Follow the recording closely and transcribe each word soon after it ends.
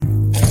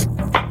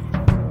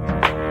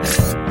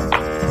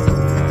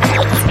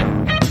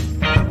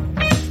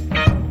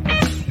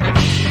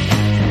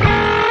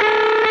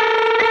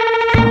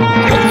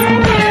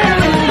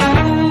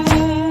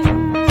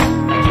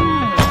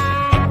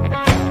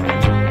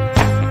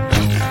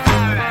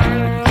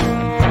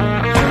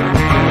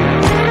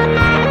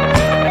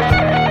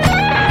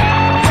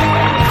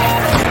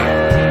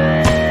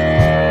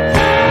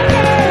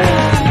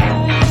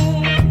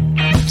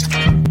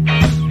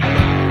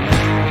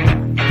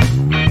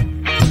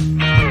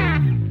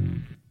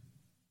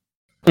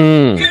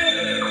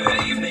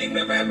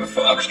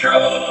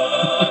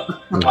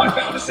I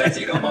found a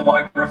setting on my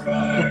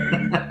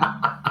microphone.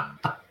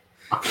 Now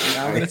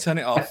I'm going to turn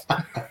it off.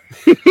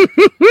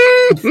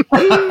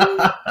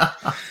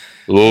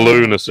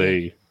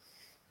 Lunacy.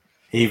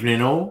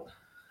 Evening all.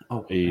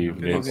 Oh,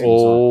 Evening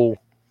all.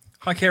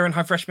 Hi, Kieran.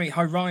 Hi, Fresh Meat.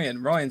 Hi,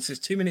 Ryan. Ryan says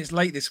 2 minutes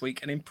late this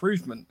week. An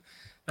improvement.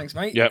 Thanks,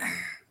 mate. Yep.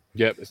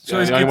 So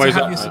it's good to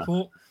have your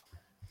support.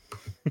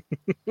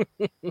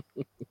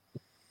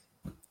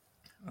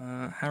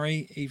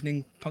 Harry,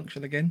 evening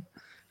punctual again.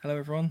 Hello,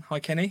 everyone. Hi,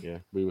 Kenny. Yeah,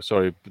 we were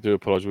sorry. I do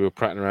apologise. We were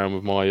prattling around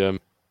with my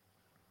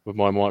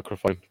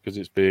microphone because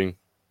it's being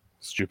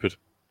stupid.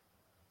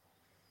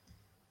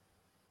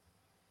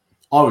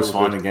 I was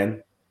fine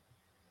again.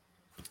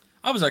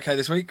 I was okay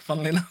this week,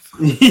 funnily enough.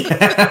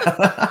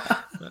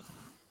 Yeah.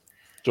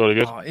 Jolly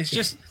good. Oh, it's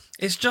just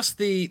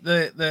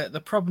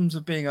the problems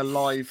of being a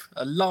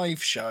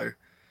live show.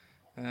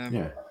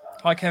 Yeah.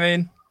 Hi,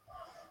 Kevin.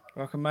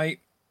 Welcome, mate.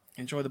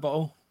 Enjoy the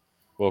bottle.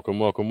 Welcome.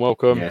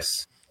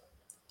 Yes.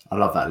 I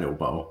love that little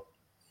bottle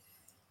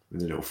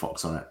with a little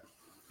fox on it.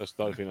 I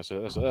think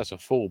that's a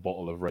full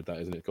bottle of red, that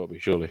isn't it? Got to be,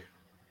 surely.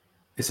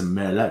 It's a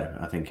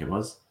Merlot, I think it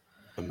was.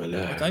 A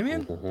Merlot.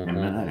 Damien? A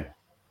Merlot.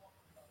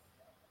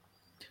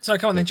 So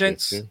come on then,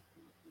 gents.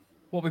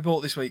 What we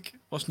bought this week?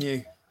 What's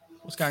new?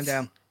 What's going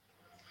down?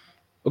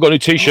 I've got a new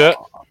T-shirt.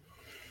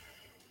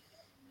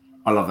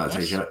 I love that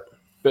T-shirt.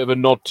 Bit of a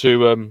nod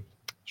to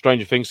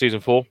Stranger Things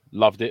season 4.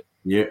 Loved it.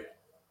 Yeah.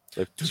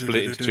 They've split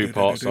it into 2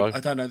 parts, though. I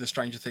don't know the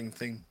Stranger Thing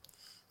thing.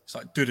 It's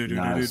like do.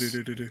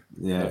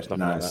 Yeah,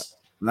 nice.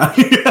 No.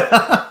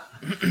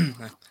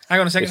 Hang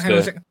on a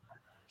second.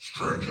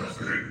 Stranger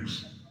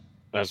Things.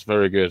 That's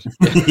very good.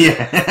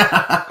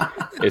 Yeah.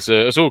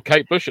 It's all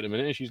Kate Bush at the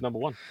minute. She's number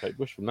 1. Kate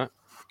Bush from that.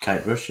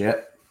 Kate Bush, yeah.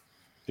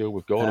 Deal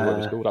with God, or whatever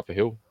it's called, up a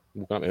hill.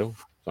 Walking up a hill.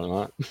 Something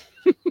like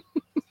that.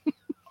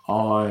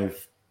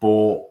 I've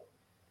bought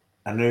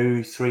a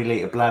new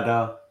 3-litre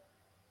bladder,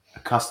 a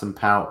custom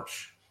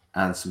pouch,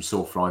 and some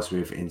Sawflies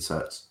with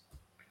inserts.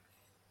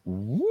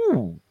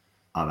 Ooh.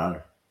 I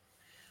know.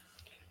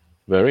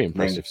 Very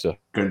impressive, sir.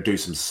 Going to do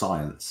some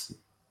science.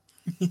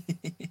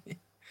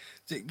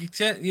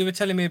 You were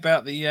telling me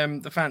about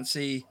the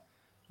fancy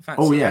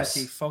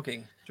yes.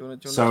 fogging. Do you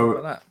want to So talk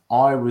about that?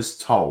 I was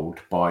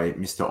told by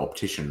Mr.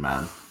 Optician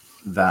Man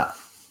that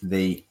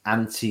the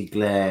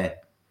anti-glare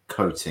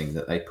coating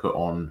that they put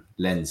on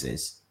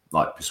lenses,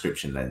 like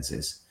prescription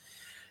lenses,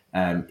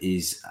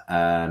 is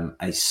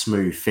a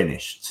smooth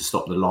finish to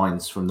stop the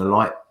lines from the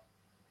light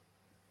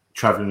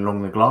traveling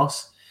along the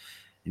glass.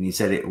 And he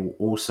said it will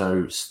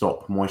also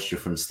stop moisture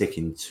from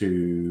sticking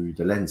to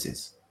the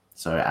lenses.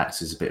 So it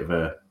acts as a bit of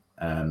a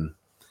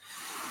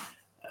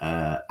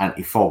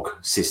anti-fog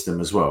system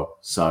as well.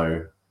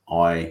 So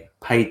I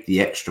paid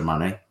the extra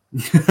money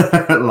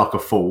like a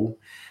fool,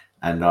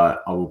 and I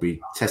will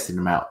be testing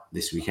them out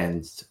this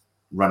weekend,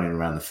 running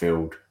around the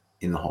field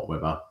in the hot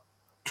weather,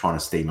 trying to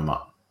steam them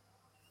up.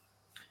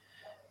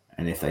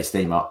 And if they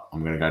steam up,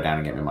 I'm going to go down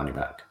and get my money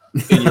back.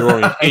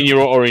 in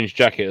your orange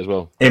jacket as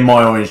well. In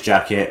my orange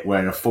jacket,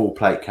 wearing a full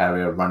plate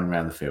carrier, running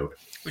around the field.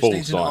 Which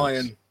needs an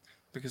iron,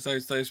 because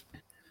those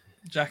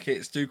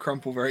jackets do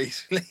crumple very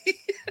easily.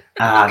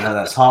 No,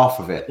 that's half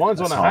of it.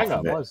 Mine's on a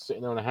hanger. Mine's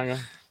sitting there on a hanger.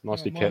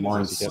 Nicely kept.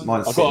 Mine's I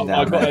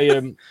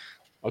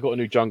got a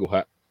new jungle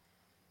hat,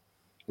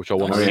 which I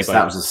want to see.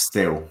 That was a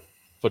steal.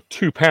 For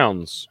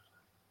 £2.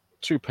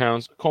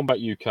 £2. Combat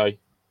UK,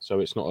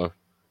 so it's not a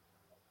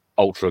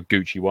ultra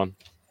Gucci one,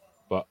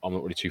 but I'm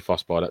not really too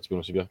fussed by that, to be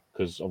honest with you,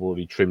 because I've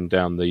already trimmed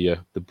down the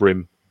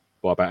brim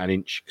by about 1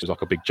 inch because it's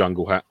like a big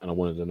jungle hat, and I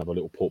wanted another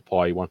little pork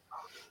pie one.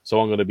 So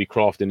I'm going to be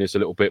crafting this a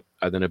little bit,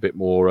 and then a bit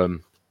more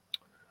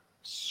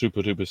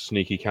super duper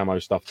sneaky camo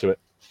stuff to it.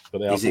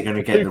 But is it going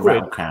to get the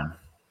rattle can?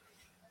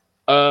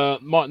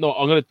 Might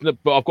not.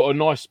 But I've got a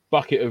nice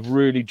bucket of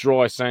really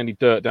dry, sandy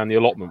dirt down the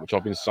allotment, which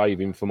I've been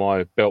saving for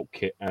my belt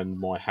kit and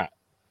my hat.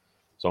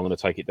 So I'm going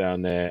to take it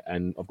down there,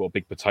 and I've got a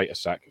big potato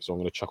sack, so I'm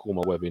going to chuck all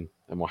my webbing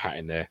and my hat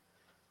in there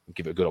and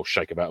give it a good old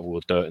shake about all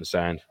the dirt and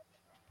sand,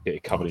 get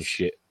it covered in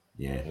shit.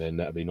 Yeah, and then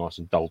that'll be nice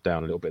and dulled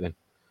down a little bit. Then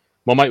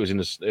my mate was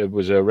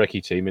was a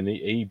recce team, and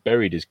he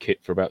buried his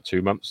kit for about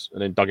 2 months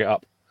and then dug it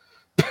up.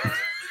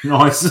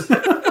 Nice.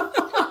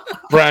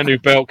 Brand new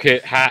belt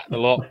kit, hat, a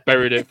lot.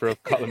 Buried it for a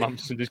couple of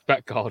months in his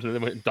back garden, and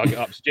then went and dug it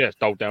up. So, yeah, it's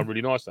dulled down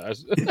really nice. That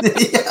has. I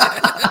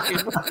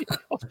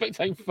was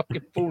expecting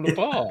fucking falling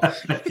apart.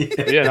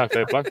 But yeah, no,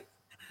 fair play.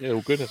 Yeah,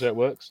 all good. That's how it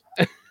works.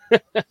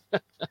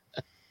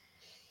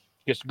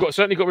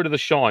 Certainly got rid of the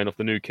shine off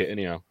the new kit,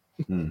 anyhow.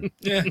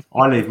 Yeah,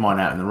 I leave mine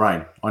out in the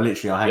rain. I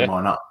hang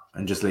mine up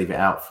and just leave it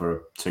out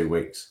for 2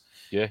 weeks.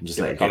 Yeah, and just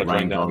let it get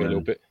rained on a little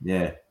bit.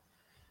 Yeah,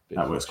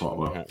 that works quite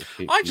well.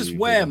 I just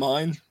wear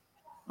mine.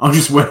 I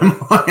just wear mine.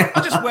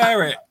 I just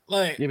wear it.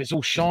 Like, yeah, but it's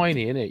all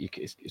shiny, isn't it?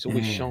 It's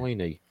always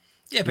shiny.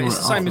 Yeah, but it's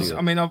the same as,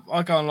 I mean,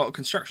 I go on a lot of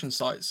construction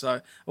sites, so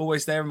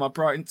always there in my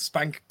bright,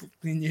 spank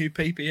new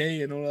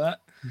PPE and all of that.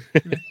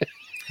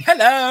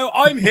 Hello,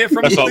 I'm here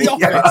from That's the like-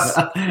 office.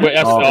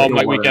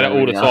 Mate, we get it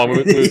all the time.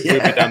 We'll be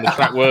down the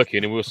track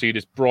working, and we'll see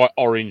this bright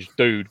orange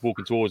dude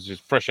walking towards us,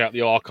 fresh out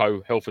the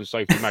Arco Health and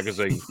Safety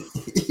magazine,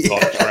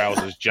 like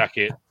trousers,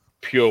 jacket,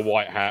 pure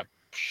white hat,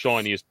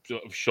 shiniest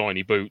of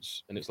shiny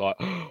boots, and it's like,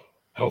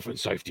 health and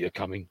safety are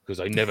coming because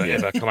they never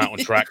ever come out on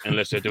track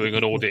unless they're doing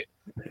an audit.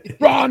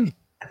 Run!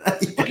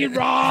 Fucking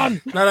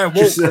run! No,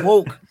 Just,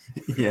 walk.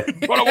 Yeah.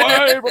 Run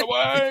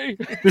away!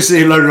 Just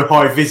see a load of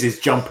high vises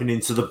jumping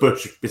into the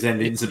bush,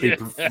 pretending to be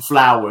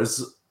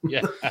flowers.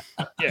 Yeah,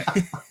 yeah.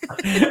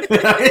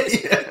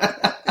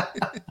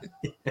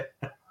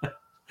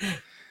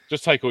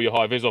 Just take all your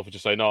high vis off and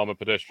just say, "No, I'm a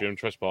pedestrian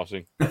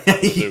trespassing."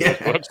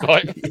 Yeah. Works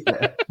like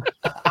Yeah.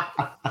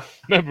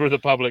 member of the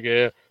public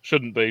here.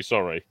 Shouldn't be.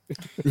 Sorry.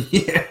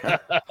 Yeah.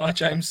 Hi,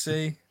 James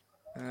C.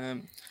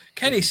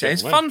 Kenny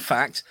says, gentlemen. fun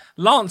fact,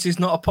 Lance is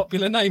not a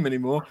popular name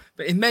anymore,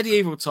 but in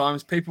medieval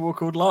times, people were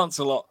called Lance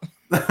a lot.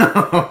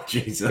 Oh,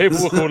 Jesus. People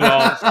will call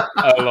Lance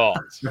a lot.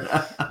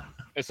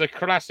 It's a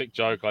classic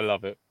joke. I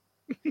love it.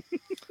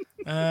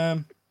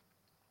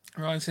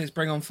 Ryan says,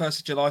 bring on 1st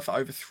of July for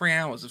over 3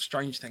 hours of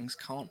Strange Things.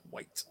 Can't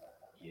wait.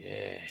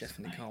 Yeah,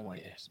 Definitely can't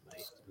wait. Yes,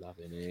 mate.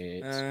 Loving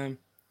it.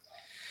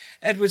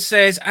 Edward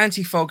says,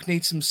 anti-fog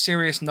needs some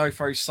serious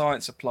no-throw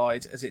science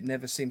applied, as it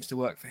never seems to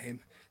work for him.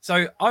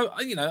 So,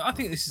 I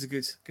think this is a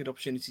good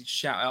opportunity to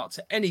shout out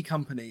to any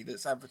company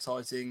that's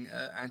advertising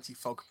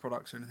anti-fog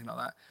products or anything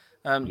like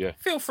that.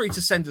 Feel free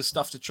to send us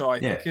stuff to try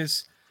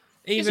because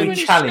even Is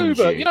there challenge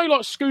scuba, you.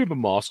 like scuba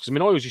masks. I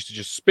mean, I always used to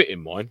just spit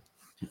in mine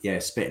Yeah,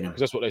 spitting them. because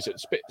that's what they said.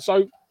 Spit.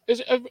 So,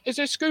 is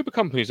there scuba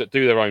companies that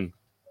do their own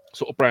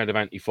sort of brand of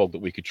anti-fog that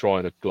we could try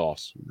in a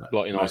glass,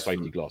 like in our most of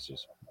safety them-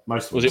 glasses?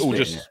 Most of Was them it all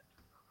spitting just?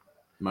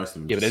 Most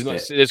of them Yeah, but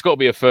just spit. there's got to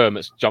be a firm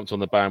that's jumped on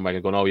the bandwagon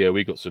and gone, oh yeah,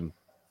 we got some.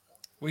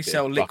 we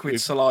sell fuck, liquid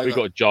we've saliva.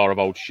 got a jar of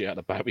old shit out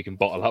the back we can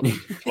bottle up.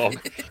 Fog.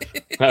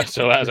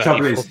 So that's The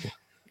trouble is, anti-fog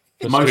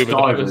for most scuba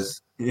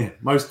divers,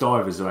 most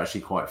divers are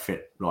actually quite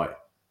fit, like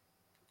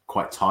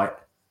quite tight.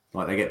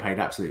 Like they get paid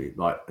absolutely,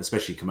 like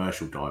especially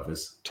commercial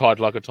divers. tied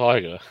like a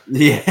tiger.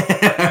 Yeah,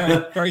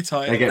 very, very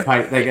tight. they get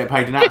paid. They get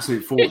paid an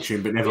absolute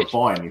fortune, but never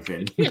buy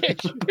anything. Yes,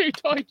 very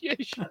tight.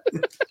 Yes.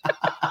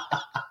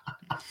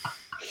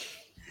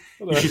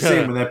 You should see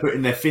them when they're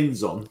putting their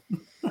fins on.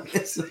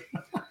 Yes.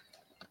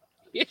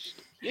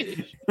 Yes.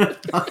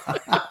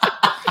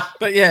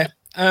 But yeah,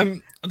 I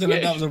don't know.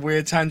 Yes. That was a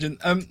weird tangent.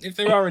 If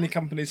there are any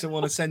companies that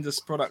want to send us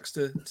products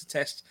to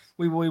test,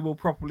 we will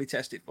properly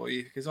test it for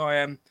you because I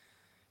am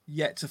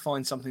yet to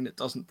find something that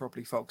doesn't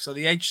properly fog. So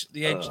the Edge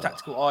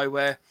tactical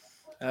eyewear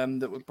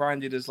that were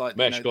branded as like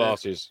Mesh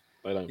glasses.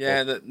 They don't.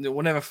 Yeah, fog. that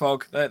will never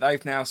fog.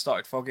 They've now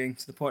started fogging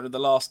to the point of the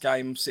last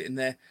game. I'm sitting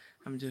there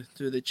having to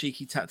do the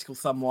cheeky tactical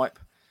thumb wipe.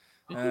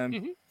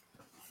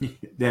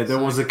 There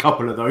was a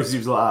couple of those. He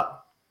was like,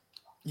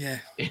 Yeah.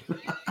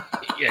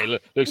 Yeah,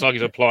 looks like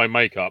he's applying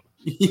makeup.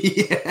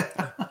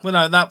 yeah, Well,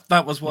 no,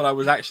 that was what I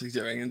was actually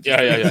doing. And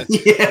Yeah.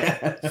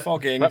 yeah.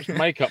 fogging. Perhaps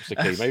makeup's the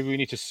key. Maybe we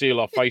need to seal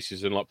our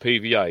faces in like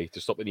PVA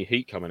to stop any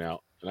heat coming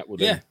out, and that would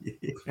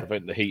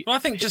prevent the heat. Well, I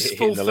think just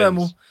hitting the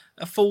lens.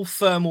 a full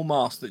thermal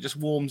mask that just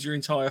warms your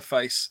entire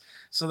face,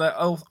 so that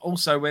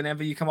also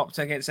whenever you come up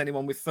against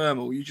anyone with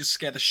thermal, you just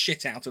scare the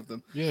shit out of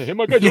them. Yeah, him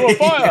again, you're on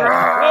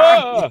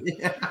fire.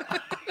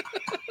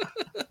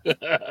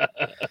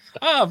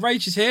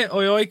 Rage is here.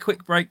 Oi, oi!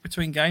 Quick break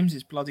between games.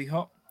 It's bloody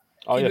hot.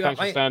 Oh Keep yeah, it thanks up,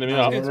 for mate. standing me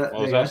Yeah, up. there I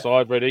was you go.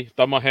 outside ready,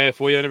 done my hair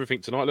for you and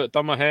everything tonight. Look,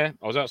 done my hair.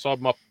 I was outside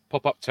my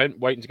pop-up tent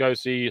waiting to go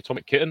see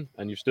Atomic Kitten,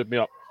 and you stood me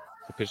up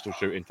for pistol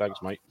shooting.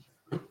 Thanks, mate.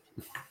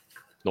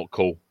 Not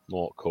cool.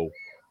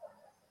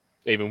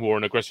 Even wore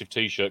an aggressive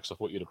t-shirt because I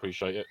thought you'd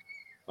appreciate it.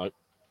 Nope.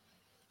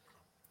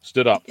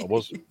 Stood up. I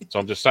was. So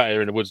I'm just sat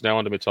here in the woods now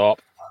under my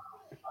tarp.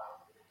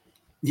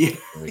 Yeah,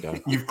 There we go.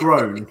 you've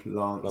grown,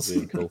 Lance. Lovely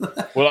and cool.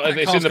 Well, it's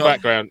in Car's the got-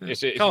 background.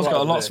 It's Car's right got a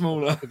over lot there.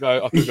 smaller. I could go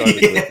over to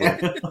it.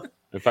 Yeah.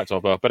 In fact, I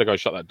better go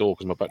shut that door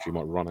because my battery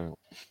might run out.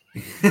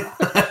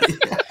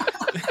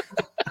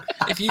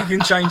 If you can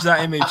change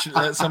that image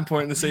at some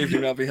point this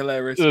evening, that'd be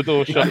hilarious. The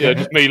door shut. Yeah,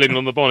 just me leaning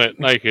on the bonnet,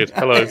 naked.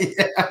 Hello.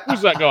 Yeah.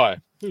 Who's that guy?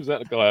 Who's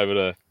that guy over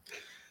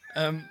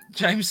there?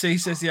 James C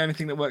says the only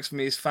thing that works for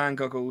me is fan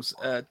goggles.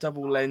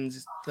 Double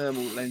lens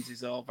thermal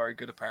lenses are very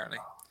good, apparently.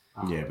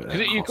 Yeah, but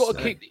Because you've got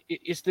to keep.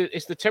 It's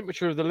the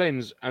temperature of the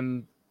lens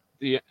and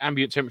the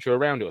ambient temperature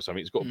around it or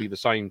something. It's got to be the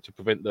same to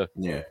prevent the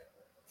Yeah.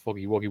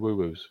 foggy woggy woo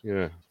woos. Yeah.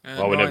 Well, we're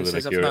Ryan never going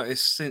says to I've cure it.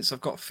 noticed since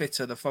I've got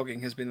fitter, the fogging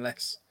has been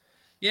less.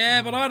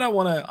 Yeah, but I don't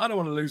want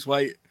to lose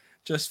weight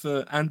just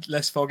for and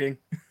less fogging.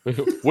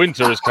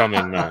 Winter is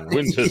coming, man.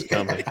 Winter's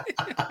coming.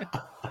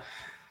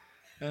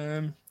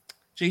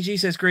 GG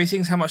says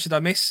greetings. How much did I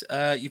miss?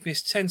 You've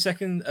missed 10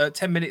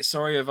 minutes.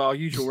 Sorry, of our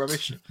usual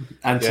rubbish.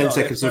 And 10 Yeah.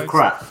 seconds of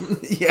crap.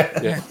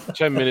 Yeah. Yeah.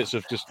 10 minutes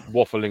of just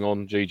waffling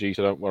on GG,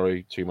 so don't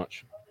worry too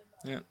much.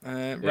 Yeah.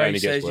 only Ray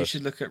gets says you worse.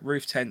 should look at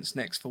roof tents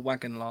next for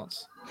wagon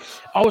lance.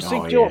 I was Oh,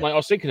 thinking, you know what, yeah. mate, I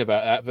was thinking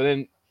about that, but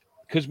then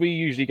because we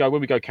usually go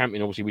when we go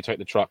camping, obviously we take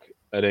the truck,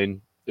 and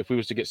then if we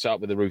was to get set up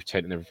with the roof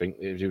tent and everything,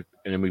 and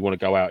then we want to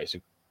go out, it's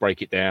to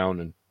break it down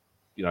and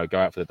go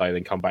out for the day,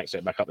 then come back, set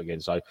it back up again.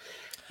 So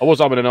I was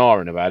umming and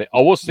ahhing about it.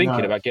 I was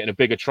thinking about getting a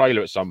bigger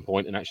trailer at some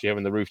point and actually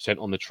having the roof tent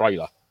on the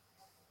trailer,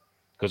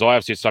 because I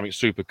have seen something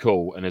super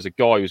cool. And there's a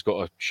guy who's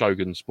got a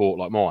Shogun Sport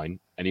like mine,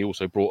 and he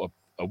also brought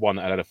a one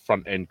that had a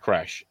front end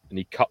crash, and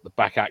he cut the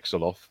back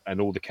axle off and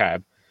all the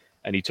cab,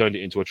 and he turned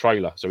it into a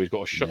trailer. So he's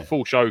got a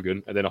full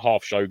Shogun and then a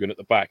half Shogun at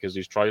the back as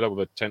his trailer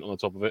with a tent on the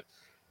top of it,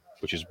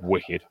 which is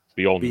wicked,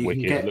 beyond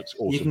wicked. It looks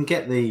awesome. You can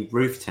get the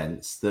roof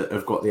tents that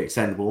have got the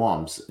extendable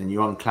arms, and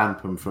you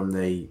unclamp them from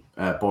the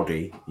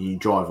body, and you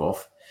drive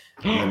off.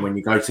 And then when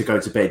you go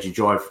to bed, you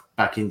drive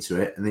back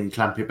into it, and then you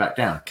clamp it back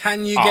down.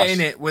 Can you get in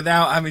it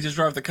without having to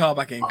drive the car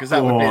back in? Because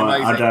that would be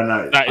amazing. I don't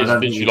know. That is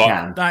literally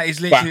like that is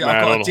literally. Batman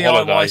I've got a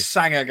DIY holiday.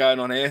 Sanger going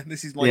on here.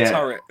 This is my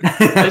turret,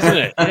 isn't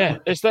it? Yeah,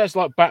 that's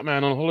like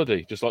Batman on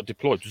holiday, just like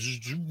deployed.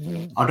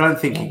 I don't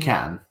think you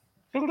can,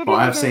 but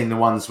I have seen the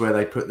ones where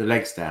they put the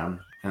legs down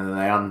and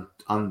then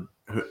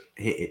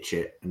they hit it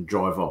shit and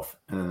drive off,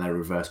 and then they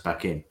reverse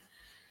back in.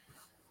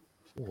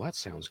 Oh, that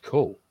sounds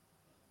cool.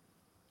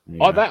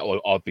 Yeah.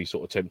 That I'd be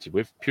sort of tempted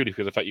with, purely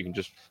for the fact you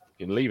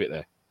can leave it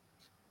there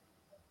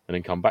and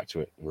then come back to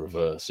it and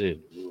reverse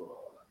in.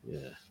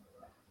 Yeah.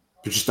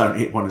 But just don't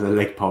hit one of the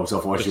leg poles,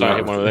 otherwise just don't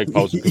hit one of the leg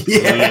poles and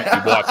completely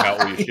wipe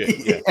out all your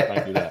shit. Yeah,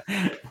 don't do that.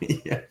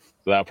 Yeah.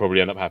 That'll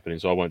probably end up happening,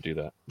 so I won't do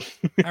that.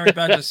 Harry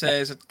Badger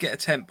says, get a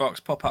tent box,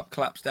 pop up,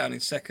 collapse down in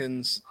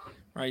seconds.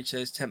 Rage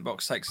says, tent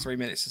box takes 3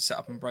 minutes to set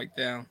up and break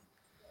down.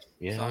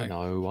 Yeah, So-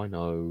 I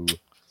know.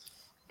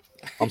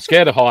 I'm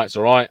scared of heights,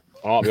 all right?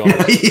 I'll be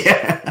honest.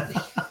 Yeah.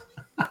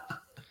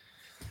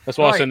 That's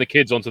why I Right. send the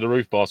kids onto the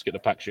roof basket to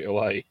pack shit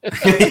away.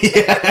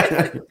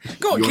 Yeah.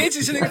 Go on, kids,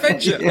 it's an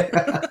adventure.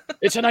 Yeah.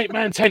 It's an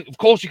 8-man tent. Of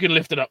course you can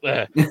lift it up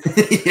there.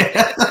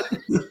 Yeah.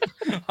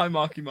 Hi,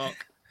 Marky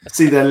Mark.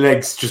 See their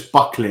legs just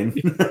buckling.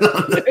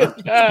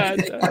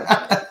 Dad.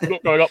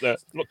 Not going up there.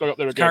 Not going up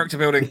there again. Character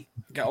building.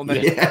 Get on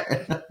there.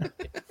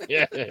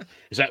 Yeah. Yeah.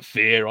 Is that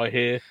fear I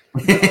hear?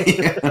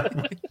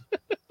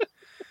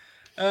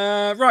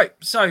 Right,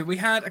 so we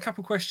had a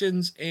couple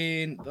questions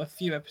in a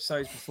few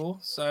episodes before.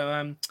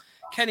 So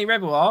Kenny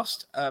Rebel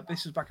asked,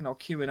 this was back in our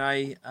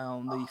Q&A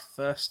on the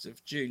 1st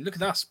of June. Look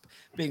at us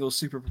being all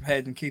super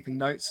prepared and keeping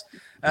notes.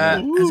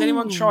 Has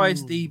anyone tried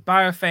the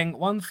Baofeng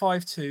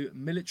 152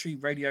 military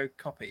radio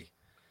copy?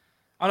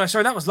 Oh no,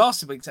 sorry, that was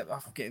last week. I'm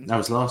forgetting. That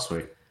was last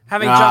week.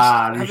 Having you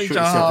just should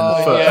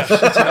have said them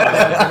first.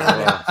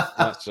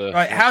 That's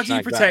right, how do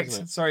you snag that, protect?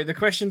 isn't it? Sorry, the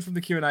question from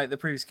the Q&A, the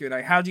previous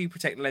Q&A. How do you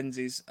protect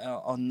lenses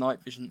on night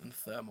vision and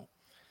thermal?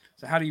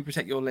 So, how do you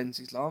protect your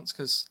lenses,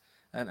 Lance?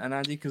 And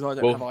Andy, because I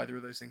don't have either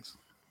of those things.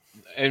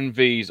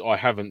 NVs, I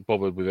haven't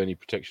bothered with any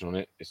protection on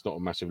it. It's not a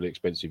massively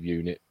expensive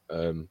unit,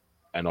 and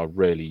I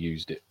rarely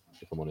used it,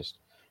 if I'm honest.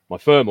 My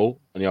thermal,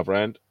 on the other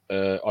hand,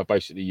 I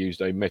basically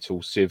used a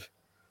metal sieve,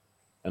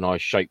 and I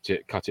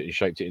cut it and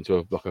shaped it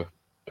into a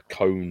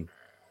cone.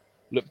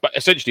 Look, but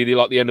essentially,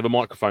 like the end of a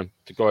microphone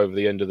to go over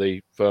the end of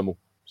the thermal,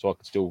 so I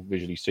could still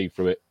visually see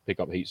through it, pick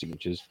up heat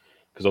signatures.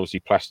 Because obviously,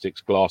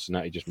 plastics, glass, and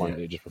that it just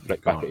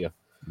reflect back at you.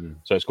 Mm.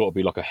 So it's got to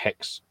be like a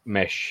hex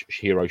mesh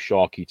Hero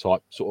Sharky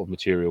type sort of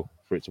material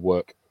for it to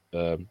work.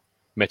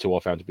 Metal I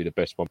found to be the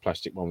best one.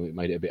 Plastic one that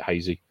made it a bit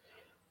hazy,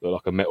 but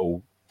like a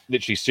metal,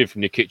 literally sieve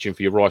from your kitchen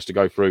for your rice to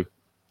go through,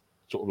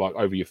 sort of like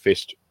over your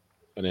fist,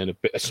 and then a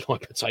bit of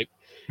sniper tape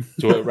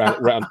to it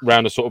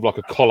round a sort of like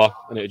a collar,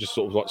 and it just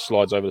sort of like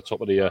slides over the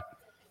top of the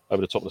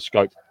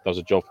scope. Does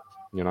a job,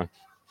 you know.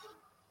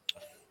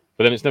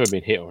 But then it's never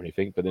been hit or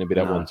anything. But then it'd be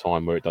that one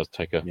time where it does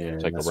take a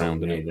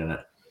round in it.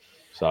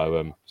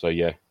 So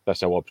yeah,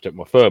 that's how I protect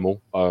my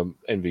thermal.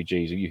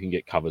 NVGs, you can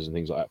get covers and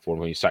things like that for them.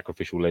 When you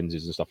sacrificial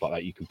lenses and stuff like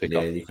that, you can pick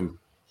up. Yeah, you can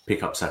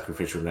pick up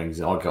sacrificial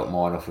lenses. I got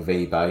mine off of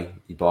eBay.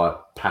 You buy a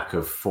pack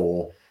of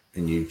 4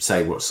 and you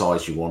say what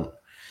size you want.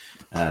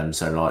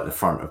 So like the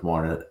front of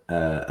mine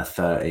are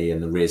 30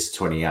 and the rear's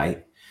 28,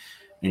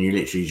 and you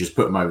literally just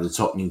put them over the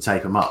top and you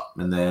tape them up.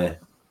 And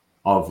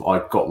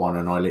I've got one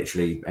and I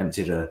literally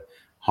emptied a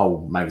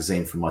whole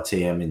magazine from my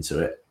TM into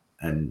it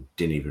and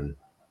didn't even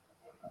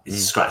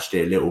scratched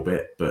it a little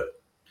bit, but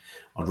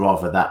I'd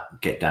rather that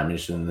get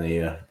damaged than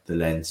the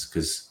lens,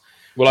 because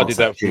I did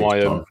that for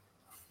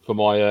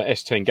my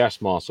S10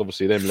 gas mask.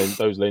 Obviously,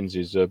 those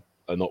lenses are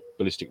not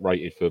ballistic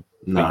rated for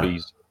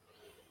BBs.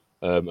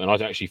 And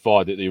I'd actually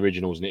fired at the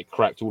originals and it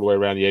cracked all the way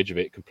around the edge of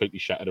it, completely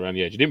shattered around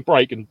the edge. It didn't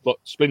break and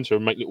splinter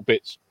and make little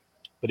bits,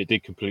 but it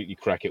did completely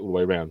crack it all the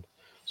way around.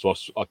 So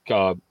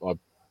I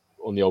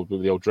with the old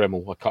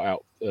Dremel, I cut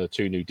out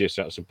 2 new discs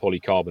out of some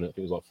polycarbonate.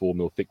 It was like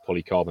 4mm thick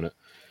polycarbonate,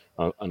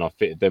 and I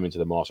fitted them into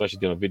the mask. I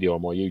actually did a video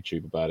on my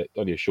YouTube about it,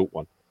 only a short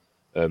one,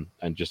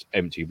 and just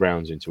empty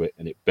rounds into it,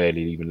 and it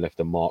barely even left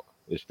a mark.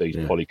 These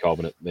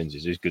polycarbonate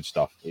lenses is good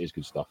stuff. It is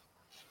good stuff,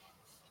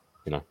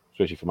 you know,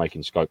 especially for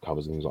making scope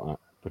covers and things like that.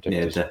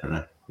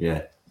 Definitely.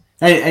 Yeah,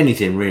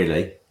 anything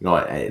really.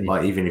 Like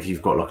even if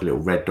you've got like a little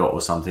red dot or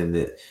something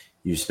that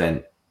you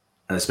spent.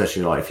 And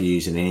especially like if you're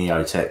using an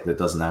EOTech that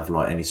doesn't have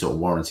like any sort of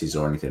warranties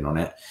or anything on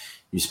it,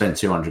 you spend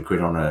 200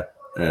 quid on a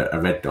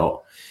red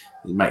dot.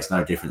 It makes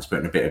no difference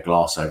putting a bit of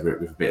glass over it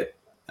with a bit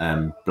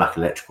black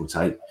electrical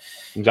tape.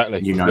 Exactly.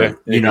 You know Yeah,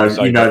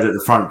 that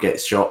the front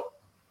gets shot.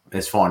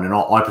 It's fine, and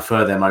I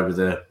prefer them over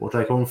the, what do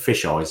they call them,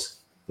 fish eyes.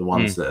 The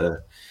ones that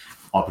are.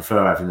 I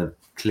prefer having the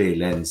clear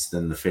lens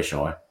than the fish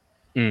eye.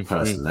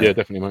 Personally, yeah,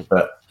 definitely, mate.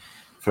 But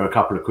for a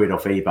couple of quid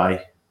off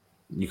eBay,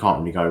 you can't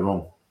really go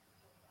wrong.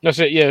 That's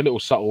it. Yeah, a little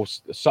subtle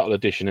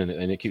addition in it,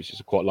 and it keeps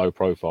it quite low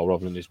profile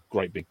rather than this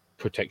great big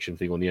protection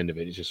thing on the end of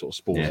it. It just sort of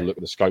spoils the look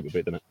of the scope a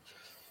bit, doesn't it?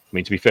 I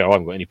mean, to be fair, I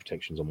haven't got any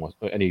protections on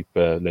any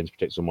lens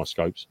protectors on my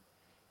scopes.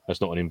 That's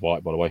not an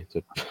invite, by the way,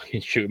 to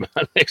shoot him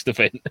at next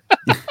event.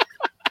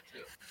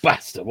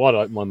 Bastard! Why did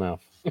I open my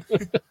mouth?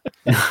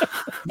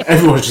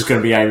 Everyone's just going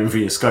to be aiming for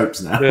your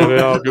scopes now. Yeah, they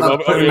are.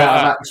 Put him out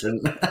of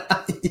action.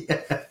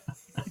 Yeah.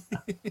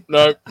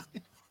 No,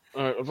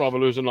 I'd rather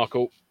lose a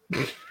knuckle.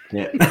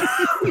 Yeah.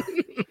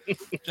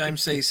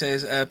 James C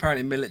says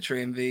apparently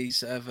military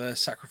MVs have a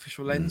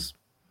sacrificial lens.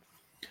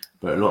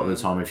 But a lot of the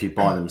time, if you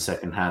buy them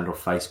second hand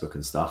off Facebook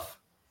and stuff,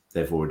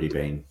 they've already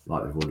been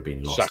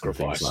lost,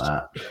 sacrificed, like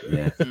that.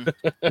 Yeah,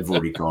 they've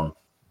already gone.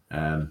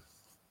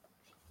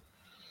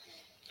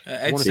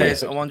 Ed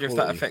says, I wonder if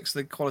that affects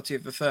the quality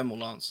of the thermal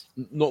lance.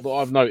 Not that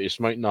I've noticed,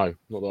 mate. No,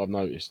 not that I've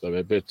noticed. Though,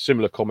 a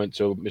similar comment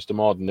to Mr.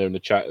 Marden there in the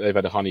chat. They've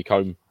had a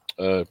honeycomb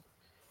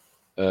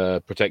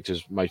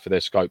protectors made for their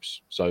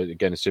scopes. So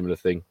again, a similar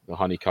thing. A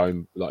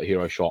honeycomb, like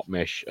Hero Sharp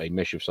mesh, a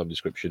mesh of some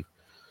description,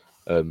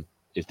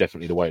 is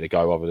definitely the way to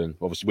go. Other than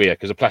obviously,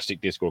 because a plastic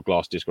disc or a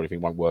glass disc or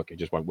anything won't work. It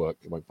just won't work.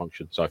 It won't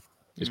function. So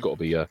it's got to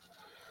be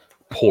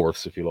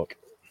porous, if you like.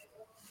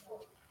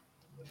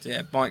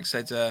 Yeah, Mike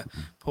said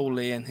Paul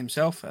Leon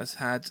himself has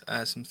had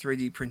some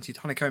 3D printed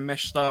honeycomb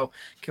mesh style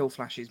kill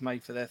flashes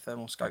made for their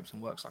thermal scopes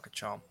and works like a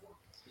charm.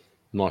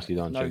 Nicely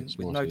done,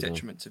 with no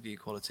detriment to view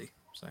quality.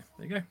 So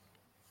there you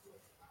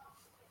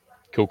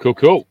Cool.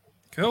 go.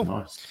 Cool.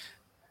 Nice.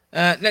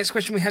 Next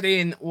question we had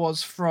in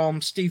was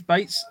from Steve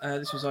Bates.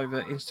 This was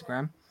over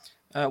Instagram.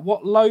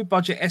 What low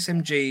budget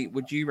SMG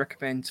would you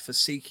recommend for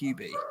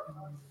CQB?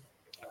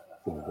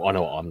 Ooh, I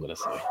know what I'm going to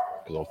say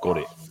because I've got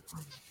it.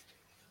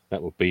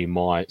 That would be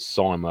my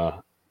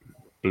Cyma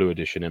Blue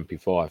Edition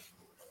MP5,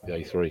 the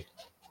A3.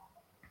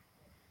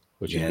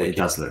 Which is it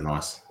does look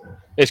nice.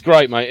 It's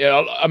great, mate.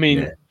 I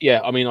mean, I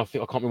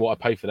can't remember what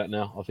I paid for that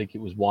now. I think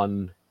it was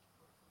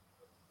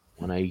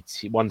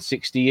 180,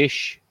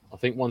 160-ish. I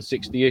think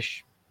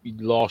 160-ish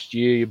last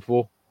year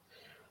before.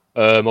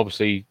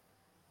 Obviously,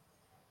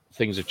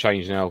 things have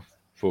changed now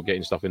for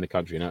getting stuff in the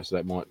country now, so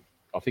that might.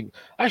 I think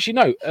actually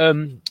no. I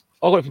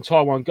got it from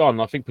Taiwan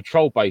Gun. I think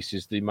Patrol Base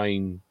is the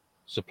main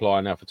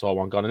supplier now for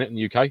Taiwan Gun in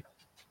the UK. I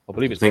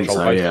believe it's Patrol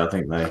Base. Yeah, I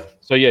think they.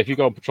 So yeah, if you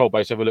go on Patrol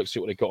Base, have a look, see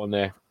what they got on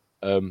there.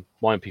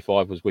 My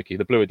MP5 was wicked.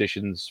 The blue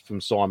editions from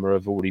Cyma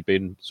have already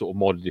been sort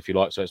of modded, if you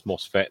like. So it's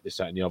MOSFET, this,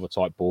 that, and the other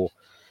type bore,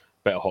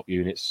 better hop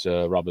units,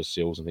 rubber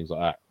seals, and things like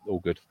that. All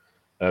good.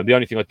 The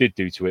only thing I did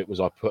do to it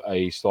was I put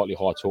a slightly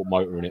high torque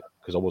motor in it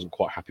because I wasn't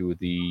quite happy with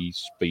the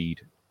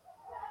speed,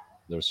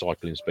 the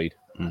recycling speed.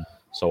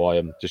 So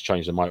I just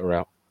changed the motor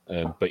out.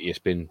 But it's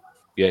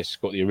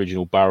got the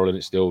original barrel in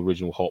it still,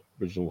 original hop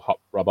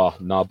rubber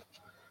nub,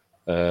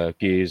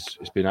 gears.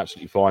 It's been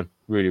absolutely fine.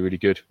 Really, really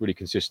good, really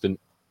consistent,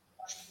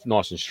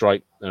 nice and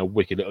straight, and a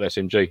wicked little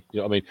SMG. You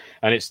know what I mean?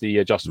 And it's the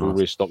adjustable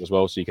rear stock as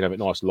well, so you can have it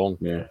nice long,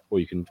 or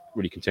you can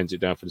really condense it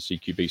down for the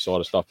CQB side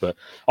of stuff. But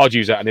I'd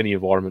use that in any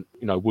environment.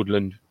 You know,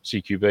 woodland,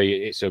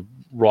 CQB. It's a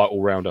right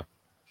all rounder.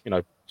 You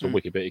know, it's a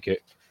wicked bit of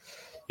kit.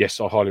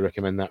 Yes, I highly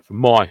recommend that from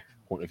my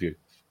point of view.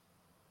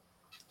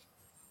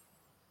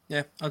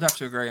 Yeah, I'd have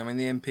to agree. I mean,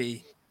 the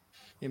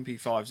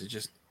MP5s are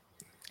just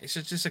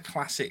a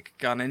classic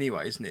gun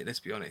anyway, isn't it? Let's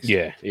be honest.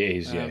 Yeah, it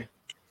is.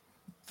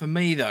 For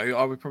me, though,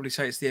 I would probably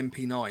say it's the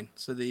MP9,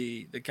 so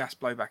the gas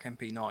blowback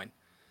MP9.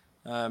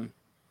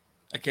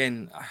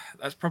 Again,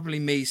 that's probably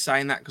me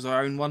saying that because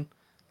I own one.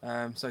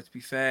 So to be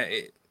fair,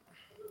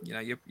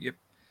 you're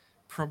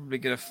probably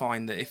going to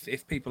find that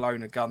if people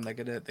own a gun, they're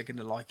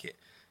gonna like it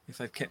if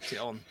they've kept it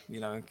on,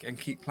 and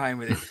keep playing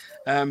with it.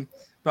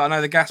 But I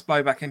know the gas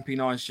blowback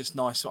MP9 is just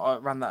nice. So I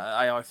ran that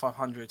at AI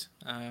 500,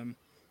 and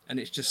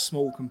it's just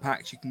small,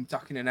 compact. You can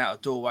duck in and out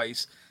of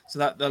doorways. So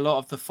that a lot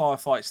of the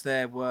firefights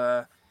there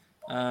were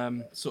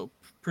sort of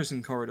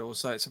prison corridors.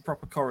 So it's a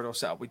proper corridor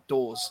set up with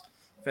doors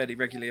fairly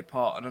regularly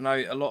apart. And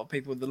I know a lot of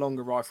people with the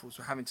longer rifles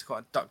were having to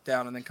kind of duck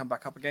down and then come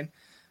back up again.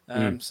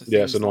 So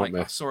it's a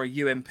nightmare. I saw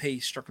a UMP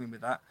struggling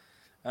with that.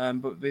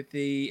 But with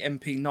the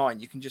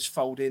MP9, you can just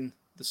fold in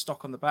the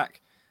stock on the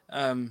back.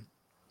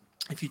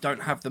 If you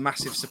don't have the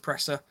massive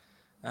suppressor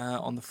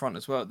on the front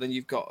as well, then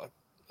you've got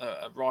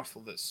a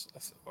rifle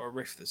or a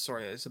riff that's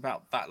it's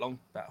about that long,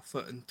 about a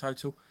foot in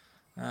total.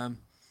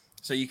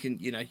 So you can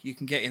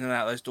get in and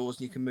out of those doors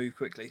and you can move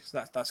quickly.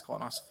 So that's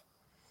quite nice.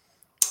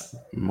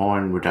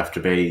 Mine would have to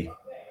be.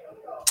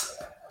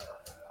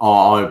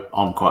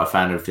 I'm quite a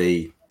fan of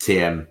the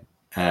TM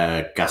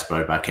gas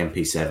blowback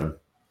MP7.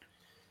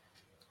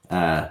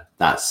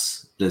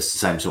 That's the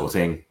same sort of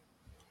thing.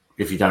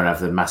 If you don't have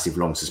the massive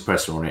long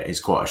suppressor on it, it's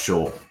quite a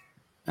short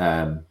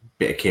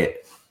bit of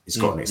kit. It's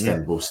got an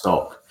extendable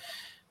stock,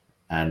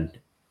 and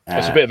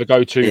That's a bit of a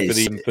go-to for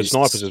it's-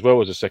 snipers as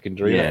well as a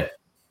secondary. Yeah,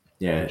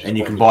 yeah, Which is and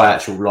you quite can good. buy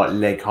actual like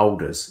leg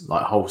holders,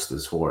 like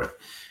holsters for it,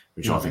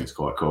 which I think is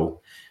quite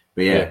cool.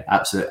 But yeah,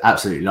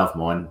 absolutely love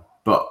mine.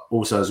 But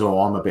also as well,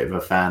 I'm a bit of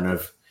a fan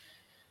of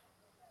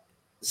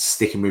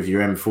sticking with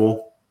your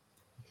M4.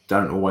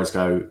 Don't always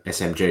go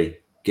SMG.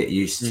 Get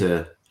used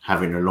to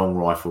having a long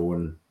rifle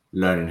and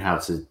learning how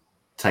to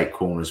take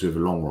corners with a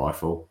long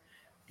rifle,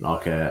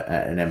 like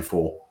an M4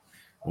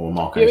 or a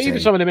Mark Yeah, 18. even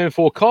some of them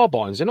M4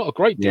 carbines, they're not a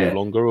great deal Yeah.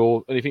 longer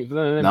or anything than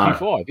an No.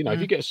 MP5. You know, if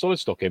you get a solid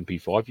stock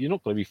MP5, you're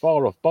not going to be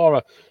far off.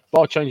 Bar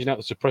changing out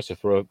the suppressor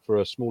for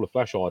a smaller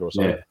flash hider or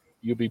something, Yeah.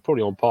 you'll be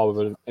probably on par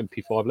with an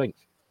MP5 length.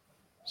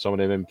 Some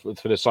of them for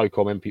the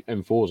SOCOM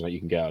M4s and that you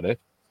can get out of there.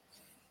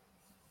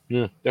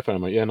 Yeah,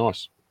 definitely, mate. Yeah,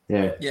 nice.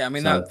 Yeah, Yeah, I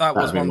mean so that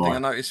was that'd be one thing I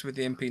mine. noticed with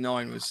the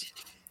MP9 was,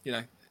 you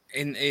know,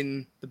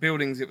 in the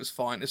buildings it was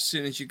fine. As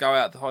soon as you go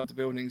out the height of the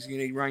buildings, you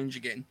need range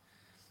again.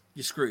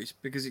 You're screwed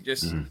because it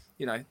just,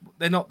 you know,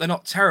 they're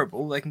not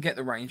terrible. They can get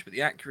the range, but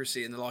the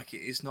accuracy and the like it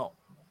is not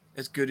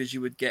as good as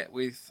you would get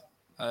with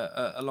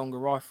a longer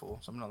rifle or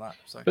something like that.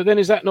 So, But then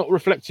is that not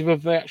reflective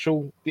of the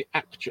actual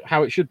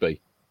how it should be?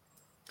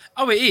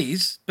 oh, it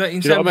is, but in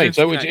Do you know terms what I mean? of,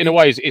 So you know, in a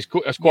way, it's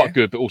quite yeah.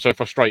 good, but also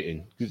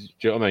frustrating. Do you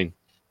know what I mean?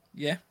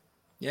 yeah,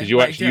 Because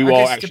but you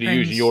I are guess it actually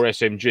using depends. your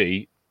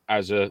SMG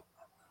as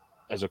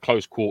a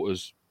close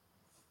quarters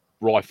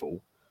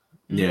rifle.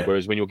 Yeah,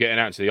 Whereas when you're getting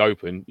out to the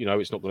open, you know,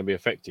 it's not going to be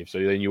effective. So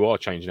then you are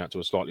changing out to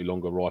a slightly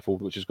longer rifle,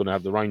 which is going to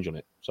have the range on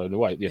it. So in a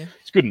way, yeah.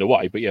 It's good in a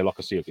way, but yeah, like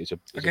I see, it's a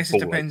I guess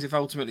ball it depends if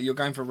ultimately you're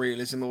going for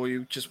realism or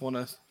you just want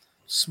a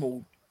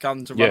small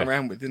gun to Yeah. run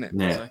around with, isn't it?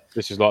 Yeah. So,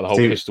 This is like the whole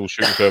See- pistol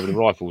shooting further than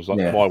rifles, like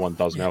Yeah. my one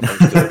does now,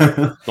 thanks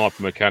to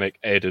Sniper Mechanic,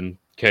 Ed and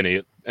Kenny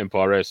at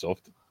Empire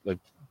Airsoft. The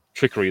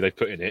trickery they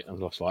put in it, and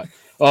I was like,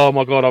 oh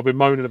my god, I've been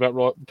moaning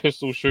about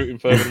pistol shooting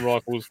further than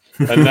rifles,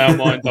 and now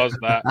mine does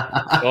that.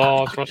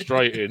 Oh, it's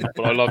frustrating,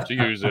 but I love to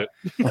use it.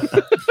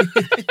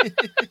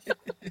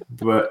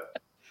 But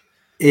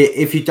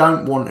if you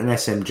don't want an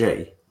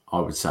SMG, I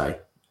would say,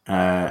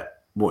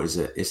 what is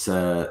it? It's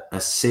a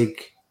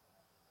SIG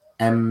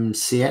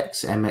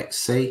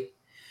MXC.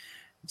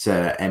 It's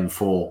a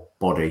M4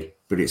 body,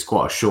 but it's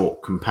quite a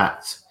short,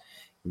 compact.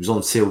 It was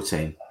on SEAL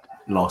Team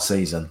last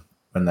season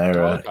when they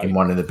were Okay. in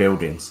one of the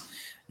buildings,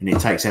 and it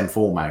takes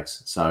M4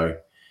 mags. So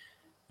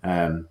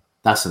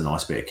that's a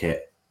nice bit of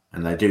kit.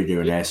 And they do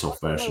an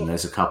airsoft version.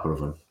 There's a couple of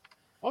them.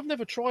 I've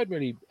never tried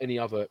any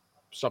other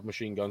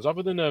submachine guns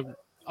other than the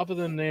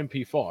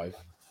MP5,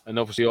 and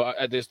obviously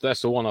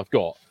that's the one I've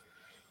got.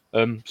 So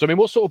I mean,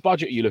 what sort of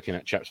budget are you looking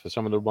at, chaps, for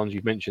some of the ones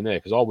you've mentioned there?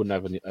 Because I wouldn't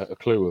have a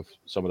clue of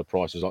some of the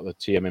prices, like the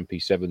TM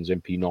MP7s,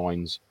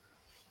 MP9s.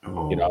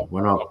 Oh, You know,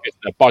 when I,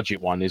 a budget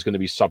one is going to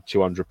be sub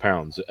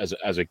 £200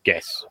 as a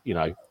guess. You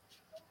know,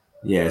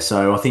 yeah,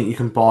 so I think you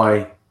can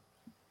buy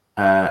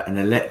an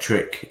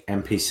electric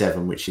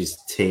MP7, which is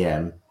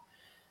TM.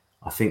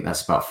 I think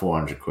that's about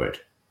 400 quid.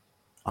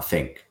 I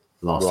think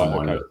last Right, time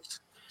I okay. looked.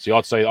 so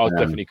I'd say I'd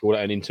definitely call it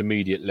an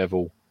intermediate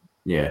level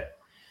Yeah,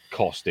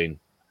 costing.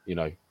 You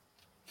know,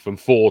 from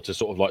 £400 to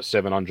sort of like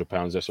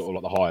 £700. They're sort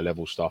of like the higher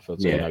level stuff.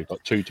 I'd say, Yeah. you know,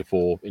 like 2 to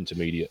 4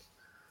 intermediate.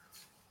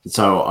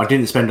 so I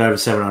didn't spend over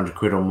 700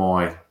 quid on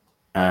my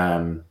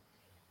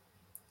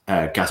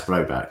gas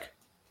blowback.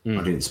 I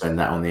didn't spend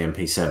that on the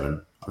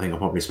MP7. I think I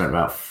probably spent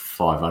about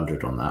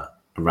 500 on that,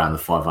 around the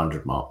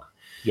 500 mark.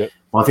 Yep.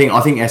 I think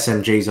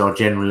SMGs are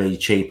generally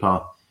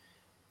cheaper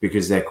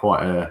because they're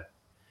quite a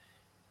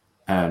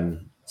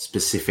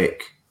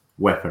specific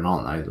weapon,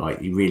 aren't they?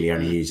 Like you really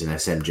only use an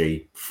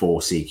SMG for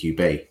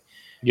CQB.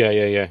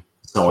 Yeah.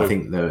 So True. I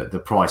think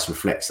the price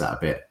reflects that a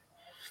bit.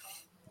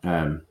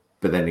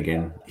 But then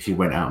again, if you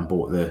went out and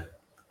bought the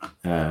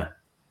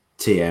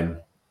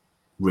TM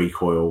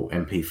recoil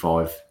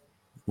MP5,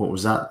 what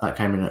was that? That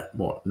came in at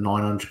what,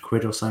 900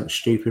 quid or something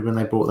stupid when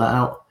they brought that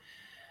out.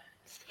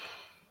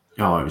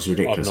 Oh, it was I've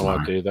ridiculous. no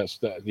man.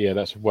 idea.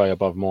 That's way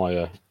above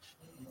my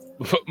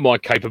my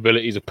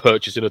capabilities of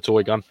purchasing a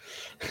toy gun.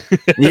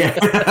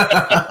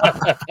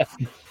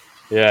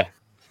 Yeah.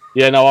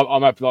 Yeah. No,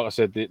 I'm happy. Like I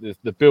said,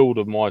 the build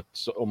of my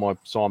Simon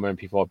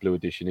MP5 Blue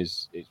Edition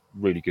is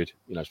really good.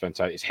 You know, it's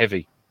fantastic. It's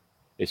heavy.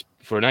 It's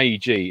for an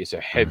AEG. It's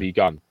a heavy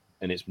gun,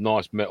 and it's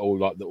nice metal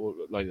like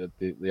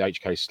the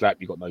HK slap.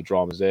 You got no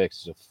dramas there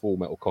because it's a full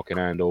metal cock and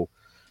handle.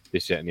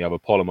 This, that, and the other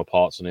polymer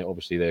parts on it.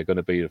 Obviously, they're going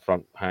to be the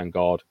front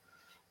handguard,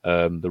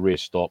 the rear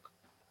stock,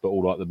 but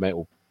all like the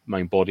metal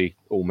main body,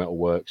 all metal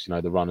works. You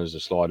know, the runners, the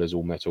sliders,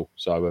 all metal.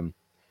 So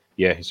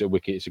yeah, it's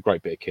a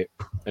great bit of kit,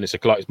 and it's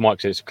as Mike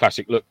said, it's a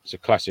classic look. It's a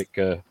classic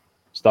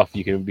stuff.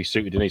 You can be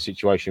suited in any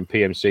situation.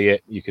 PMC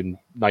it. You can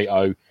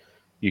NATO.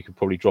 You could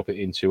probably drop it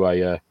into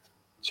a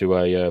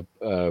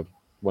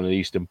one of the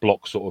Eastern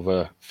Bloc sort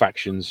of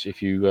factions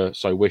if you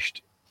so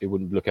wished. It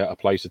wouldn't look out of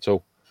place at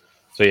all.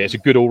 So yeah, it's a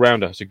good all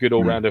rounder. It's a good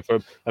all rounder for.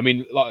 I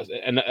mean,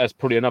 and that's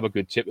probably another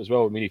good tip as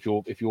well. I mean, if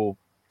you're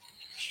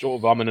sort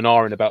of umming and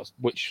ahhing about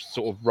which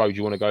sort of road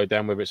you want to go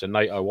down, whether it's a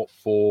NATO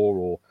OP4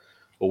 or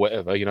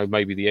whatever, you know,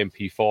 maybe the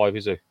MP5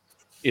 is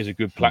is a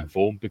good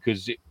platform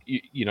because it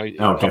it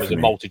Oh, covers definitely. a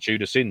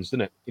multitude of sins,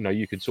 doesn't it?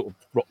 You can sort of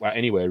rock that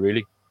anywhere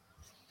really.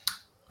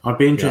 I'd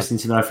be interested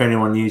to know if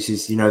anyone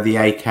uses, the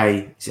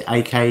AK. Is it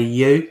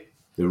AKU?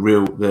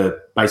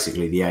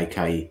 Basically the AK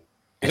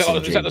Is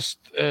SMG. that that's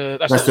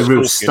That's not the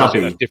real Scorpion, is it? stubby.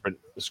 That's different.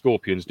 The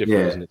Scorpion's different,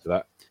 Yeah. isn't it, to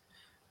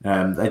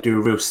that? They do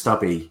a real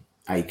stubby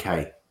AK.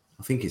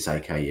 I think it's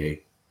AKU.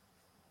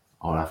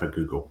 I'll have a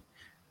Google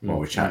while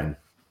we're chatting.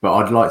 But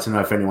I'd like to know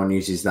if anyone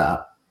uses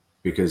that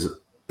because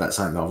that's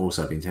something that I've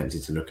also been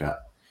tempted to look at.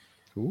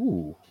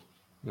 Ooh,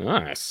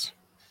 nice.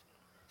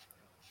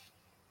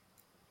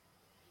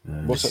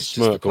 What's that It's just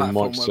the smirk on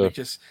platform Mike's? where we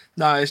just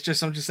no, it's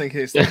just I'm just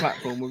thinking it's the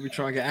platform where we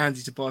try and get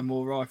Andy to buy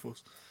more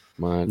rifles.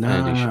 Man, No.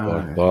 Andy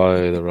should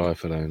buy the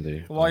rifle,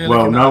 Andy. While you're Well,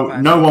 looking that up,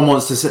 Andy, no one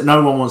wants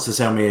to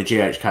sell me a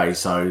GHK,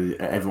 so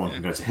everyone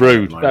can go to hell at the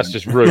Rude. moment. That's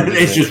just rude.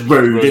 It's just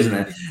rude, isn't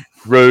it?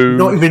 Rude.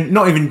 Not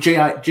even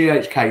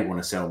GHK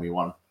want to sell me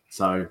one.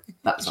 So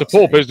that's It's a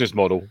poor upsetting. business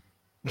model.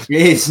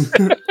 It is.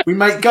 We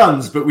make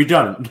guns, but we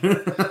don't. think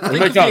make of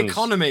the guns,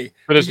 economy.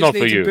 but it's You just not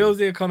for need to you. build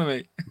the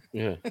economy.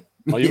 Yeah.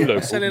 Are you Yeah.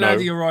 local? Selling No.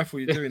 Andy your rifle,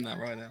 you're doing that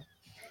right now.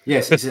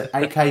 Yes, it's an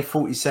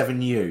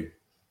AK-47U.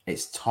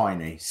 It's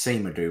tiny.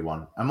 SEMA do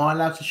one. Am I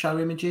allowed to show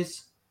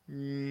images?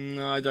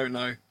 No, I don't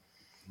know.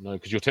 No,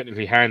 because you're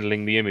technically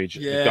handling the image.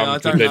 Yeah, the gun I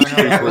could don't then know how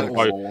that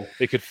superimpose- Oh.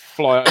 It could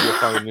fly out of your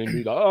phone and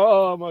be like,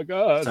 "Oh my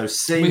god!" So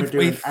SEMA do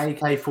an We've-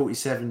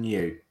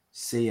 AK-47U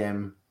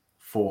CM400.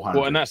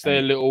 Well, and that's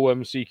their little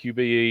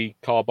CQBE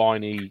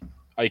carbine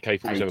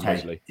AK-47, AK.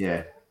 basically.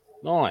 Yeah,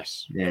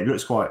 Nice. yeah. It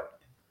looks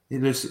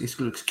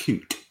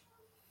cute.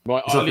 I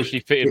It's like literally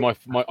fitted my.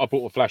 I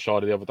bought a flash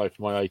hider the other day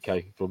for my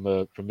AK from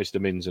Mr.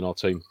 Mins in our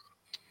team,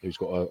 who's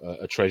got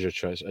a treasure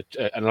chest,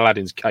 an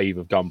Aladdin's cave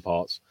of gun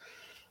parts.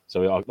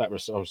 So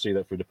I'll see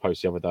that through the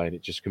post the other day, and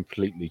it just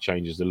completely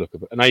changes the look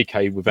of it. An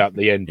AK without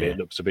the end bit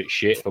looks a bit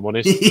shit, if I'm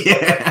honest.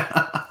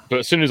 Yeah. But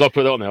as soon as I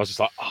put it on there, I was just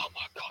like, "Oh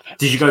my god!"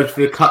 Did you go for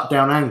the cut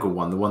down angle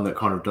one, the one that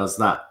kind of does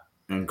that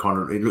and kind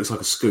of it looks like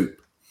a scoop?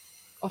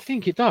 I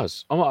think it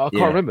does. I can't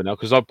Yeah. remember now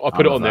because I put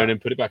it love on there that. and then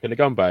put it back in the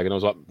gun bag, and I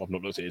was like, "I've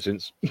not looked at it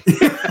since."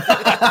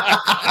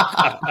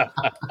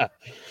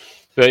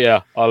 But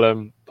yeah,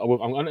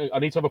 I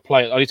need to have a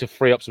play. I need to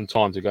free up some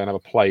time to go and have a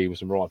play with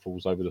some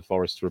rifles over the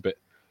forest for a bit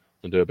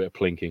and do a bit of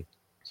plinking.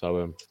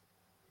 So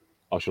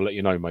I shall let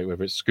you know, mate,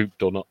 whether it's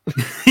scooped or not.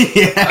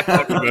 Yeah.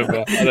 can't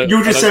remember.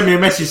 You'll just send me a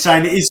message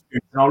saying it is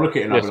scooped, and I'll look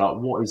at it and Yes. I'll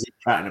be like, "What is he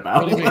chatting What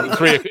about?" do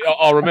you mean?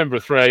 I'll remember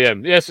at 3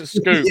 a.m. Yes, it's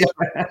scooped.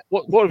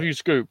 What have you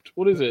scooped?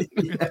 What is it?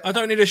 I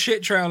don't need a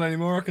shit trail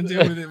anymore. I can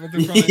deal with it with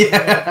the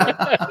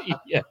front end.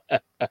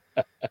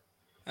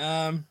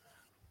 Yeah.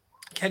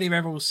 Kenny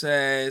Rebel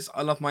says,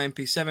 I love my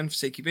MP7 for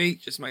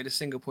CQB. Just made a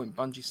single point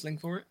bungee sling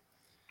for it.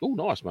 Oh,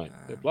 nice, mate.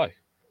 Good play.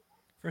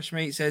 Fresh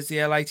Meat says the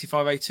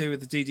L85A2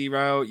 with the DD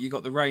rail. You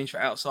got the range for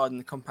outside and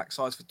the compact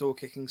size for door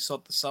kicking.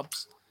 Sod the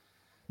subs.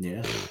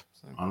 Yeah,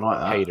 I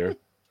like Hater.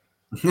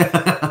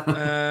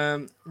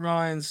 that.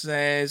 Ryan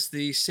says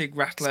the Sig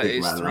Rattler Sig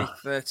is Rattler.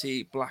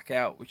 330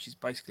 Blackout, which is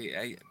basically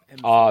a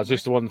Is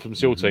this the one from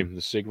SEAL Team,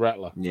 the Sig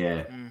Rattler?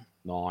 Yeah,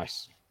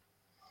 Nice.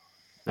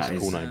 that That's a is.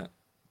 cool name.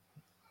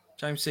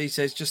 James C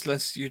says just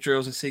less your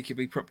drills and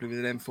CQB properly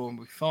with an M4 and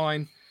we'll be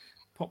fine.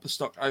 Pop the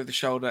stock over the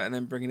shoulder and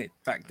then bringing it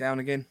back down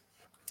again.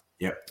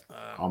 Yep,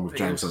 I'm with He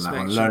James also on that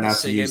one. mentioned Learn the how to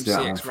SIG use that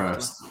one MCX Rattler.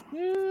 first.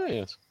 Yeah,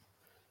 yes.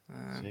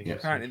 Apparently, Sig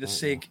the Rattler.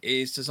 SIG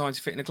is designed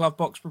to fit in a glove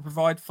box but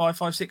provide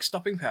 5.56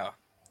 stopping power.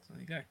 So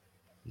there you go.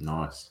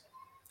 Nice,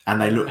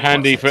 and they look quite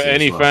Handy for sexy as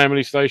any well.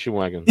 family station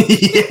wagon.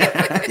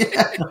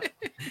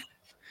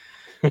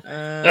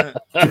 Yeah,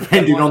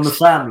 depending on the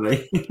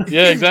family.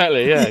 Yeah,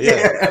 exactly.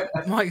 Yeah.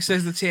 Mike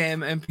says the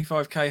TM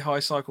MP5K high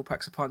cycle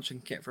packs a punch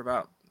and get for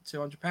about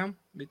 £200,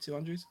 mid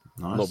 200s.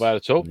 Nice. Not bad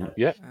at all. Yeah.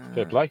 Yeah,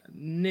 fair play.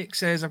 Nick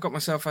says I've got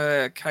myself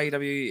a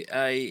KWA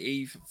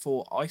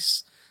E4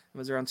 Ice. It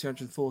was around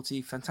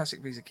 240.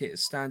 Fantastic piece of kit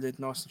as standard,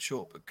 nice and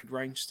short, but good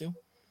range still.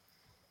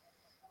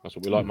 That's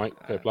what we like, mate.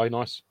 Fair play.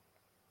 Nice.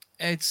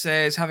 Ed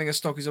says having a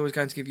stock is always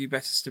going to give you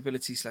better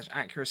stability /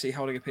 accuracy.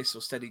 Holding a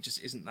pistol steady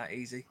just isn't that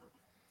easy.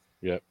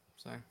 Yeah.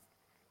 So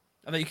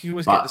I think you can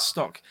always But- get the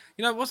stock.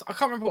 You know, I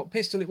can't remember what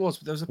pistol it was,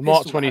 but there was a The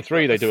Mark pistol that had,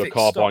 23, like, they a do a fixed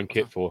carbine stock.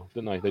 kit for,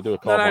 don't they? They do a No,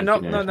 carbine no,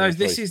 kit. no, for no.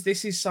 23.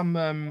 This is some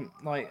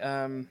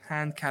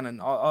hand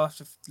cannon. I'll have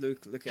to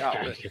look it up.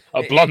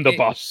 But A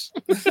blunderbuss.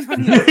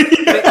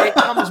 it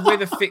comes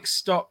with a fixed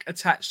stock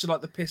attached to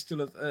like the pistol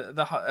of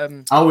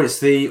Oh, it's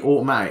the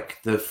automatic,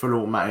 the full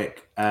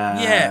automatic.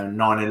 Yeah.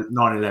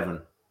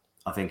 911.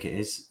 I think it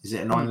is. Is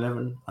it a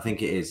 911? I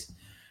think it is.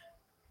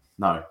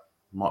 No,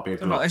 might be a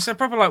Glock. It's a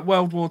proper like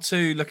World War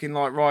II looking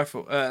like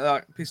rifle,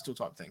 like pistol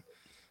type thing.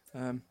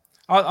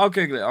 I'll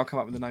Google it. I'll come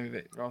up with the name of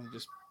it rather than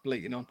just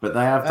bleating on. But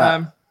they have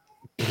that.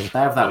 They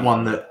have that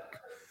one that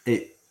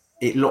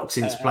it locks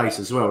into place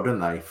as well, don't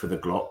they? For the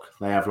Glock,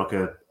 they have like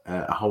a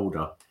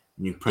holder,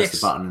 and you press Yes.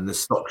 the button, and the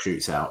stock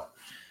shoots out.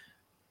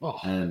 Oh,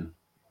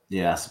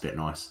 Yeah, that's a bit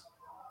nice.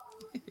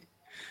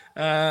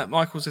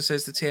 Mike also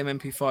says the TM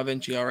MP5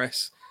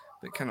 NGRS,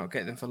 but cannot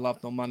get them for love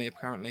nor money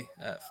apparently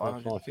at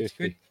 550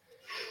 quid.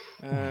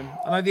 I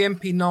know the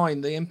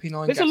MP9. The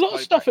MP9. There's a gas lot of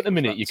blowback stuff at the was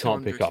minute about you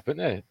can't pick 200. up, isn't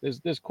there?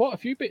 There's quite a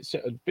few bits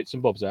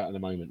and bobs out at the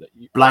moment that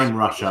you Blame you're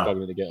Russia.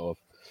 struggling to get off.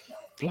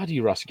 Bloody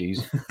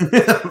Ruskies.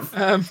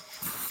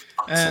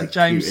 And So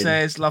James cute,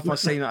 says, "Love my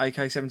SEMA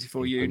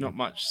AK-74U. Not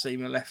much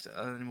SEMA left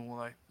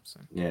anymore though." So.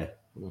 Yeah.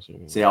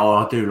 See,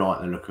 I do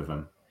like the look of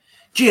them.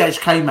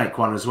 GHK make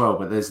one as well,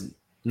 but there's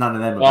none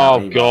of them.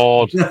 About Oh either.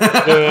 God,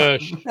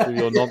 Gosh, with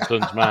your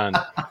nonsense, man.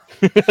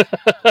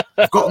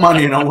 I've got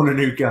money and I want a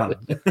new gun.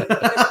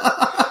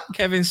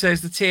 Kevin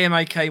says the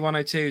TMAK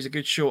 102 is a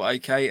good short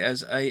AK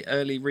as a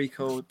early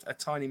recalled, a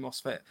tiny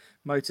MOSFET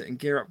motor and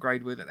gear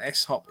upgrade with an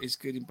S-hop is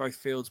good in both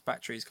fields.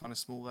 Battery is kind of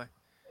small though.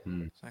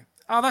 So,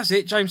 oh, that's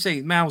it. James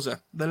C. Mauser,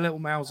 the little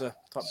Mauser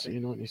type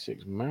thing.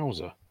 C96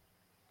 Mauser.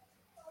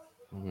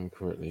 If I remember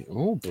correctly.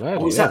 Oh, bloody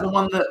Oh, is that hell. the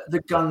one that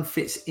the gun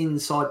fits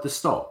inside the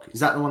stock?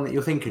 Is that the one that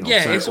you're thinking of?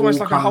 Yeah, So it's it almost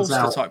all like a comes holster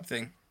out type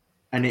thing.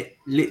 and it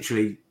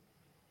literally,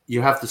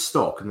 you have the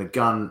stock and the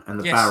gun and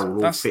the Yes, barrel all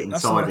that's fit the one I'm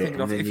inside it. thinking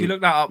And of. then If you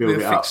look that up build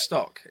with it fixed up.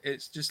 stock,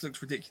 it just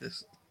looks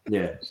ridiculous.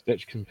 Yeah.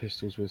 Stetchkin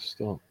pistols with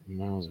stock.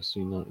 Mauser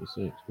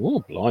C96. Oh,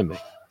 blimey.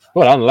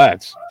 Well done,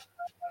 lads.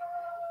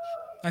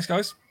 Thanks,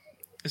 guys.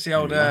 It's the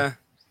old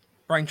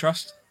brain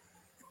trust.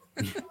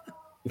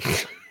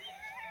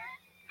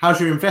 How's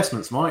your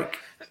investments, Mike?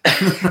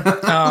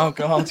 Oh,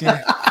 God,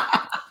 yeah.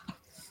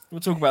 We'll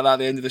talk about that at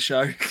the end of the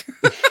show.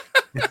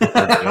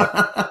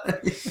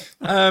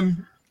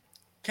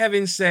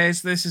 Kevin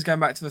says, this is going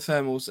back to the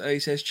thermals. He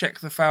says, check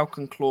the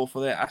Falcon Claw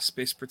for their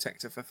Aspis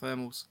protector for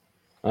thermals.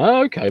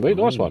 Oh, okay, mate.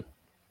 Nice one.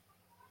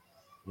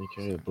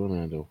 Okay, the broom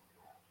handle.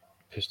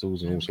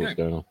 Pistols and all sorts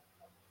going on.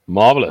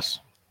 Marvellous.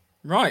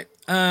 Right.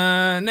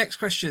 Next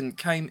question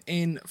came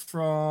in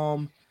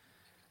from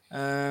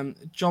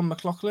John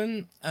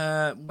McLaughlin.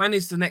 When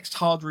is the next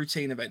hard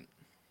routine event?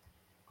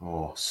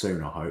 Oh,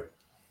 soon, I hope.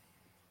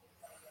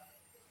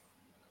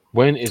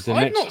 When is the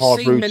I've next not hard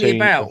seen many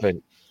routine about.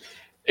 event?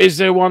 Is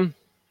there one?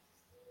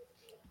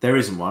 There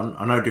isn't one.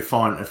 I know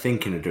Defiant are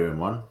thinking of doing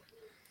one.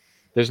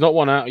 There's not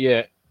one out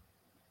yet.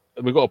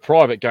 We've got a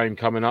private game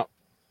coming up,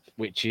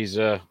 which is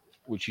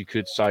which you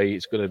could say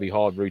it's going to be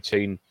hard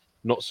routine.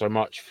 Not so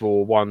much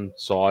for one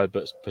side,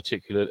 but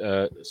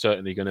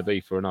certainly going to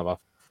be for another.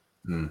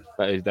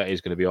 That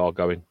is going to be our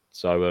going.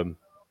 So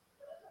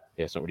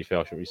yeah, it's not really fair.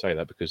 I shouldn't really say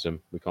that because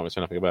we can't say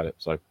nothing about it.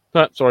 So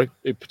sorry,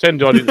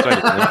 pretend I didn't say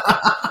anything.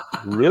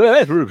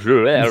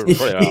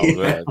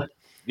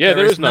 Yeah,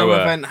 there is no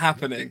event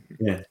happening.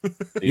 Yeah,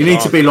 you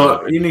need to be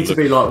like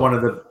one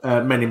of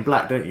the Men in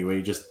Black, don't you? Where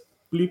you just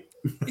bleep.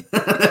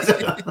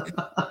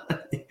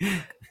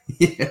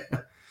 Yeah.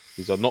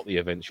 These are not the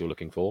events you're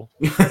looking for.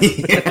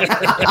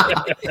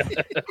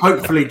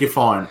 Hopefully,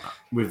 Defiant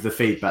with the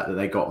feedback that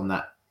they got on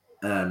that.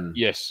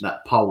 Yes,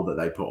 that poll that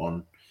they put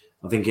on.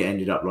 I think it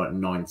ended up like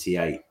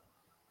 98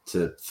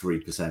 to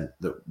 3%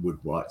 that would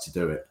like to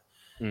do it.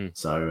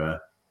 So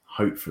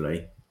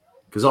hopefully,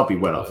 because I'd be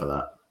well up for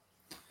that.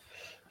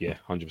 Yeah,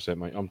 100%,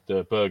 mate.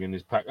 The Bergen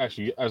is packed.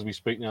 Actually, as we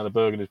speak now, the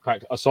Bergen is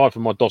packed. Aside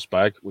from my DOS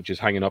bag, which is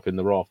hanging up in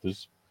the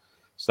rafters,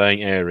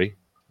 staying airy,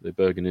 the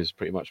Bergen is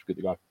pretty much good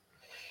to go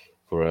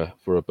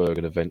for a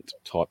Bergen event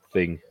type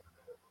thing.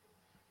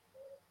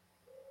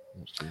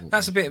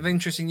 That's a bit of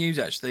interesting news,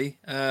 actually.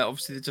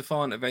 Obviously, the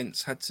Defiant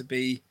events had to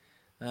be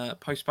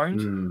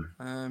postponed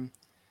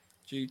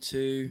due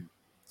to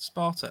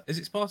Sparta. Is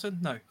it Sparta?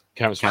 No.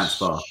 Count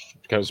Sparta.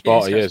 Count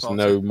Sparta, yes, Sparta.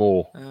 no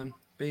more.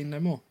 Being no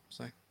more.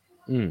 So.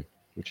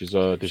 Which is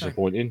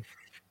disappointing.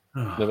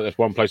 That's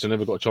one place I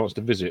never got a chance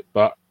to visit,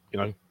 but you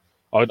know,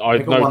 I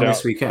no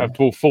doubt have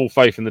full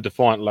faith in the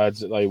Defiant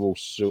lads that they will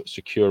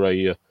secure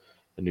a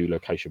new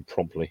location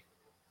promptly.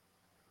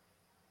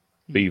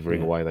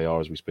 Beavering away they are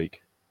as we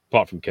speak.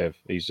 Apart from Kev,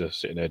 he's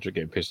sitting there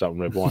getting pissed up on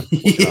red wine. He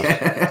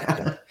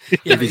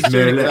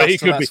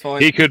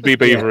could be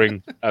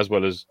beavering as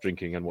well as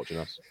drinking and watching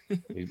us.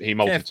 He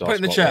multitasks. Kev, put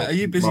in the chat. Are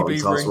you busy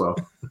beavering? Well.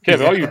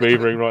 Kev, are you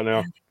beavering right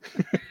now?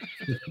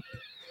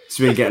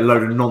 So we get a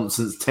load of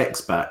nonsense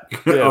text back.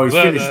 Yeah, he's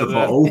finished the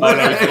bottle.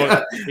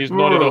 He's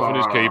nodded off on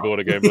his keyboard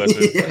again, bless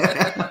him.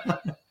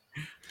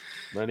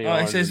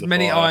 He says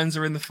many irons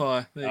are in the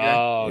fire. There you go.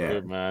 Oh,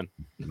 good man.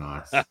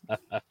 Nice.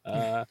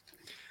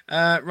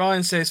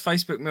 Ryan says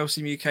Facebook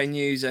Milsim UK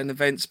News and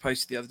events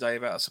posted the other day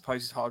about a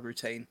supposed hard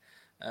routine,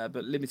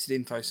 but limited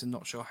info, so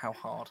not sure how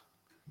hard.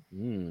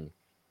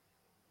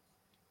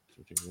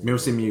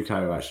 Milsim UK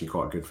are actually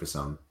quite good for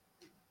some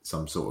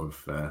sort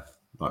of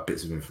like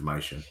bits of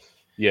information.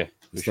 Yeah,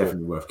 it's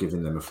definitely worth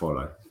giving them a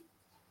follow.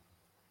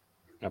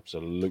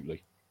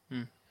 Absolutely.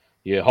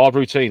 Yeah, hard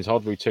routine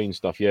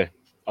stuff. Yeah,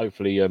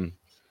 hopefully,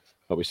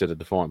 like we said, the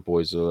Defiant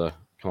boys will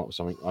come up with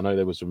something. I know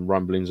there were some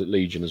rumblings at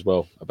Legion as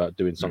well about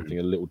doing something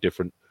a little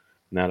different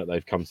now that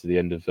they've come to the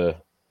end of the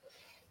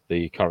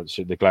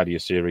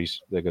Gladius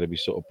series. They're going to be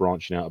sort of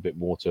branching out a bit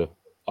more to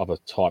other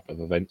type of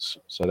events,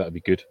 so that would be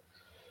good.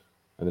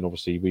 And then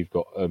obviously we've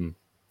got our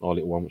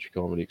little one, which we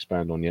can't really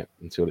expand on yet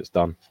until it's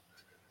done.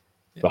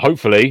 Yeah. But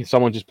hopefully,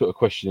 someone just put a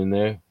question in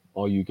there.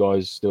 Are you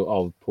guys still?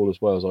 Oh, Paul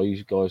as well. Are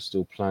you guys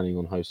still planning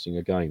on hosting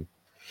a game?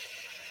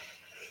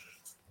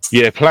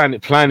 Yeah,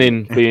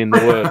 planning being the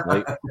word,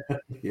 mate.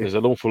 Yeah. There's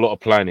an awful lot of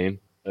planning.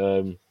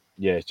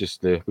 Yeah, it's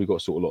just we've got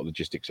to sort a lot of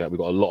logistics out. We've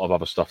got a lot of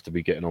other stuff to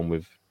be getting on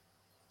with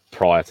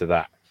prior to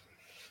that.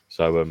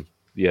 So,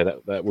 yeah,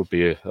 that would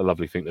be a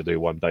lovely thing to do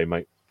one day,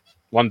 mate.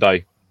 One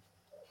day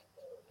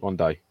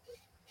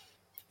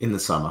In the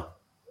summer.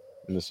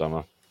 in the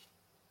summer.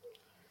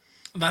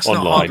 That's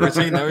Online. not hard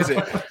routine, though, is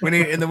it? We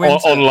need it in the winter.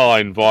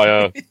 Online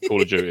via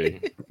Call of Duty.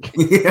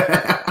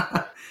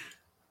 Yeah.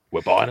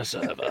 We're buying a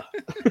server.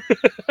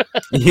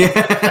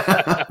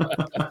 Yeah.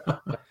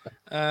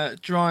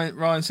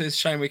 Ryan says,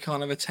 shame we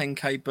can't have a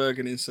 10k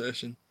Bergen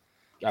insertion.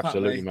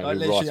 Absolutely, mate. Like, we're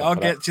literally, right up I'll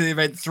for get that. to the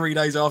event 3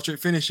 days after it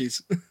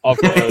finishes. I've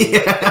got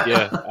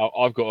Yeah.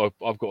 I've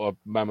got a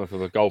mammoth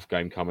of a golf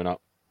game coming up.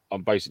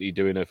 I'm basically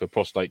doing it for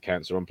prostate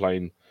cancer. I'm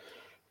playing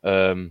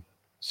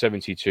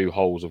 72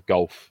 holes of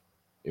golf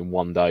in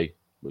one day,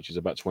 which is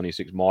about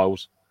 26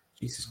 miles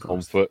Jesus on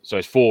Christ. foot. So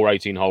it's 4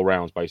 18-hole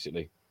rounds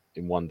basically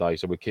in one day.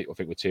 So I think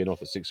we're teeing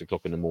off at 6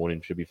 o'clock in the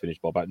morning. Should be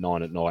finished by about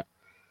 9 at night.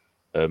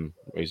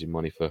 Raising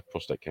money for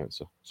prostate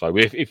cancer. So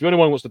if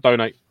anyone wants to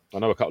donate, I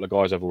know a couple of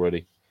guys have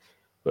already.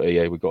 But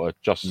yeah, we've got a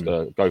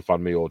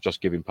GoFundMe or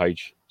Just Giving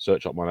page.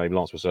 Search up my name,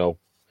 Lance Purcell,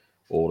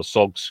 or the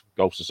SOGS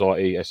Golf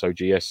Society,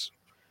 SOGS.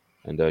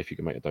 And if you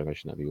can make a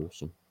donation, that'd be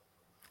awesome.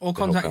 Or To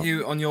help contact out.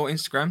 you on your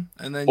Instagram,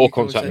 and then Or you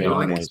can contact me send a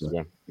on my link.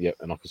 Instagram. Yep,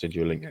 and I can send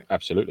you a link. Okay.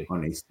 Absolutely. I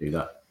need to do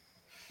that.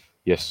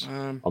 Yes.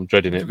 Um, I'm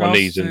dreading with it. My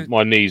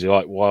regards knees are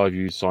like, why have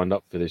you signed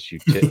up for this, you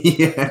tit?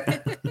 Yeah.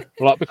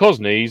 Like, because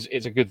knees,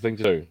 it's a good thing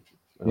to do.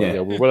 Yeah.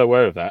 We're well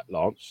aware of that,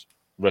 Lance.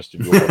 The rest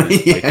of your body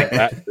may Yeah. think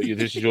that, but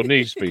this is your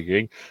knees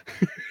speaking.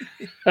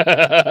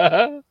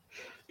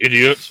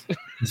 Idiot.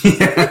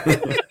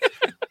 Yeah.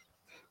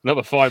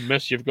 Another fine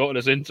mess you've gotten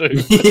us into.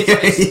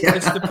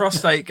 it's the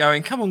prostate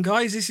going, come on,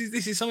 guys, this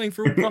is something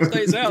for all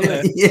prostates out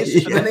there. Yeah.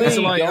 And then these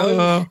are like,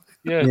 oh,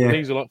 Yeah, Yeah.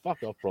 knees are like,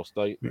 fuck off,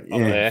 prostate. Up Yeah,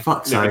 there.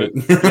 fuck's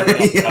living sake.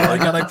 it. I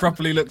think they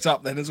properly looked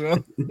up then as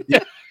well.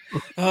 Yeah.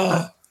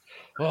 Oh.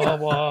 Oh,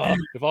 wow.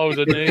 If I was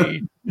a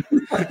knee.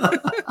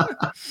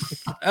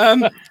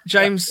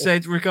 James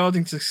said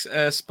regarding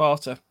to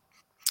Sparta,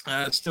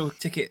 still a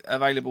ticket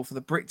available for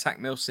the Brick Tac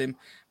Milsim,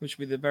 which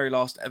will be the very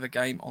last ever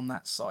game on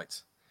that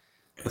site.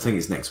 I think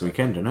it's next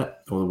weekend, isn't it?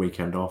 Or the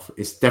weekend off.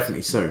 It's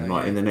definitely soon. Yeah,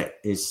 Like yeah. in the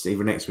it's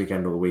either next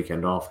weekend or the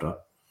weekend after.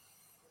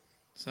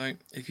 So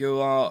if you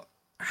are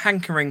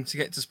hankering to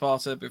get to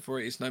Sparta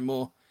before it is no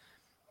more,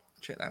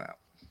 check that out.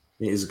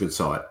 It is a good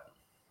site.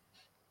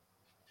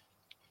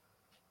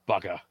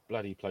 Bugger.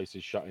 Bloody place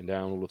is shutting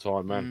down all the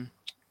time, man. Mm.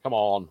 Come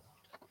on.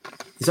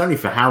 It's only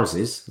for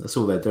houses. That's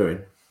all they're doing.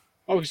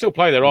 Oh, we can still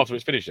play there after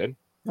it's finished then.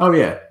 Oh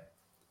yeah,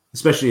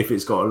 especially if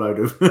it's got a load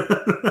of.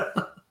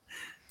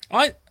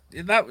 I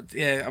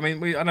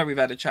mean, I know we've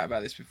had a chat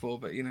about this before,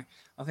 but you know,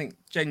 I think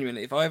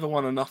genuinely, if I ever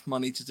won enough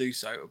money to do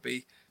so, it would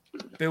be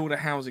build a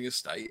housing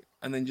estate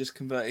and then just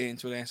convert it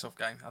into an airsoft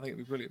game. I think it'd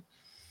be brilliant.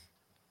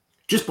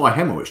 Just buy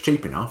Hemel. It's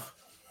cheap enough.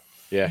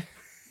 Yeah.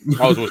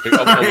 I was always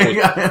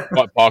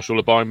quite partial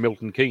to buying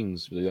Milton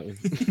Keynes.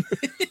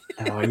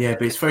 Oh yeah,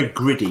 but it's very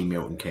griddy,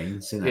 Milton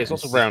Keynes, isn't it? Yeah, it's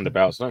lots of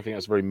roundabouts. I don't think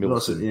that's very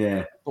Lots of- Milton.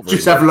 yeah. Not very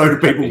Just have a load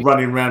of people Milton.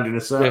 running around in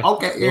a circle. Yeah. I'll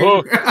get you.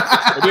 Oh.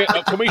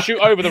 Can we shoot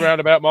over the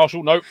roundabout,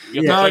 Marshall? Nope.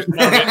 You No, have to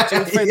take it. it's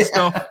all fenced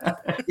off.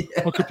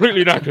 I'm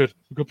completely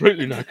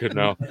knackered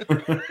now.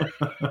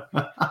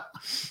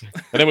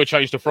 And then we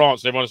change to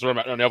France and everyone's running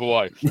back down the other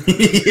way.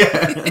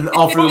 Yeah,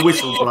 after the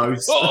whistle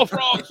blows. Oh,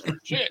 France!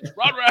 Shit!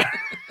 Run round!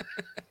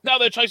 Now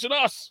they're chasing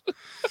us!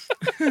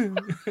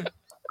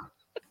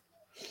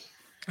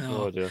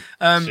 Oh, dear.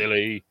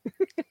 Silly.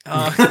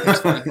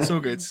 It's all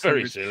good. It's all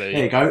Very good. silly.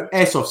 There you go.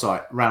 Airsoft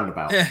site,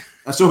 roundabout. Yeah.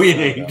 That's all you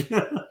need.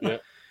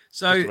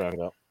 So, Just a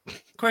roundabout.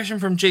 question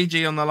from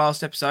GG on the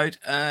last episode.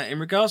 In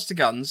regards to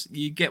guns,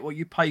 you get what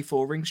you pay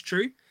for rings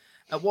true.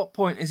 At what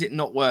point is it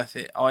not worth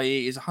it?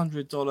 I.e., is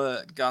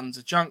 $100 guns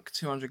a junk,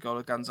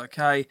 $200 guns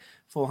okay,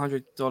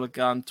 $400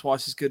 gun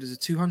twice as good as a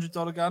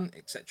 $200 gun,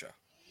 etc.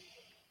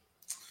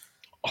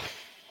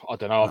 I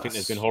don't know. I think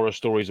there's been horror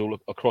stories all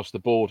across the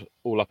board,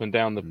 all up and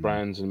down the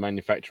brands and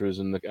manufacturers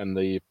and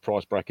the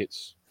price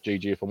brackets.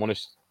 GG, if I'm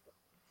honest.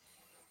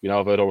 You know,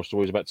 I've heard horror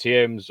stories about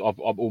TMs. I've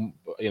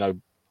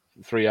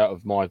 3 out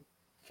of my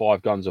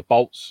 5 guns are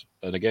bolts,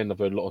 and again, I've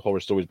heard a lot of horror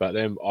stories about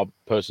them. I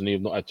personally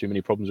have not had too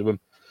many problems with them.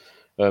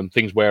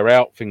 Things wear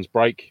out, things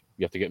break.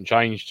 You have to get them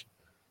changed.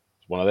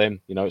 It's one of them.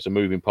 You know, it's a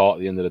moving part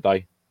at the end of the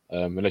day.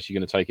 Unless you're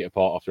going to take it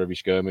apart after every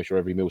skirmish or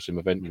every Milsim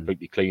event,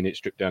 completely clean it,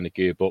 strip down the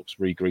gearbox,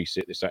 re-grease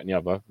it, this, that, and the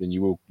other, then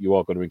you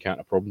are going to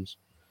encounter problems.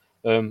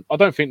 I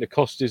don't think the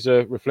cost is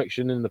a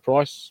reflection in the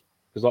price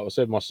because, like I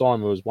said, my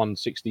Simon was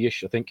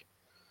 160-ish, I think.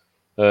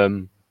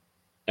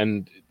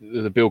 And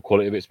the build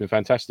quality of it's been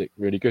fantastic,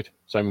 really good.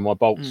 Same with my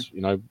bolts.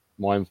 You know,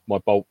 my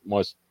bolt,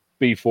 my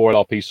B4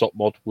 LRP SOP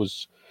mod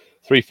was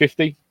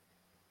 350.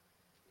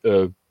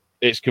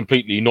 It's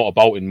completely not a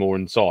bolt anymore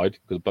inside,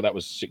 but that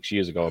was 6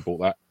 years ago I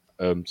bought that.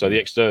 So the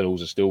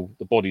externals are still,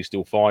 the body's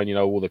still fine. You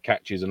know, all the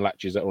catches and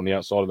latches that are on the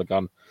outside of the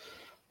gun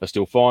are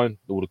still fine.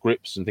 All the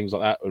grips and things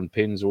like that and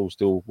pins are all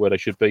still where they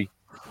should be.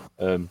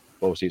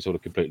 Obviously, it's all a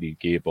completely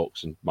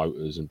gearbox and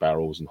motors and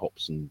barrels and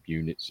hops and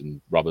units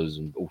and rubbers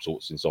and all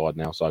sorts inside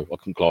now. So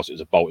I can class it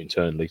as a bolt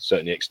internally.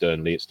 Certainly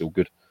externally, it's still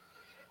good.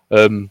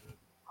 But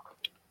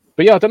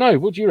yeah, I don't know.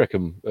 What do you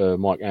reckon,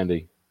 Mike,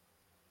 Andy,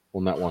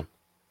 on that one?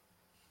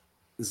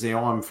 See,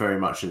 I'm very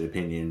much of the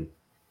opinion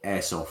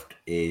airsoft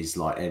is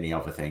like any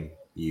other thing.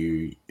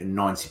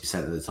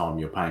 90% of the time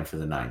you're paying for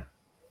the name.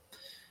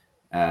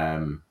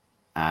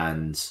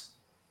 And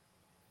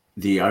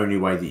the only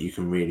way that you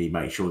can really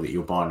make sure that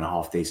you're buying a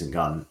half decent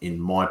gun, in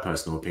my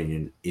personal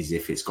opinion, is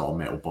if it's got a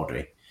metal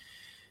body.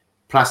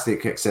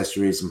 Plastic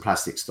accessories and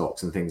plastic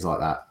stocks and things like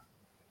that,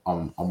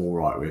 I'm all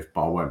right with,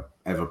 but I won't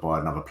ever buy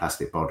another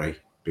plastic body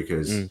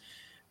because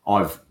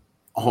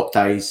hot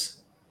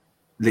days,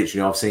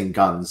 literally I've seen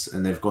guns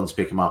and they've gone to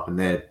pick them up and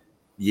they're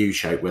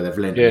U-shaped where they've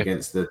leant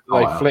against the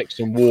tire. They flex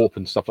and warp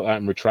and stuff like that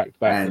and retract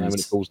back when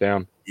it falls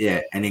down.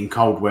 Yeah, and in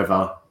cold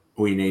weather,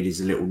 all you need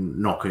is a little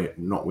knock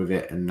with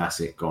it, and that's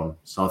it, gone.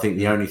 So I think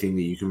the only thing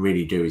that you can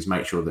really do is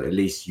make sure that at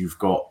least you've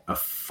got a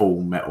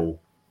full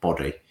metal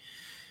body.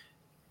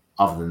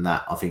 Other than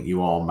that, I think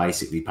you are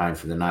basically paying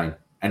for the name.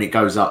 And it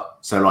goes up.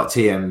 So like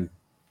TM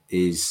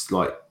is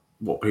like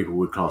what people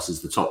would class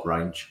as the top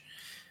range.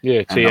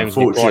 Yeah, TM's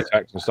and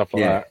Crytac and stuff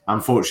like that.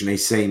 Unfortunately,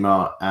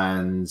 SEMA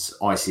and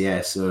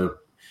ICS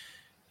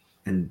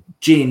and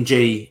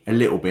G&G a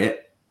little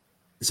bit.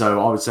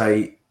 So I would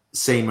say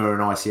SEMA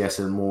and ICS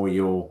are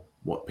more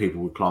what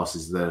people would class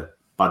as the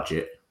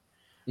budget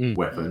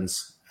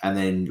weapons. And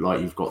then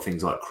like you've got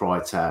things like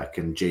Crytac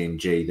and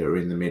G&G that are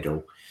in the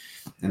middle.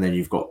 And then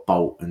you've got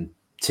Bolt and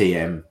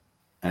TM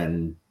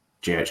and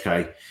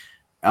GHK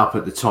up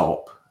at the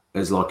top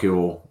as like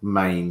your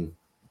main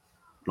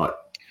like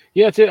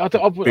I don't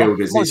know.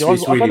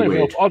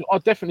 Weird.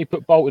 I'd definitely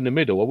put Bolt in the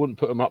middle. I wouldn't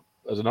put them up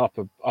as an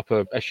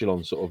upper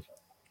echelon sort of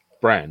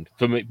brand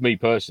for me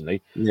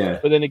personally. Yeah.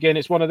 But then again,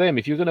 it's one of them.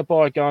 If you're going to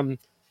buy a gun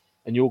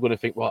and you're going to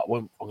think, well,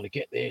 I'm going to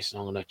get this and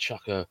I'm going to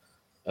chuck a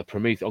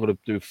Prometheus, I'm going to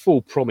do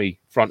full Promi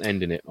front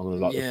end in it. I'm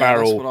going to the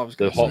barrel,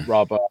 the hot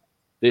rubber,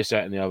 this,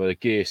 that, and the other, the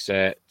gear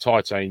set,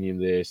 titanium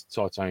this,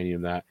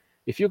 titanium that.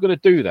 If you're going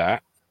to do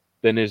that,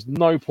 then there's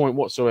no point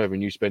whatsoever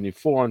in you spending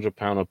 £400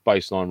 a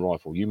baseline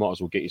rifle. You might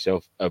as well get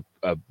yourself a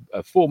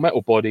full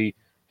metal body,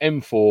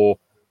 M4,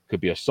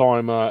 could be a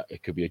Cyma,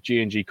 it could be a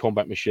G&G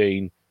combat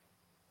machine,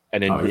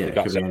 and then rip the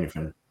guts out.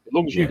 As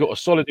long as you've got a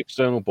solid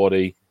external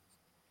body,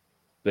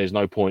 there's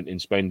no point in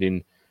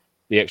spending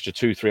the extra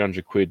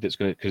 £200-300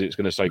 because it's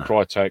going to say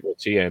Crytac or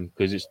TM,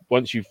 because it's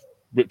once you've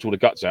ripped all the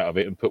guts out of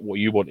it and put what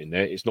you want in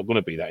there, it's not going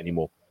to be that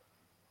anymore.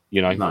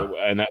 You know,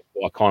 and that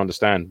I can't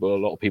understand, but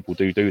a lot of people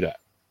do that.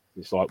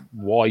 It's like,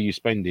 why are you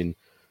spending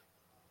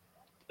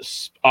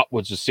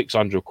upwards of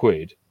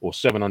 £600 or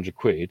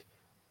 £700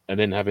 and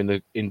then having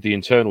the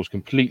internals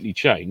completely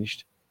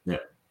changed? Yeah.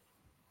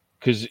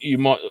 Because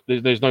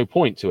there's no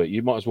point to it.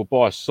 You might as well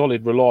buy a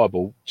solid,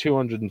 reliable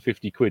 £250,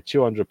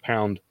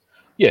 £200.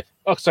 Yeah,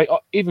 I'd say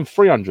even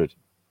 300,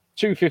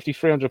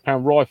 £250,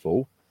 £300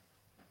 rifle,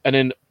 and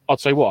then I'd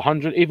say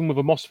 100, even with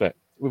a MOSFET,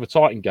 with a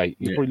Titan gate,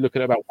 you're probably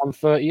looking at about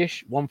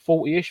 130-ish,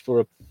 140-ish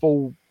for a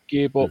full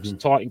gearbox,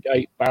 Titan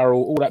gate,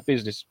 barrel, all that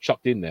business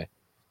chucked in there.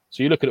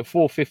 So you're looking at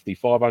 450,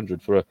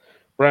 500 for a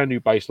brand new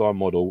baseline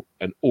model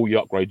and all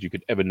your upgrades you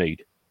could ever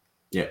need.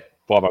 Yeah,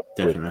 500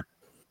 definitely.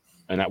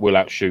 And that will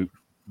outshoot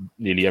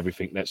nearly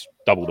everything. That's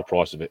double the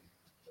price of it.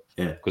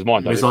 Yeah, because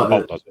mine does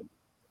it.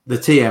 The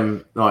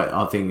TM, like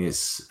I think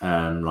it's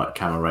like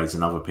Camera Rays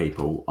and other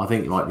people. I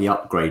think like the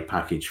upgrade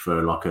package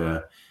for like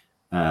a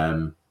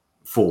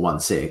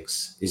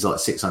 416 is like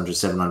 600,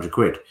 700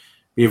 quid. But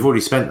you've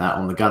already spent that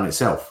on the gun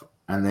itself,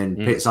 and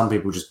then some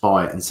people just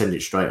buy it and send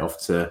it straight off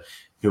to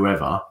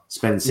whoever.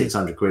 Spend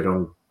 600 quid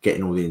on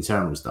getting all the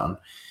internals done.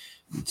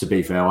 To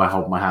be fair, I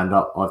hold my hand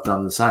up. I've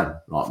done the same.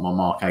 Like my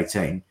Mark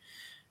 18,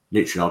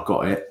 literally, I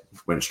got it,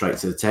 went straight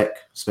to the tech,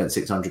 spent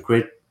 600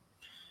 quid.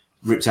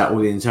 Ripped out all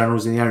the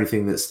internals, and the only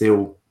thing that's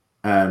still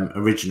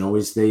original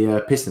is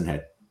the piston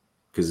head,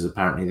 because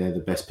apparently they're the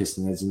best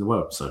piston heads in the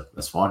world. So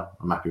that's fine.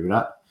 I'm happy with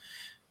that.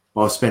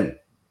 But I've spent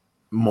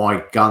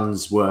my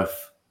gun's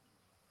worth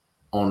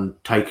on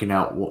taking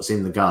out what's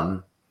in the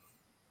gun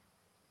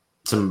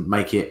to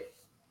make it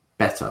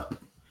better.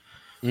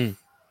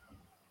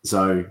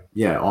 So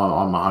yeah,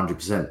 I'm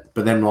 100%.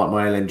 But then like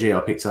my LMG,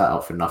 I picked that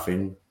up for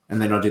nothing, and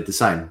then I did the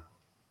same.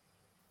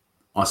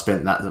 I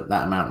spent that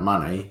amount of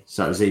money,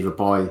 so it was either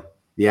buy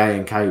the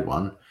A&K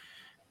one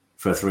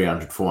for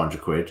 300,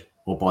 400 quid,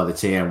 or buy the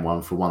TM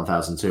one for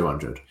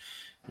 1,200.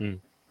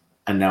 And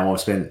now I've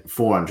spent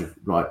 400.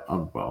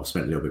 I've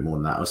spent a little bit more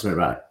than that. I've spent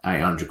about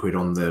 800 quid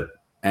on the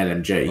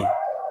LMG,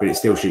 but it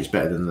still shoots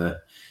better than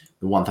the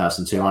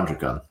 1,200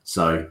 gun.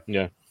 So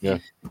yeah,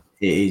 it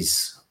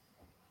is.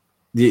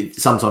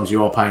 Sometimes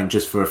you are paying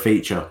just for a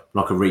feature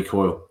like a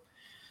recoil.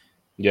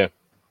 Yeah.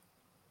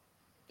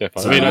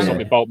 Definitely. So, I mean, that's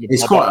something Bolt.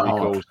 It's quite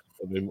hard.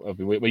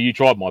 Well, you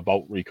tried my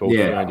Bolt recall.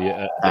 Yeah,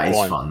 that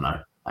is fun,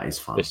 though. That is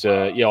fun. It's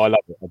I love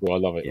it. I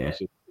love it. Yeah.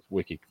 It's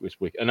wicked. It's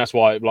wicked, and that's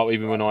why, like,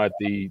 even when I had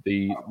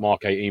the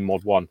Mark 18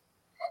 Mod 1,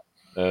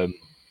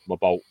 my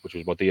Bolt, which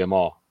was my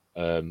DMR,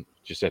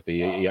 Giuseppe,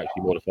 he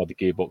actually modified the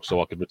gearbox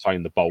so I could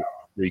retain the bolt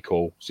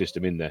recoil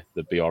system in there,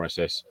 the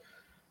BRSS,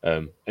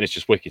 and it's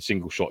just wicked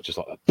single shot, just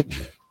like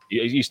that.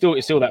 It's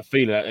still that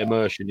feeling, that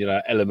immersion,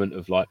 that element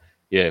of like,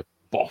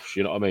 bosh,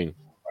 you know what I mean?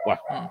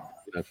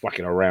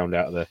 Whacking around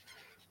out there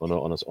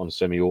on a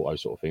semi-auto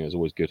sort of thing is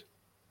always good.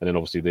 And then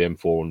obviously the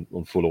M4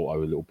 on full auto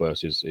with little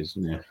bursts is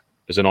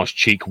a nice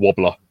cheek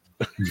wobbler.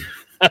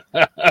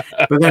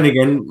 But then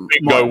again,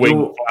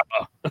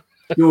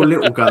 your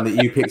little gun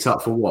that you picked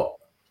up for what?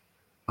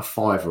 A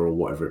 $5 or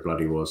whatever it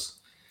bloody was.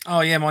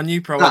 Oh yeah, my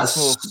new Pro.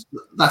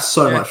 That's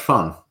so much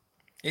fun.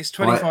 It's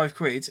 25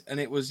 quid, and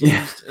it was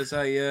used as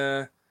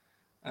a.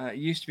 It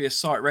used to be a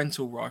site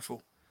rental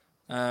rifle,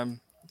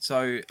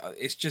 so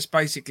it's just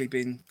basically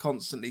been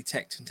constantly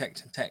teched,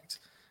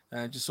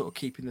 just sort of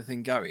keeping the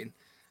thing going,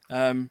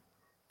 and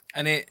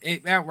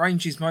it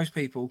outranges most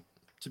people.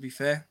 To be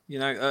fair,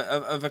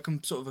 of a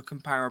sort of a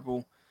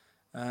comparable,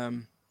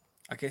 I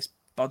guess,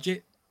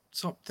 budget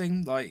top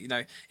thing.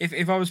 Like,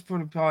 if I was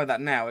to buy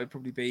that now, it'd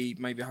probably be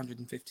maybe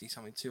 150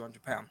 something,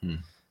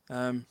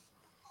 £200.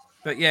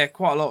 But yeah,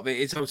 quite a lot of it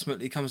is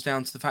ultimately comes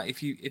down to the fact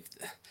if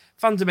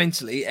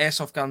fundamentally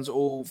airsoft guns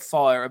all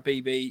fire a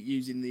BB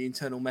using the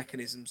internal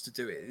mechanisms to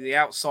do it. The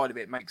outside of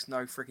it makes no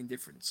freaking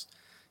difference.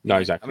 No,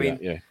 exactly. I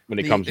mean, when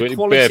it comes to it,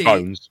 bare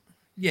bones.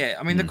 Yeah,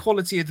 I mean, the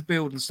quality of the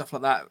build and stuff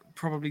like that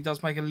probably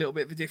does make a little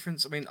bit of a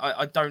difference. I mean,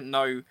 I don't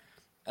know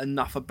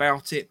enough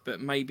about it, but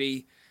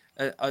maybe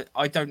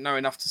I don't know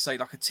enough to say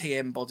like a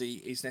TM body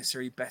is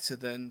necessarily better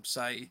than,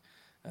 say,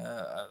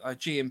 a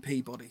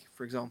GMP body,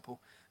 for example.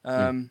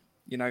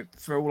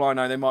 For all I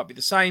know, they might be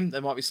the same.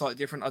 They might be slightly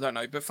different. I don't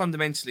know. But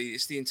fundamentally,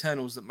 it's the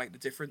internals that make the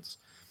difference.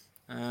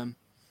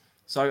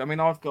 So, I mean,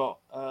 I've got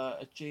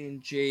a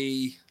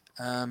G&G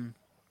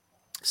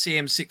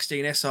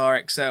CM16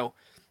 SR XL,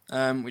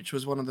 which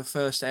was one of the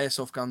first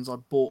airsoft guns I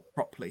bought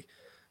properly.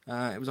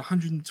 It was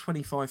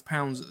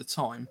 £125 at the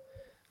time,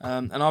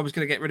 and I was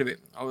going to get rid of it.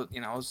 I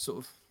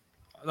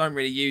don't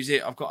really use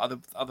it. I've got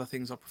other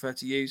things I prefer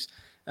to use,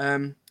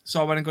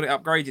 so I went and got it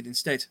upgraded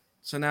instead.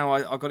 So now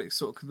I got it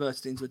sort of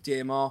converted into a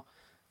DMR.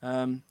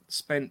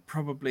 Spent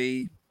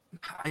probably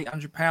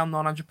 £800,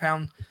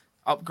 £900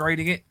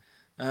 upgrading it,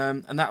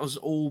 and that was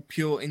all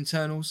pure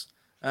internals.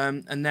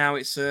 And now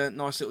it's a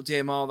nice little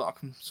DMR that I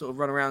can sort of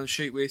run around and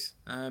shoot with.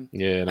 And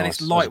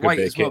it's lightweight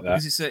as well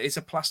because it's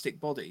a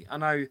plastic body. I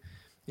know,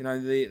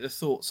 the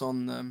thoughts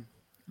on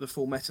the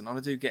full metal, and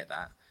I do get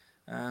that.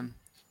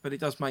 But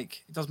it does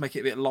make it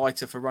a bit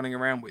lighter for running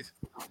around with.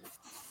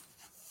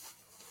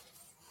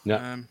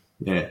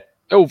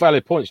 All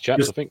valid points,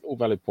 chaps. I think all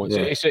valid points.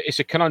 Yeah. It's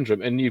a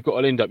conundrum, and you've got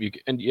to end up.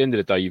 At the end of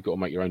the day, you've got to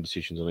make your own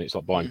decisions on it. It's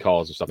like buying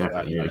cars and stuff like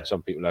that.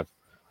 Some people have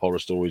horror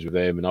stories with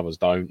them, and others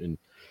don't. And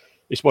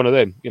it's one of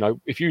them.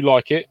 If you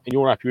like it and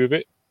you're happy with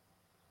it,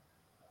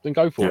 then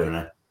go for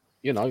it.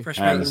 Fresh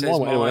Meat says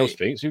what anyone else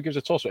thinks. Who gives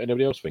a toss what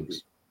anybody else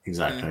thinks?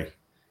 Exactly.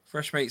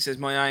 Fresh Meat says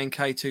my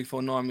A&K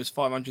 249 was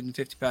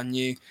 £550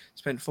 new.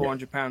 Spent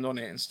 £400 on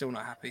it and still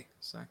not happy.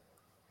 So.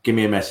 Give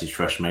me a message,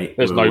 Fresh Meat.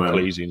 There's no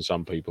pleasing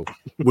some people.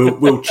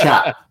 We'll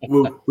chat.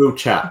 We'll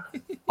chat.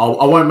 I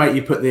won't make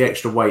you put the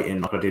extra weight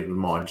in like I did with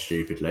mine,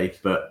 stupidly,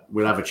 but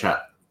we'll have a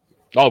chat.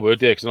 I would,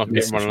 because I can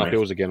get him running up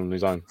hills again on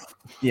his own.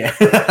 Yeah.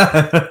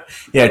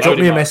 Drop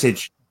me a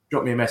message.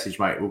 Drop me a message,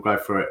 mate. We'll go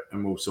through it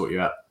and we'll sort you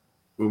out.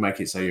 We'll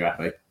make it so you're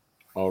happy.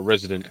 Our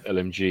resident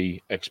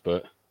LMG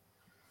expert.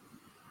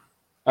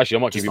 Actually,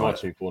 I might give you my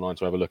 249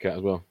 to have a look at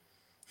as well.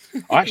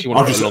 I actually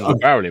want to put a longer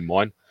barrel in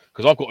mine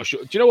because I've got a.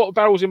 Do you know what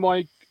barrel's in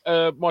my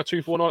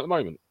 249 at the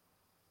moment?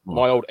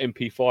 My old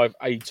MP5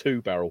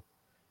 A2 barrel,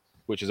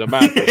 which is a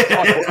mad.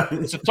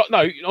 No,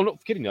 I'm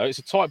not kidding you. It's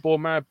a tight bore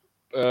mad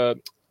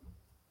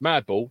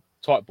ball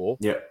tight bore.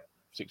 Yeah,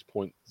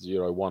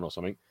 6.01 or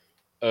something.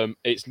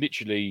 It's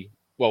literally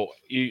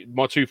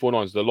my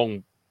 249 is the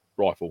long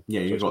rifle.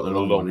 Yeah, you've got the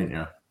long one,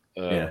 didn't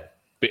you?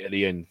 Bit at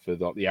the end for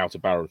the outer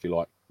barrel, if you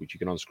like, which you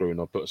can unscrew,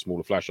 and I put a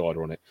smaller flash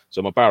hider on it.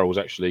 So my barrel was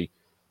actually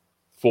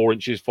 5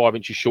 inches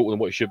shorter than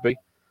what it should be.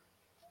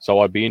 So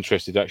I'd be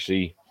interested to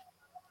actually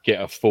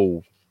get a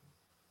full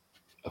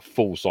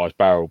size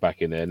barrel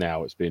back in there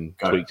now. It's been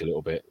tweaked a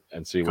little bit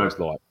and see what it's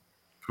like.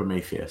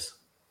 Prometheus.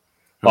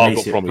 I've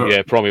got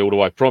Promi, Promi all the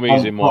way.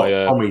 Promi's in my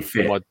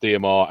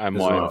DMR and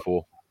my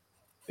M4.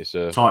 It's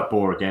a tight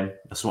bore again.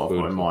 That's what I've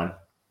got in mine.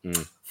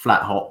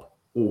 Flat hop.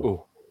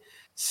 Ooh.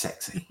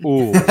 Sexy.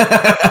 Ooh.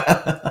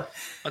 I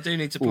do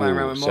need to play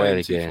around with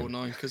my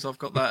 249 because I've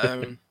got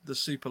that the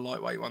super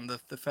lightweight one,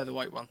 the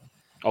featherweight one.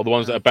 Oh, the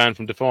ones that are banned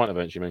from Defiant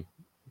events, you mean?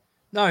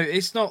 No,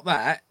 it's not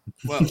that.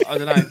 Well, I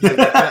don't know. But,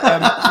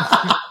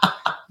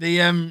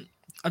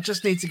 I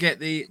just need to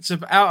get out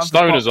of stoners the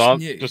box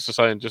aren't. new. Just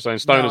saying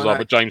stoners are,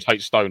 but James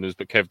hates stoners,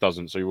 but Kev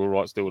doesn't, so you're all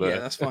right still there. Yeah,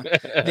 that's fine.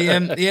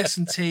 The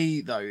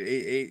S&T though it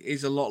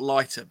is a lot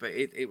lighter, but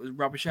it was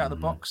rubbish out of the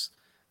box.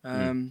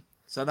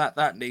 So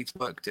that needs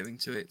work doing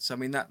to it. So I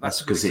mean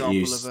that's a good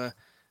example of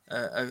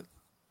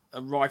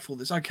a rifle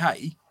that's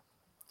okay,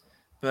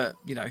 but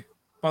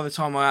by the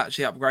time I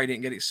actually upgrade it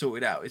and get it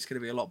sorted out, it's going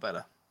to be a lot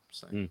better.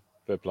 So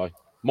fair play.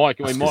 My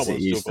one's still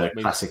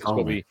got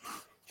to be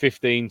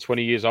 15,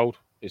 20 years old.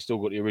 It's still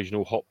got the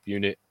original hop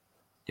unit,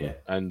 Yeah.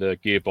 and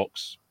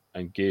gearbox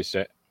and gear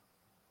set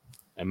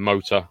and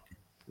motor.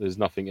 There's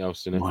nothing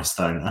else in it. My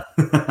stoner.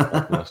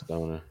 Nice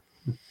Stoner.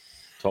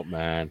 Top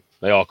man.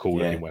 They are cool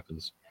looking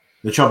weapons.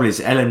 The trouble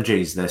is,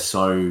 LMGs, they're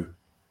so,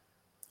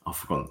 I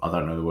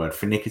don't know the word,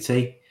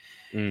 finicky.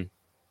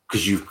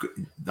 Because you've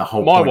the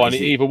whole My point one,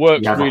 is it either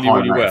works you have a really, high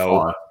really rate of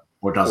well,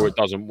 fire, or it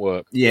doesn't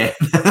work. Yeah.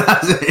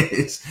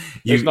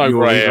 There's no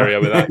grey area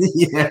with that.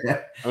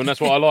 Yeah. And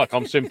that's what I like.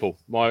 I'm simple.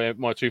 My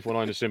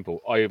 249 is simple.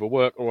 I either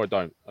work or I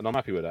don't. And I'm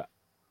happy with that.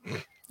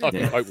 I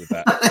can cope with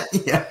that.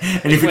 Yeah.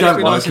 And if you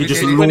don't work, you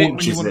just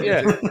launches it.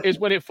 Yeah, it's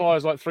when it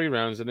fires like 3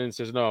 rounds and then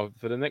says, no,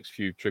 for the next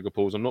few trigger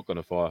pulls, I'm not going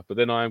to fire. But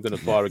then I am going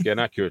to fire again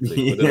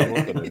accurately. But then I'm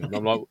not going to. And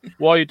I'm like,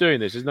 why are you doing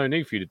this? There's no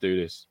need for you to do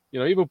this. You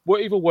know,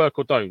 either work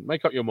or don't.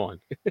 Make up your mind.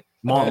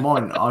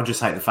 Mine, I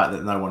just hate the fact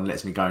that no one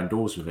lets me go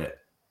indoors with it.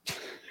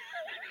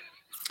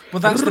 Well,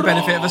 that's the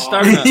benefit of a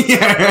stoner.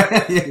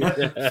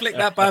 Yeah. Flick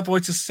that bad boy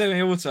to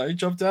semi-auto,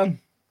 job done.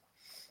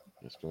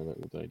 Let's go back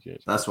with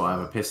AGH. That's why I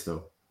have a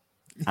pistol.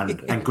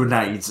 And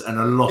grenades and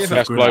a lot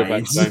That's of blowback.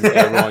 grenades.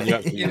 Ryan, you're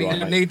absolutely You right,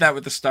 mate. need that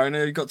with the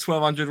stoner. You've got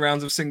 1,200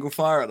 rounds of single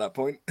fire at that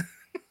point.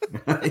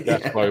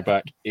 Gas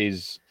blowback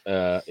is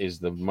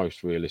the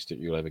most realistic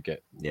you'll ever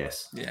get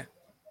Yes. Yeah.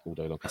 all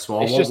day long. That's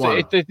why It's I want just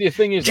one. the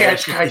thing is,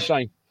 it's just a GHK.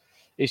 shame.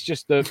 It's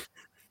just that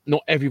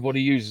not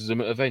everybody uses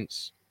them at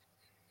events.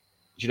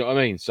 Do you know what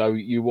I mean? So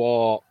you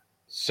are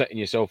setting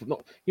yourself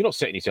you're not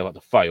setting yourself up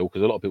to fail,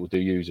 because a lot of people do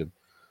use them.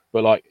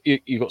 But like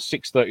you've got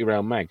 630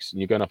 round mags, and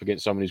you're going up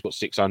against someone who's got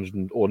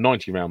 600 or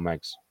 90 round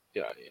mags.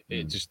 Yeah,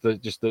 it's just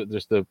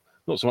the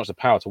not so much the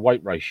power to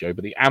weight ratio,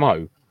 but the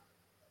ammo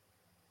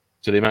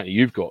to the amount that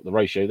you've got. The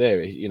ratio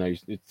there, you know,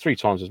 it's 3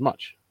 times as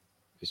much.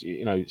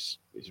 It's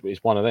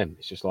one of them.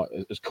 It's just like,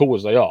 as cool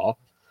as they are.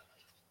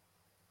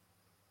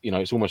 You know,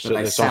 it's almost But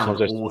they sound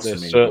sometimes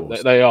awesome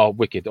indoors. they are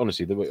wicked.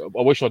 Honestly,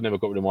 I wish I'd never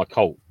got rid of my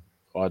Colt.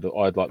 I had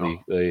like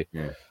the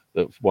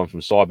one from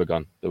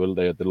Cybergun.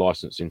 They had the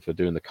licensing for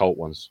doing the Colt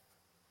ones,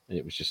 and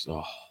it was just it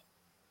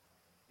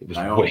was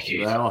wicked.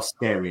 They are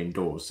scary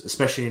indoors,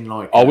 especially in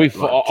like. I jails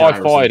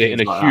fired and it in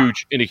things a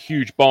like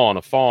huge barn,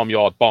 a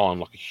farmyard barn,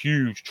 like a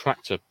huge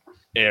tractor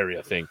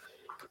area thing,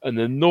 and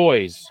the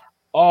noise.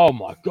 Oh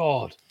my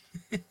god!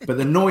 that. But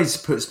the noise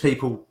puts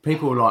people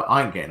are like,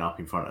 I ain't getting up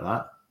in front of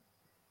that.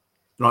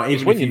 Like,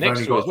 It's even when if you're you've next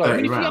only to it got as well. I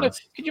 30 mean,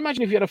 rounds. could you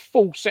imagine if you had a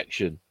full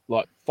section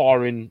like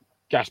firing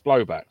gas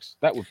blowbacks?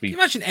 That would Can you be.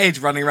 imagine Ed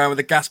running around with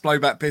a gas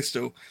blowback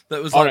pistol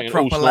that was I like reckon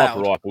all proper sniper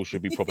loud? rifles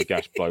should be proper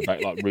gas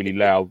blowback, like really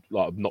loud,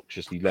 like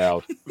obnoxiously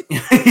loud,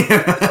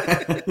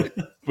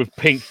 with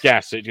pink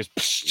gas. It just.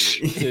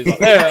 It's like,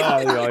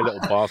 there you little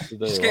bastard.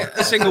 There Just you get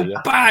are. a single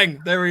Yeah.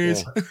 bang. There he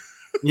is.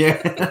 Yeah.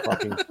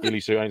 Fucking ghillie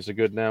suit ain't so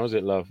good now, is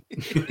it, love?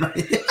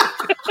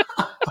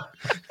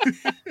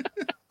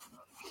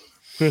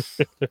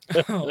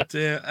 Oh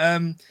dear.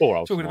 Poor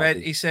old Talking about,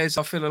 snipers. he says,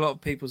 I feel a lot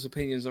of people's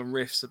opinions on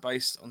riffs are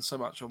based on so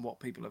much on what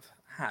people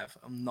have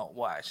and not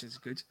what actually is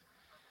good.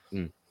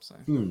 So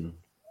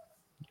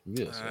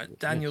Yes,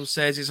 Daniel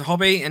says it's a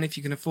hobby, and if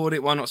you can afford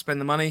it, why not spend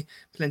the money?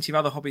 Plenty of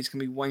other hobbies can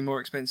be way more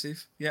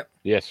expensive. Yep.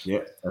 yes. Yeah,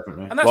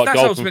 definitely. And that's, Like that's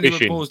golf and ultimately what it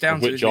fishing, boils down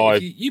of to. which Isn't it? I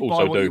If you buy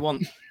also what do. you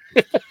want,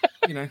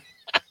 you know.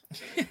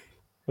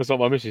 That's like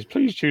my missus.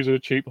 Please choose a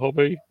cheap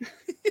hobby.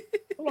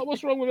 I'm like,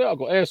 what's wrong with that? I've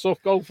got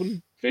airsoft, golf,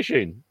 and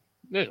fishing.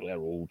 They're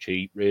all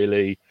cheap,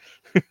 really.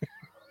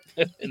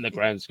 In the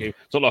grand scheme,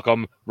 it's not like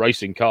I'm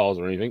racing cars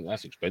or anything.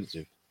 That's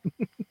expensive.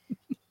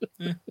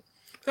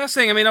 That's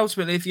the thing. I mean,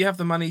 ultimately, if you have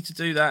the money to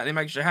do that and it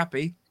makes you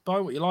happy, buy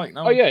what you like.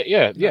 No Oh one-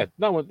 yeah.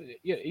 No one.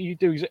 Yeah, you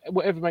do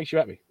whatever makes you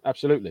happy.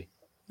 Absolutely.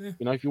 Yeah.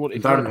 You know, if you want to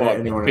Don't buy let a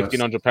anyone else-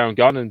 £1,500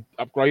 gun and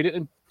upgrade it,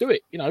 and do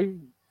it. You know,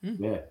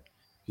 Yeah.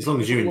 As long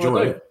as you That's what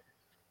I enjoy do. it.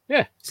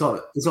 Yeah. It's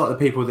like the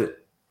people that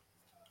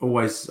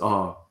always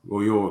are,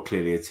 well, you're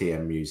clearly a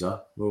TM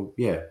user. Well,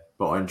 yeah,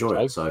 but I enjoy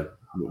it, so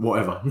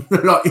whatever.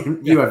 Like,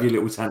 you have your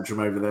little tantrum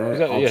over there.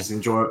 Exactly, I'll yeah. just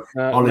enjoy it.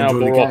 I'll now enjoy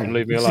the bore off and game.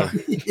 leave me alone.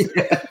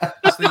 Yeah.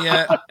 It's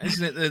the,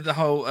 isn't it the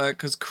whole,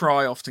 because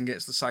Cry often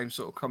gets the same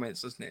sort of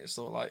comments, doesn't it? It's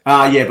sort of like,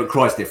 Yeah, but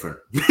Christ's different.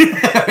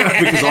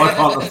 Because I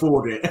can't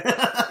afford it.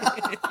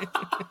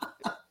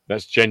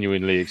 That's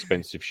genuinely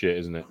expensive shit,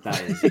 isn't it?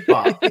 That is.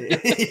 But,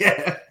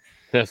 yeah.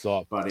 That's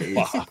like, But it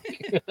is. fuck.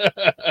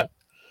 It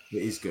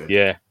is good.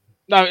 Yeah.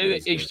 No, It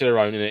is each good. to their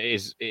own, and it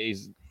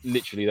is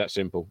literally that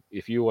simple.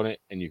 If you want it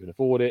and you can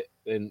afford it,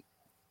 then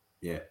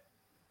Yeah.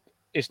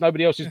 it's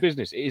nobody else's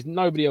business. It is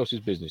nobody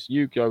else's business.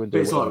 You go and do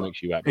But it's whatever like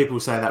makes you happy. people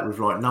say that with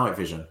like night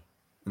vision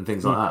and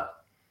things like that.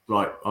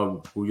 Like,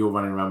 oh, well, you're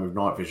running around with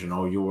night vision,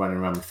 or you're running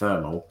around with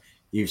thermal.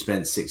 You've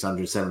spent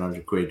 600,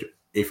 700 quid,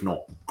 if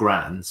not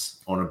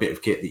grands, on a bit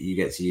of kit that you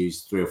get to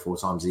use 3 or 4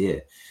 times a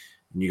year.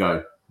 And you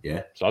go,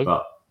 yeah, So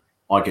but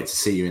I get to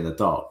see you in the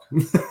dark.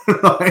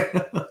 Like,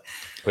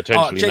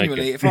 potentially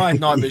genuinely, naked. if I had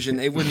night vision,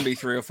 it wouldn't be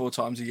 3 or 4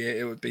 times a year.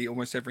 It would be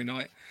almost every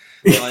night.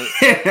 Like,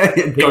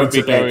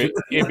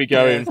 He'd be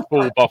going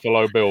full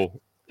Buffalo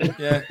Bill.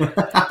 yeah,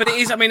 but it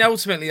is. I mean,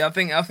 ultimately, I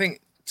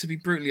think to be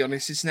brutally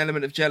honest, it's an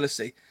element of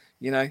jealousy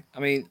You know, I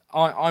mean,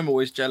 I'm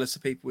always jealous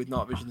of people with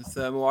night vision and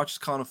thermal. I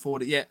just can't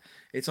afford it yet.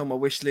 It's on my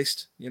wish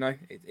list. You know,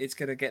 it's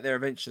going to get there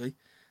eventually.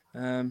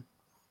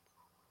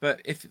 But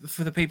if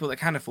for the people that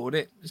can afford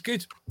it, it's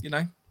good. You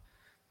know,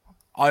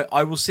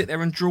 I will sit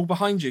there and drool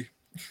behind you,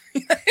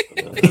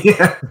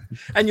 Yeah.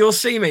 and you'll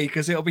see me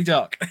because it'll be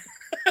dark.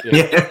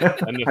 Yeah.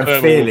 And the I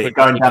thermal feel will it pick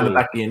going up down the your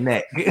back of your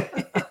neck.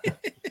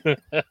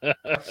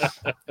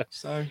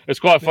 So It's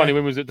quite funny Yeah.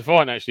 when we was at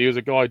Defiant. Actually, there was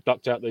a guy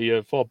ducked out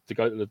the fob to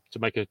go to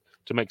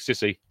make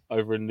sissy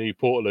over in the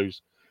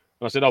Portaloos,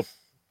 and I said, "Oh,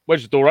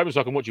 where's the door open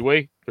so I can watch you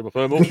wee through my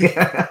thermal?"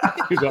 Yeah.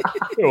 He's like,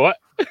 "You all right?"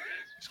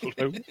 He's got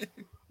no-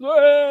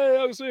 Hey,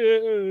 I can see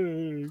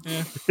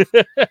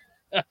it.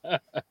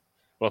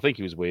 Well, I think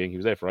he was weeing. He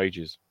was there for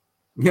ages.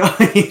 Yeah.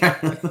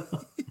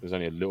 There's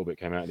only a little bit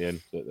came out in the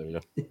end. But there we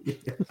go.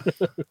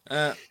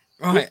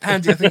 right,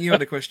 Andy, I think you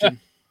had a question.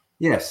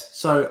 Yes.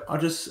 So I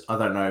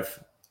don't know if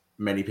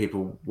many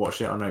people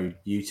watched it. I know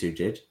you two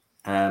did.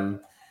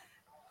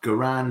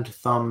 Garand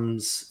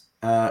Thumb's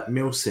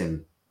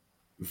Milsim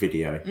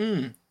video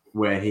Mm.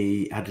 where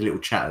he had a little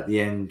chat at the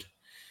end.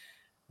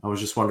 I was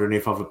just wondering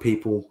if other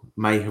people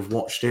may have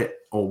watched it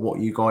or what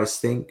you guys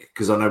think,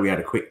 because I know we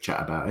had a quick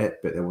chat about it,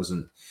 but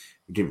we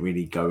didn't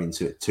really go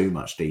into it too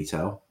much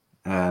detail.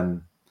 I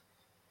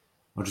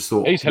just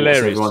thought, He's what's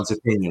hilarious. everyone's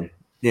opinion?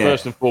 Yeah.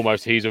 First and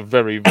foremost, he's a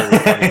very, very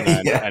funny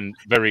man Yeah. and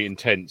very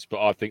intense.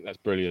 But I think that's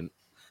brilliant,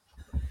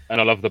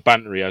 and I love the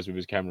banter he has with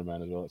his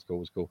cameraman as well. That's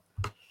cool. It's cool.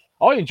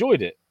 I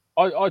enjoyed it.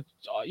 I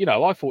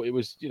thought it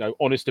was,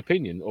 honest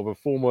opinion of a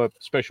former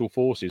Special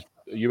Forces,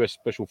 US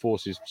Special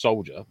Forces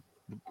soldier.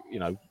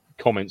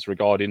 Comments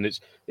regarding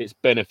its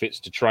benefits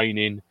to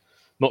training,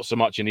 not so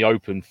much in the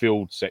open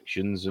field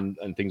sections and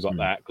things like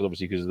that, because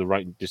obviously because of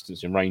the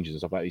distance and ranges and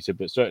stuff like that. He said,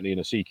 but certainly in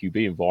a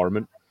CQB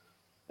environment,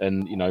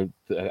 and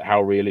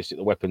how realistic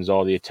the weapons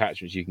are, the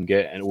attachments you can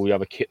get, and all the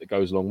other kit that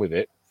goes along with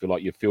it, for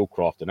like your field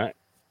craft and that,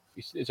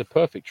 it's a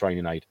perfect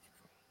training aid,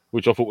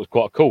 which I thought was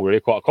quite cool, really,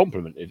 quite a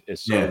compliment.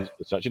 As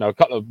such, a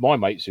couple of my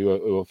mates who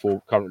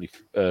are currently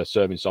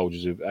serving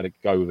soldiers who've had a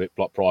go with it,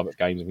 like private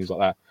games and things like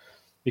that.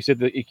 He said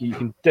that you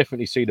can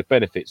definitely see the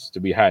benefits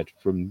to be had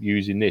from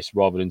using this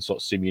rather than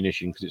sort of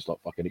simunition, because it's like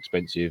fucking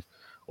expensive,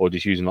 or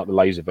just using like the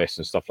laser vests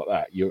and stuff like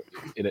that. You're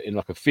in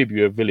like a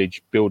Fibula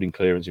village building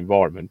clearance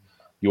environment.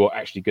 You're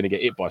actually going to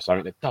get hit by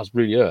something that does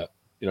really hurt.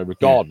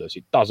 Regardless,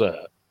 it does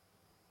hurt.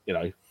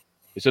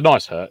 It's a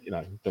nice hurt.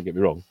 Don't get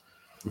me wrong.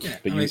 Yeah,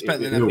 But it's better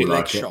than having your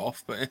leg shot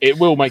off. But it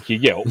will make you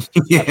yelp.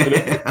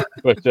 Yeah.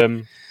 But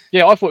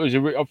yeah, I thought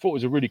it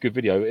was a really good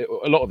video.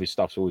 A lot of his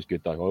stuff's always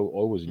good though. I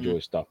always enjoy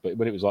his stuff. But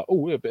when it was like,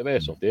 oh, a bit of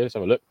airsoft here, let's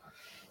have a look.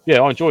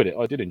 Yeah, I enjoyed it.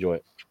 I did enjoy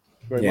it.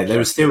 Very much there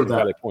was still that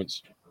valid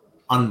points.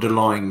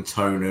 underlying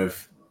tone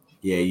of,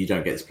 you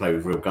don't get to play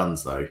with real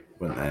guns though,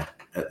 weren't there,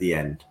 at the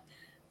end?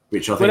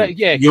 Which I think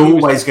you're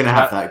always going to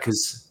have that,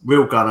 because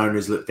real gun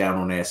owners look down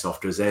on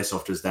airsofters.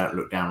 Airsofters don't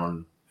look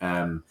down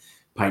on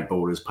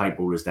paintballers.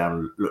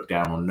 Paintballers look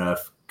down on Nerf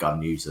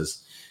gun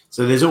users.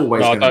 So there's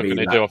always going to be. I don't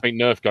think they do. I think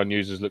Nerf gun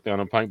users look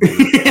down on paintballers.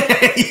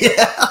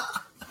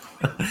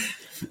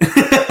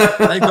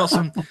 They've got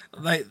some.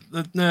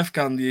 The Nerf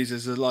gun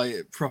users are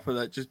like proper.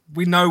 Like, just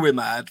we know we're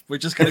mad. We're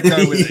just going to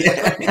go with it.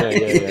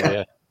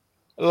 Yeah.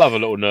 I love a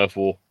little Nerf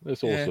war.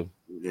 That's awesome.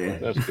 Yeah.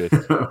 That's good.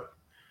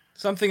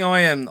 Something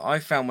I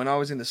found when I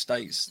was in the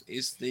States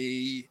is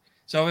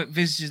so I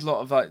visited a lot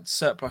of like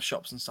surplus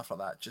shops and stuff like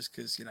that, just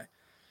because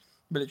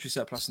military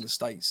surplus in the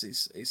States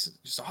is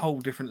just a whole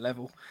different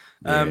level.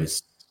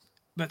 Yes.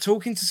 But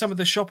talking to some of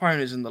the shop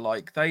owners and the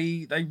like,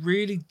 they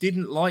really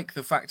didn't like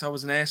the fact I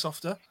was an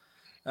airsofter.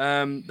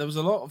 There was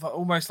a lot of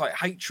almost like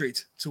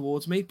hatred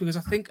towards me, because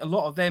I think a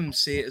lot of them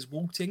see it as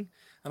walting.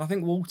 And I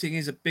think walting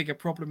is a bigger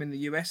problem in the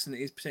US than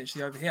it is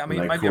potentially over here. I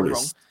mean, maybe I'm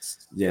wrong.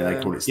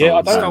 They call it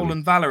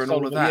stolen valor and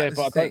all of that. Yeah,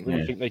 but I don't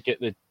really think they get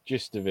the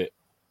gist of it.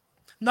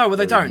 No, well,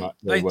 they don't.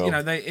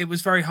 It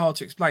was very hard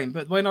to explain.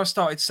 But when I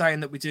started saying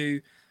that we do,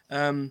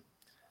 I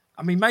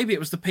mean, maybe it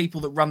was the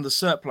people that run the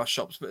surplus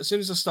shops. But as soon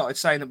as I started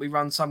saying that we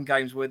run some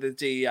games with the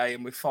DEA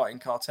and we're fighting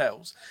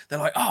cartels, they're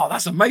like, "Oh,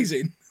 that's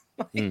amazing."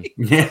 So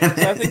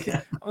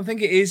I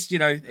think it is.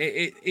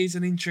 It is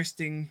an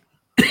interesting.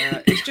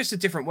 It's just a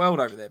different world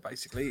over there.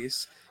 Basically,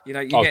 it's you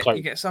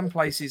get some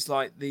places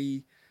like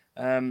the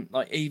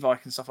like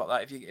Evike and stuff like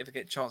that. If you ever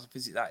get a chance to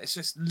visit that, it's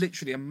just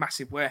literally a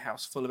massive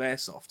warehouse full of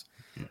airsoft.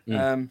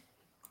 And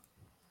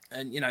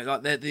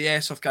like the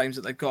airsoft games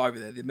that they've got over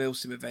there, the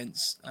Milsim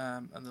events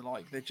and the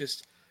like, they're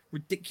just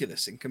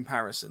ridiculous in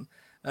comparison.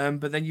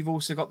 But then you've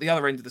also got the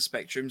other end of the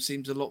spectrum,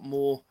 seems a lot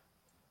more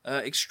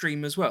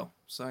extreme as well.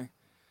 So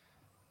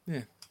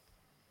yeah,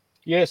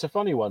 it's a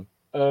funny one.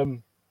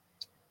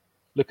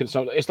 Looking at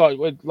something, it's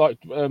like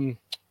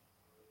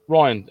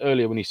Ryan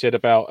earlier when he said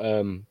about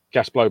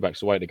gas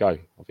blowback's the way to go.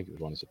 I think it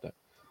was Ryan who said that,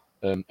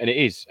 and it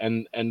is.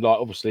 And like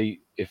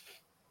obviously, if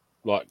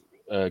like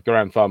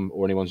Garand Thumb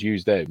or anyone's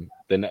used them,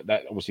 then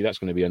that obviously that's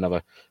going to be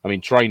another. I mean,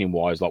 training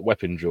wise, like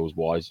weapon drills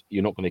wise,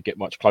 you're not going to get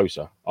much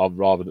closer.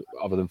 Other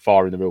than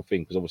firing the real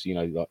thing, because obviously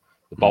like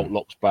The bolt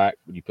locks back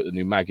when you put the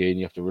new mag in.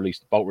 You have to release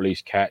the bolt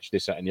release catch,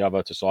 this, that, and the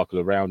other to cycle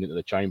around into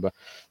the chamber.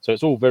 So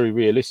it's all very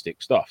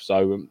realistic stuff.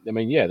 So I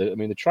mean,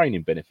 the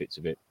training benefits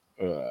of it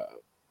are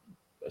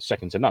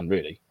second to none,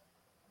 really.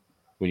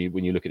 When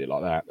you look at it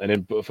like that, and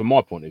then, but from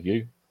my point of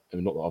view,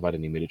 and not that I've had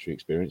any military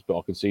experience, but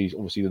I can see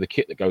obviously the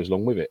kit that goes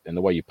along with it, and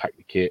the way you pack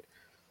the kit,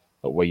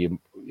 the way you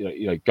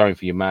know going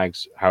for your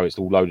mags, how it's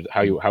all loaded,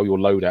 how your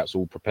loadout's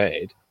all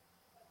prepared.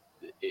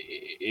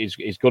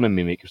 Is going to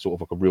mimic sort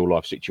of like a real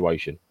life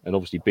situation, and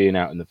obviously being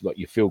out in the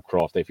your field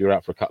craft, if you're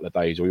out for a couple of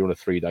days or you're on a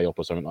 3-day op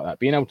or something like that,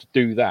 being able to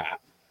do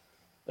that,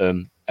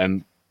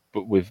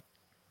 but with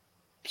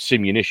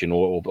simunition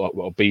or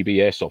BB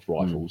airsoft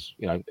rifles,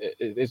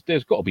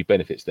 there's got to be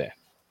benefits there.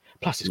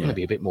 Plus, it's going to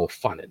be a bit more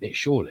fun, isn't it?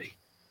 Surely,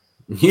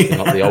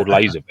 like the old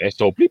laser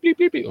vest or bleep bleep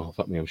bleep bleep. Oh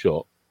fuck me, I'm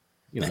shot.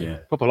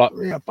 Proper like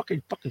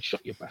fucking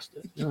shot, you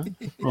bastard.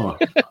 Oh,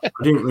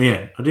 I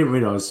didn't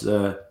realise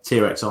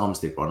T-Rex Arms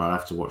did one. I'll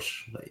have to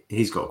watch.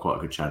 He's got quite a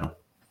good channel.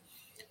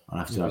 I'll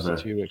have to have a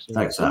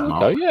thanks for that,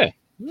 Mark. Okay,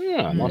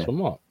 yeah, nice one,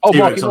 Mark. Oh,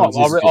 Marky Mark,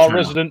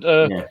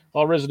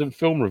 our resident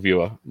film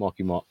reviewer,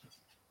 Marky Mark.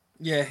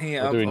 Yeah,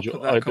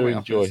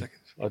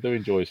 I do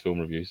enjoy his film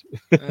reviews.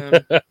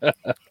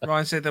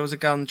 Ryan said there was a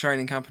gun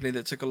training company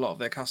that took a lot of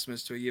their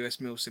customers to a US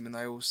milsim, and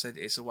they all said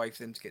it's a way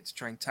for them to get to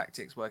train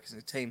tactics, work as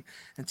a team,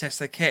 and test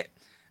their kit.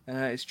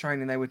 It's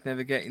training they would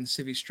never get in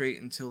Civvy Street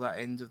until that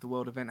end of the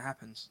world event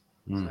happens.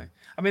 So,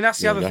 I mean, that's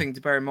the other thing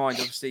to bear in mind.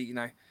 Obviously,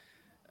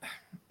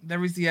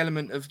 there is the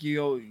element of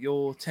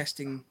you're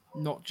testing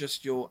not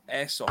just your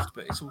airsoft,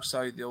 but it's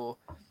also your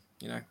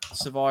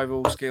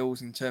survival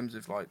skills in terms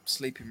of like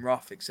sleeping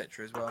rough,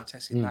 etc. as well, and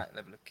testing that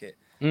level of kit.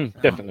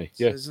 Definitely,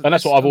 yeah. So and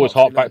that's what I've always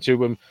harped back to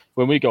when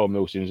we go on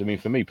milsims. I mean,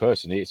 for me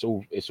personally, it's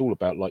all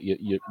about like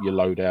your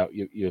loadout,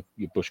 your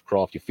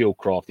bushcraft, your field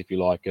craft, if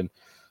you like, and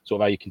sort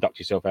of how you conduct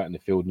yourself out in the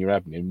field and your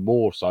admin,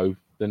 more so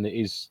than it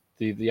is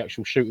the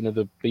actual shooting of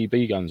the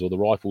BB guns or the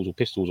rifles or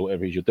pistols or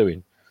whatever it is you're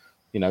doing.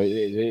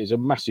 It's a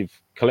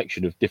massive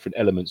collection of different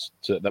elements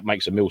that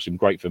makes a milsim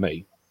great for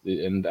me.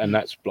 And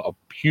that's a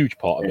huge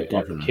part of it,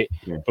 like the kit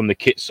from the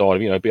kit side.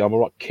 I'm a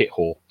right kit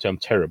whore, so I'm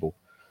terrible,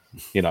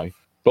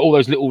 But all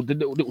those little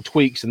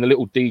tweaks and the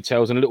little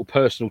details and the little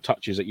personal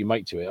touches that you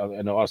make to it,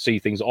 and I see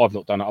things that I've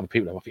not done that other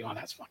people have. I think, oh,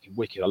 that's fucking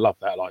wicked. I love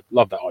that. I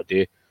love that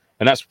idea,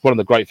 and that's one of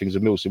the great things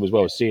of milsim as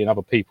well, is seeing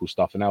other people's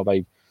stuff and how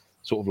they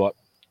sort of like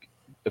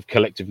have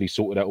collectively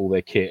sorted out all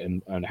their kit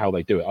and how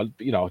they do it. I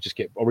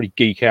really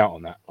geek out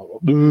on that.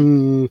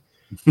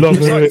 Love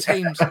it's it. Like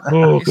teams.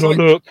 Oh, can I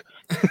look?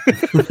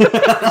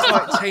 It's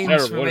like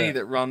teams for me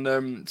that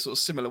run sort of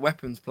similar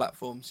weapons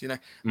platforms. I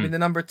mean, the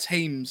number of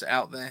teams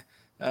out there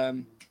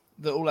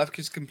that all have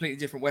completely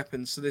different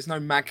weapons, so there's no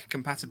mag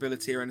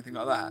compatibility or anything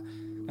like that.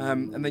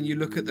 And then you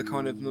look at the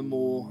kind of the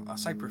more, I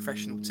say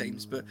professional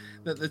teams, but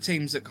the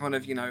teams that kind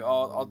of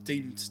are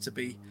deemed to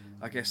be,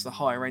 I guess, the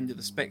higher end of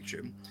the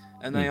spectrum,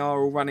 and they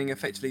are all running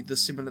effectively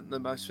the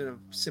most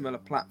similar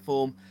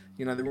platform.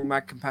 They're all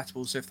mag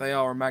compatible, so if they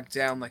are a mag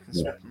down, they can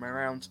swap them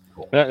around.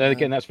 And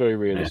again, that's very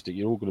realistic.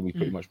 You're all going to be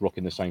pretty much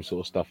rocking the same sort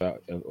of stuff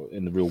out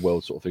in the real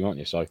world, sort of thing, aren't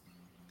you? So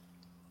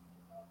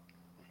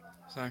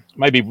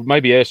maybe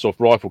airsoft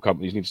rifle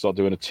companies need to start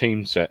doing a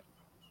team set.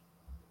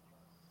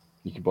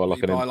 You can buy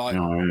like a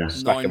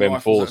stack of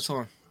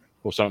M4s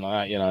or something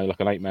like that. Like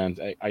an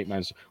eight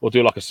man's, or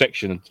do like a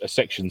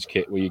sections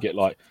kit where you get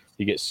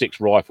 6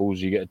 rifles,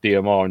 you get a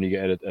DMR, and you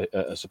get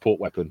a support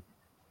weapon.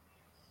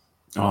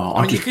 Oh,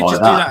 I mean, you could just do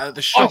that at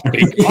the shop. I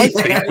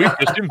think we've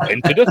just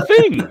invented a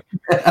thing.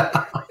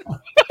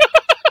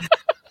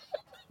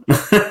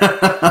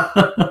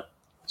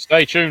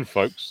 Stay tuned,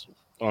 folks.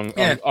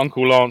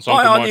 Uncle Lance,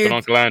 Uncle Mike, and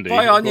Uncle Andy.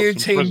 Buy our new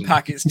team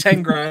pack. It's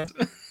 10 grand.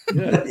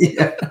 Makes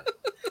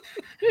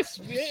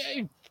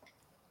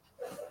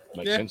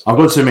sense. I've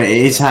got to admit, it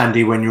is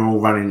handy when you're all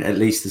running at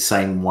least the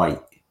same weight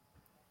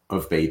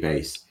of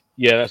BBs.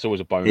 Yeah, that's always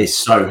a bonus. It's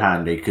so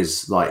handy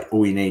because like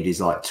all you need is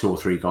like 2 or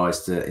 3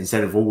 guys to,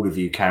 instead of all of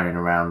you carrying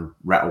around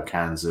rattle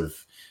cans of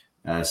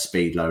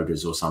speed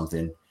loaders or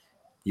something,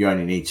 you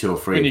only need 2 or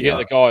 3. Then you get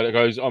the guy that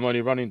goes, I've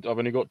only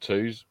got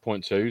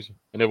 0.2s,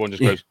 and everyone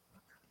just goes,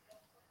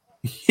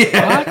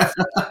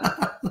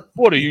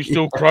 what are you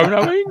still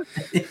chronoing?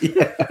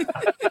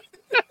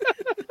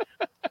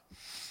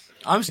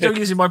 I'm still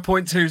using my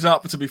 0.2s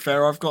up, to be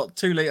fair. I've got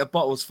 2-litre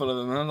bottles full of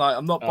them, and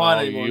I'm not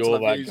buying anymore. You're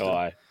that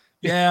guy. Them.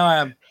 Yeah, I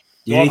am.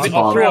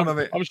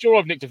 I'm sure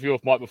I've nicked a few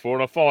off Mike before,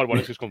 and I fired one.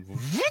 It's just gone.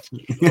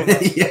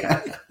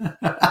 Yeah.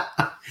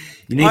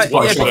 You need to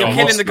but you're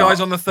killing the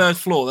guys on the 3rd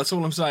floor. That's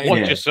all I'm saying.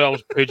 Watch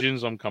yourselves,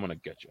 pigeons. I'm coming to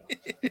get you.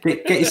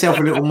 Get yourself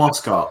a little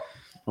Moscart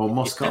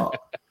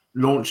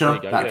launcher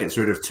that gets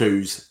rid of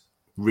 2s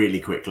really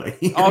quickly.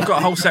 I've got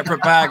a whole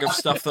separate bag of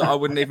stuff that I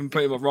wouldn't even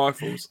put in my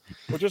rifles.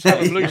 Well, just have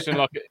them loose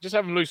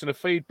in a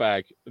feed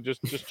bag and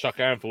just chuck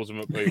handfuls of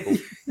them at people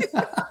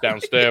down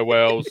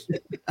stairwells.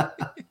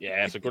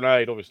 Yeah, it's a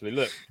grenade, obviously.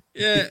 Look.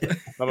 Yeah.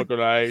 Another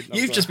grenade.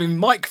 You've just been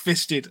Mike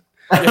fisted.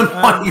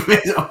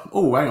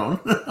 Oh, hang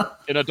on.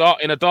 In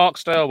a dark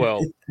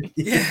stairwell.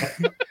 Yeah.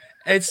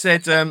 Ed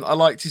said, I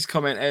liked his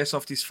comment,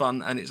 airsoft is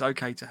fun and it's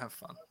okay to have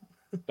fun.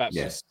 That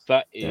is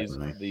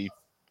definitely. the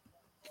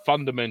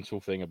fundamental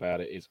thing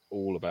about it. Is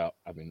all about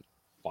having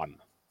fun,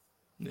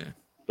 Yeah.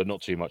 but not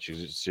too much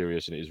because it's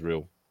serious and it is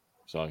real.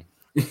 So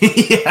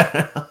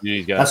Yeah. you need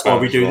to get That's that why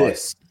we balance do right.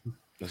 this.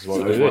 That's why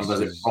So we do everyone this. does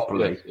it It's-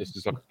 properly. yeah, it's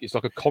just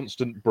like a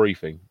constant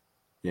briefing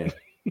Yeah.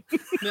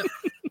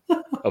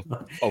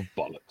 of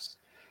bollocks.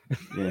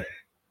 Yeah.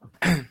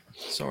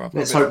 Sorry, I've got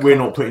Let's a bit hope of we're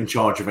cold. not put in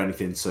charge of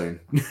anything soon.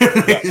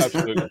 Yeah,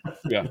 absolutely.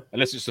 Yeah,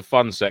 unless it's the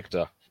fun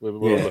sector,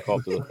 we'll Yeah. look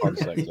after the fun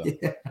sector.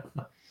 Yeah.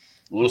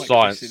 All the Like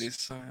science. this, it is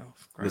so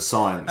The great.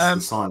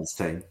 science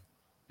team.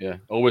 Yeah,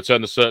 or we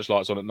turn the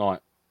searchlights on at night.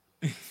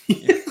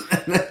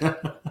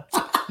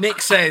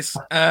 Nick says,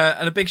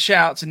 and a big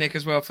shout out to Nick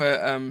as well for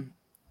a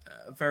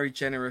very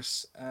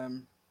generous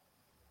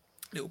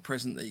little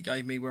present that he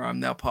gave me, where I'm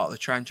now part of the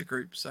Tranja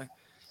group. So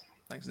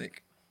thanks,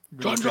 Nick.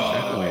 Really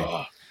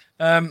appreciate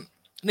it.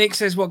 Nick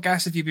says, what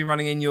gas have you been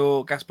running in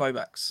your gas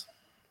blowbacks?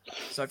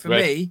 So for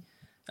Red. me,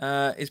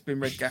 it's been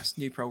red gas,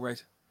 Newprol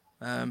red.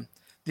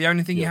 The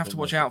only thing you Yeah, have to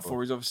watch Newprol. out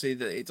for is obviously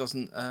that it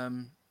doesn't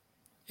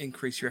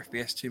increase your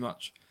FPS too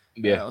much.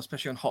 Yeah,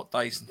 Especially on hot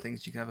days and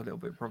things, you can have a little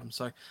bit of problem.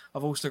 So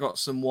I've also got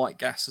some white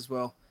gas as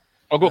well.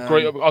 I've got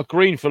green. I've got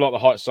green for like the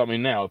heights. I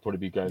mean, now I'd probably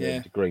be going Yeah.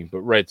 into green,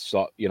 but red's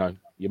like your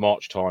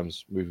March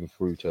times moving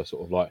through to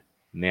sort of like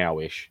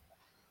now-ish.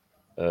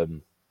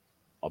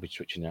 I'll be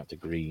switching out to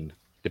green,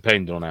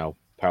 depending on how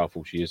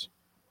powerful she is.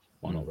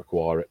 Might not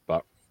require it,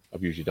 but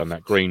I've usually done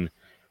that green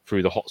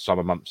through the hot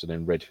summer months and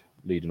then red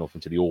leading off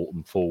into the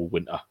autumn, fall,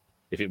 winter,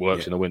 if it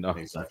works in the winter.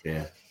 Exactly.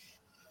 Yeah.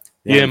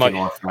 Yeah, The only mate.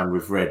 thing I found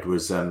with red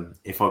was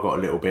if I got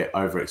a little bit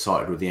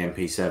overexcited with the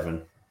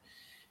MP7,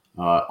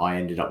 I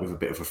ended up with a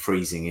bit of a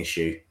freezing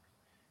issue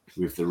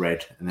with the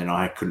red, and then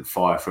I couldn't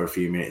fire for a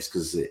few minutes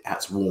because it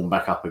had to warm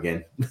back up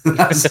again.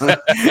 So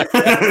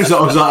I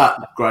was like,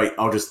 great,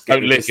 I'll just get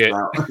Don't lick the pistol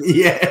out.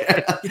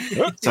 Yeah.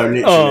 So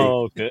literally,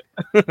 Okay.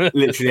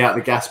 literally out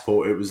the gas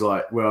port, it was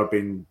like where I'd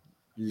been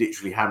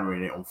literally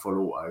hammering it on full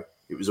auto.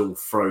 It was all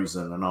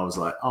frozen, and I was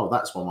like, "Oh,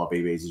 that's why my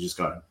BBs are just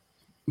going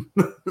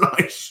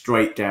like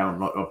straight down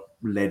like a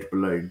lead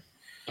balloon."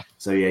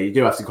 So yeah, you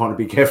do have to kind of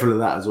be careful of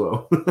that as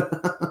well.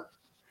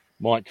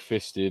 Mike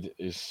Fisted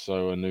is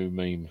so a new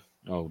meme.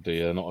 Oh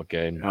dear, not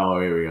again. Oh,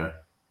 here we go.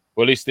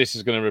 Well, at least this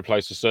is going to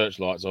replace the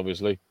searchlights,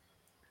 obviously.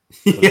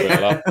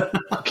 Yeah.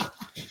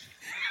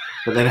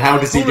 But then, how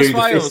does he do the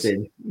Paulus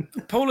fisting?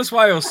 Paulus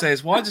Wales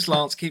says, why does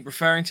Lance keep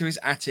referring to his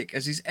attic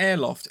as his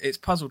airloft? It's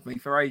puzzled me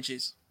for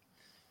ages.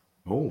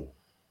 Oh,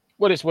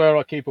 Well, it's where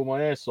I keep all my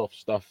airsoft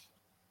stuff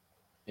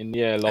in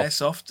the airloft.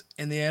 Airsoft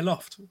in the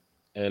airloft.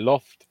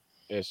 Airloft,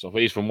 airsoft.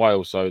 He's from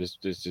Wales, so this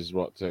is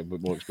right. A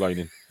bit more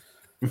explaining.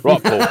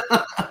 Right, Paul.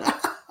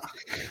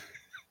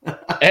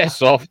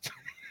 Airsoft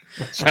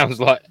sounds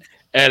like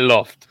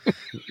airloft,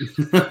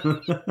 and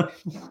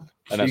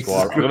that's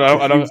why.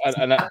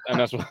 And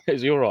that's why.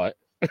 Is he all right?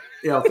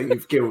 yeah, I think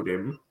you've killed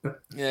him.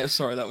 Yeah,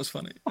 sorry, that was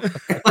funny.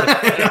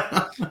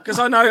 Because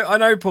I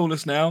know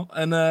Paulus now,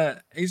 and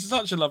he's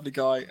such a lovely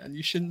guy, and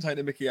you shouldn't take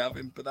the mickey out of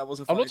him. But that was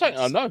a I'm funny not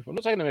taking. bit. I'm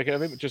not taking the mick out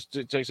of him. It just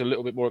it takes a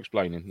little bit more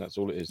explaining. That's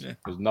all it is. Yeah.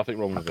 There's nothing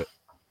wrong with it.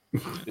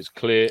 It's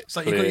clear. It's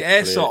like you've got your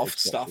airsoft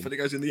stuff, and it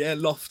goes in the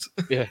airloft.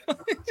 Yeah.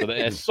 So the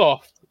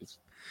airsoft,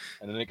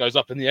 and then it goes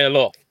up in the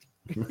airloft.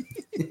 Yeah.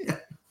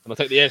 And I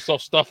take the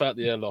airsoft stuff out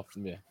the airloft.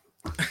 And yeah.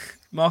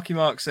 Marky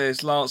Mark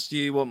says, Lance, do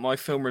you want my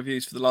film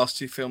reviews for the last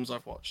 2 films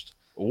I've watched?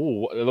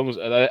 Oh, as long as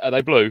are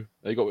they blue?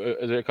 They got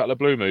is there a couple of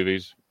blue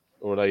movies,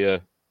 or are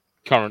they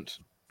current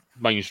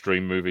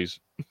mainstream movies?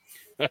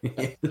 I've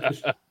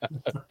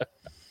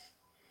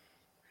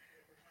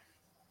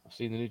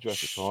seen the new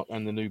Jurassic Park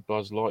and the new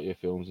Buzz Lightyear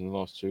films in the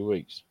last 2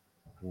 weeks.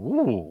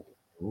 Ooh.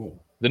 Ooh.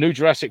 The new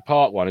Jurassic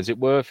Park one, is it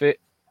worth it?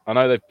 I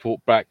know they've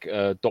brought back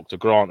Dr.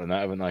 Grant and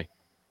that, haven't they?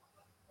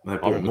 They I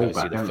brought them remember all to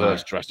see back, the haven't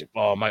first Jurassic.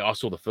 Oh, mate, I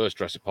saw the first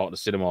Jurassic Park at the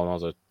cinema when I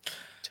was a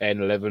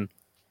 10, 11.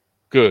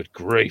 Good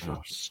grief, I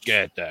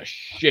scared the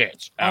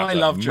shit out I of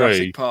love me.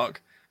 Jurassic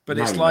Park, but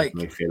Now it's you like,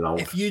 make me feel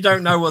old. if you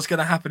don't know what's going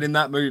to happen in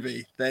that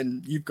movie,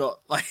 then you've got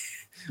like,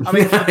 I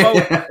mean, for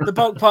the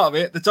bulk part of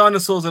it, the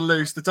dinosaurs are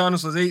loose. The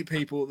dinosaurs eat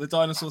people. The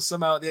dinosaurs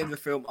somehow at the end of the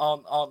film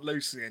aren't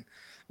loose again.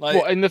 Like,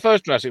 What, in the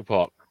first Jurassic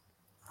Park?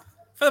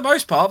 for the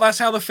most part, that's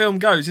how the film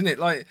goes, isn't it?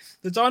 Like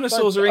the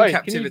dinosaurs are in Hey,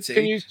 captivity.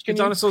 Can you the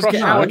dinosaurs crush get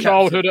No, out our of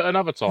childhood captivity. at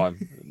another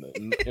time?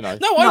 You know.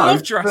 No, I No,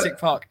 love Jurassic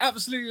but- Park.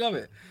 Absolutely love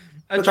it.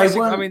 And But they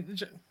Jurassic, I weren't- mean,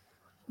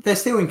 They're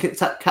still in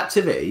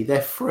captivity.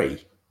 They're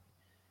free,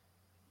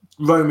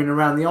 roaming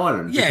around the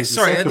island. yeah, because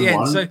sorry, at the second end.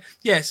 one-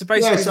 So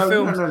basically so the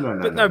films.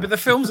 no. But the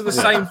films are the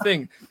same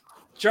thing.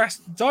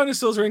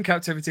 Dinosaurs are in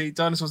captivity.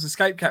 Dinosaurs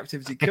escape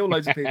captivity, kill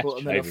loads of people,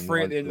 and then are Shaving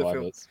free at the end of the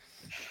film.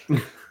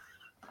 drivers.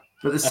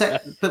 But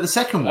the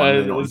second one,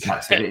 they're not in there's-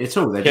 captivity at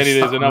all. They're Kenny,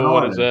 just there's stuck on another an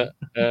one. Is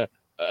island.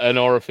 an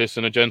orifice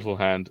and a gentle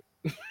hand.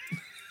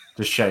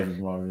 Just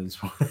shaving Ryan's.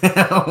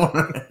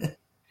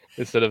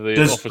 instead of the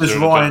Does officer.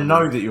 and Ryan know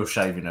gentleman. that you're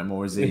shaving them,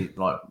 or is he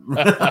like?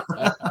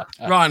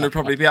 Ryan would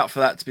probably be up for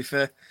that, to be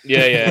fair.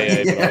 Yeah.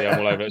 Yeah. Yeah, I'm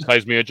all over it. It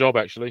saves me a job,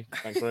 actually.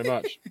 Thanks very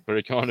much.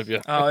 Very kind of you.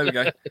 Oh, there we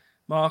go.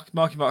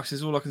 Marky Mark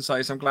says, all I can say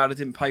is I'm glad I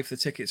didn't pay for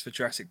the tickets for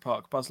Jurassic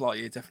Park. Buzz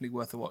Lightyear, definitely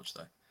worth a watch,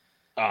 though.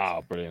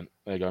 Ah, brilliant.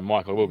 There you go.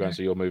 Michael, we'll go and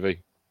see your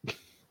movie.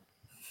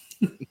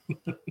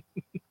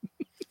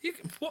 You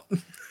can, what?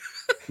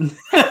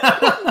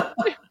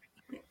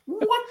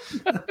 What?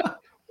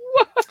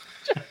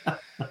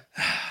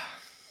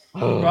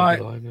 Oh, Right.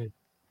 blimey.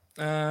 Let's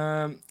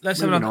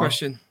have Moving another on.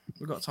 question.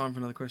 We've got time for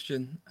another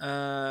question.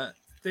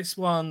 This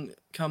one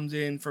comes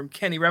in from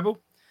Kenny Rebel.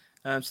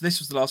 So this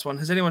was the last one.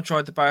 Has anyone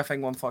tried the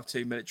Baofeng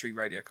 152 military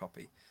radio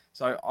copy?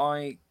 So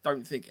I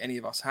don't think any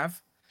of us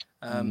have.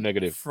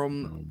 Negative.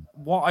 From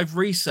what I've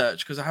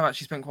researched, because I have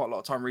actually spent quite a lot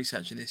of time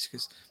researching this,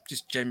 because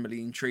just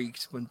generally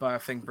intrigued when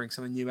Baofeng brings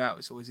something new out.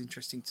 It's always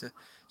interesting to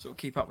sort of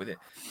keep up with it.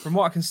 From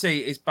what I can see,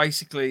 it's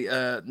basically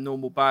a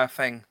normal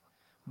Baofeng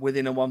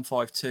within a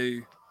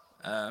 152.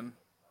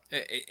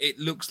 It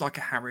looks like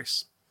a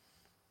Harris.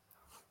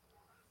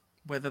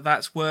 Whether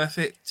that's worth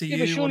it to Yeah,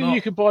 you but or surely not.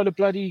 you could buy the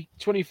bloody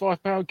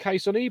 £25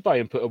 case on eBay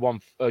and put a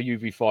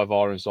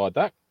UV5R inside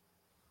that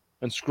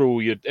and screw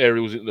all your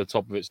aerials into the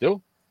top of it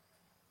still.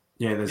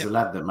 Yeah, there's Yep. a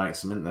lad that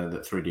makes them, isn't there,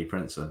 that 3D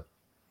prints them.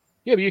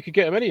 Yeah, but you could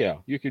get them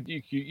anyhow. You could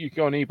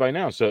go on eBay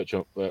now, search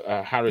up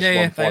Harris Yeah, they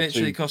 152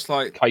 literally cost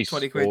like case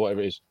 20 or quid.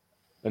 whatever it is,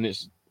 and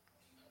it's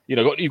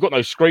you've got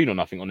no screen or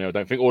nothing on there. I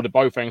don't think, or the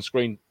Baofeng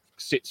screen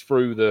sits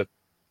through the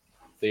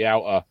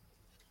outer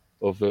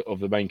of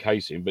the main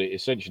casing, but it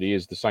essentially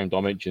is the same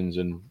dimensions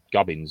and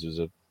gubbins as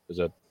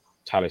a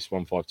Talis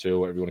 152 or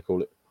whatever you want to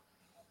call it.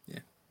 Yeah.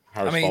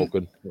 Harris I mean,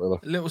 Falcon, whatever.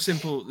 A little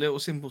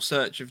simple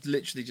search of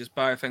literally just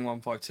Baofeng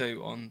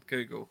 152 on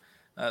Google.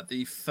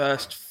 The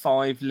first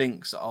 5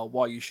 links are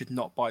why you should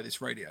not buy this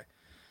radio.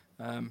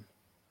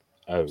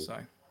 Oh, So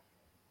there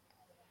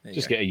you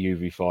just go. get a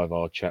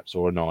UV5R, chaps,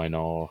 or a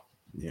 9R.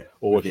 Yeah.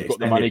 Or With if the you've got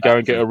the extended money, go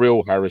and get battery. a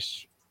real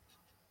Harris.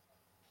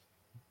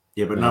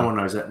 Yeah, but Yeah. no one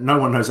knows that. No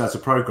one knows how to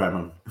program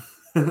them.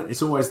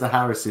 It's always the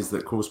Harrises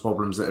that cause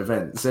problems at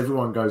events.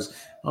 Everyone goes,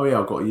 "Oh yeah,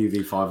 I've got a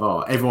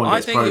UV5R." Everyone I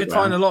gets think you'd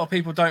find a programmed. lot of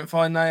people don't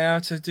find they how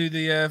to do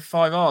the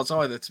 5Rs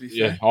either, to be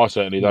Yeah, fair. I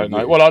certainly don't know.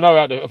 Yeah. Well, I know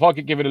how to, if I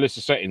could give it a list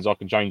of settings, I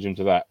can change them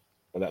to that.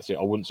 But that's it.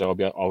 I wouldn't say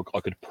I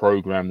could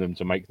program them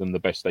to make them the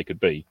best they could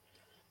be.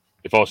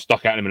 If I was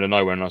stuck out in the middle of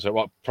nowhere and I said,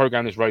 "Well,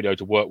 program this radio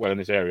to work well in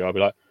this area," I'd be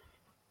like,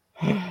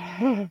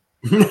 Yeah.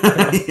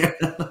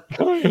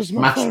 "Can I use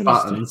my Mash phone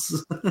buttons.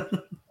 instead?"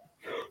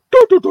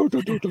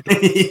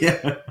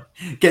 Yeah.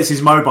 Gets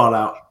his mobile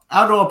out.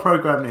 How do I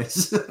program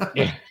this?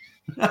 Yeah.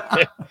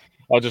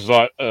 I just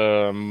like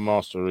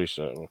master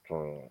reset.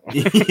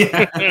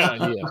 Yeah.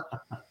 Yeah,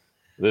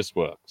 this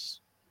works.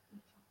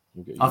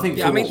 I think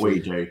Yeah, for I mean-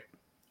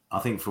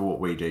 what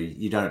we do,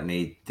 you don't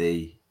need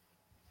the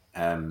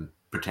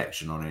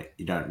protection on it.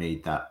 You don't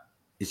need that.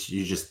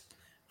 You just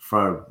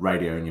throw a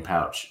radio in your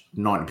pouch.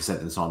 90%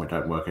 of the time, it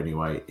don't work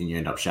anyway, and you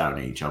end up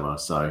shouting at each other.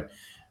 So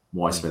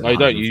why spend? No, you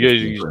don't. You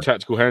 150 use quid?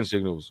 tactical hand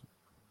signals.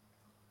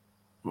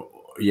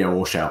 Yeah,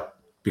 or shout,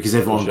 because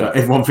everyone shout.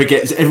 everyone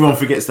forgets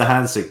the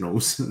hand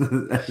signals,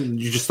 and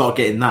you just start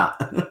getting that.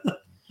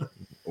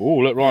 Oh,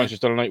 look, Ryan's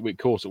just done an 8-week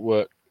course at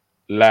work.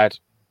 Lad,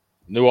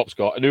 new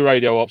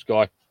radio ops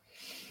guy.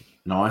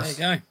 Nice.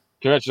 There you go.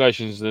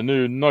 Congratulations, the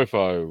new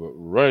NOFO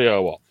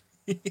radio op.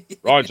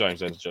 Ryan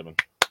James, ladies and gentlemen.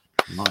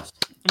 Nice.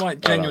 I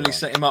might Well genuinely done,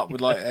 set him up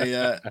with like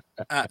a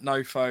at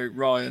NoFo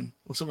Ryan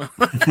or something.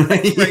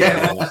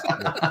 Yeah.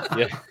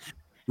 Yeah,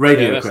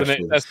 Radio that's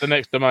questions. that's the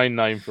next domain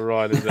name for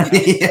Ryan, isn't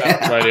it?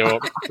 Yeah. Radio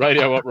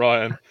op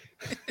Ryan.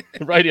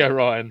 Radio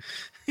Ryan.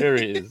 Here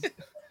he is.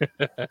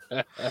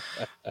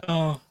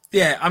 Oh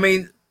yeah, I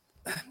mean,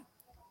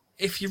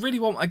 if you really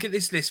want, I get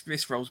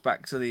this rolls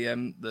back to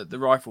the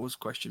rifles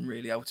question.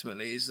 Really,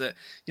 ultimately, is that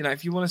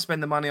if you want to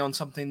spend the money on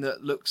something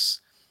that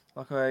looks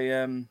like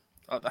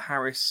like the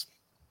Harris,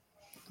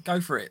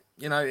 go for it.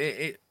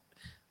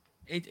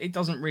 It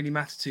doesn't really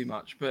matter too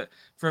much, but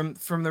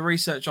from the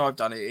research I've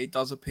done, it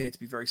does appear to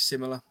be very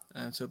similar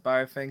to a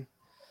Baofeng,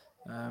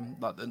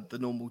 like the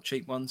normal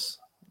cheap ones.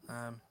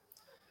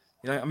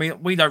 I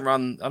mean, we don't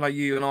run. I know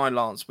you and I,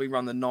 Lance, we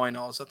run the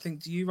 9Rs. I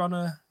think. Do you run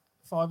a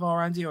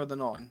 5R, Andy, or the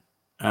 9?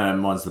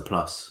 Mine's the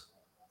plus.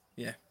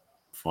 Yeah.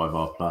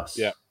 5R plus.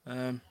 Yeah.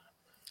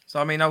 So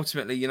I mean,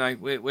 ultimately,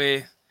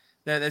 we're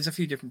there's a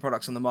few different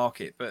products on the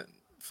market, but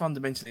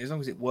fundamentally, as long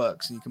as it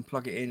works and you can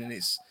plug it in and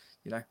it's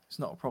it's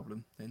not a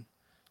problem, then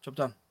job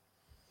done.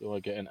 Do I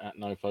get an at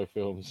NoFo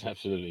films?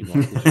 Absolutely.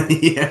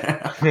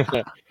 Yeah.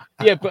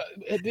 Yeah, but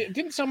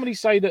didn't somebody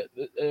say that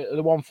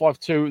the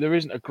 152 there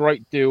isn't a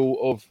great deal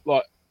of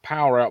like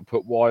power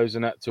output wise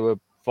and that to a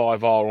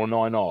 5R or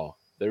 9R?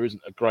 There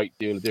isn't a great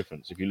deal of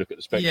difference if you look at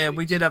the spec. Yeah,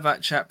 we did have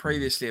that chat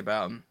previously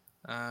about them.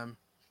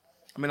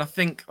 I mean, I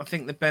think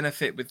the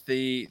benefit with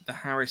the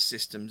Harris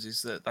systems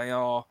is that they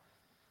are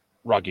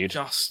rugged,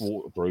 just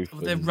waterproof.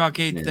 they're and-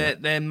 rugged. Yeah.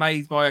 They're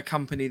made by a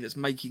company that's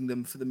making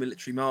them for the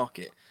military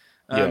market.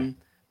 Yeah.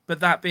 But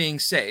that being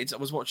said, I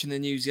was watching the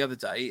news the other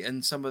day,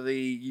 and some of the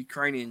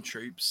Ukrainian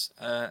troops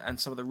and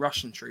some of the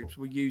Russian troops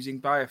were using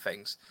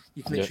Baofengs.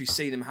 You can literally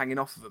see them hanging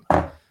off of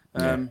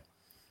them.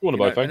 You want a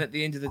Baofeng? And at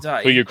the end of the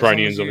day, For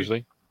Ukrainians,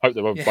 obviously. Hope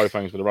they won't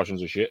Baofengs for the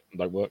Russians are shit and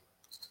don't work.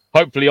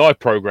 Hopefully, I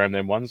program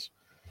them ones.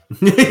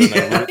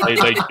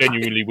 They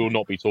genuinely will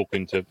not be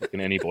talking to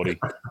fucking anybody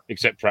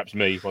except perhaps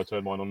me. If I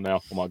turn mine on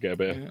now, I might get a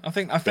bit. I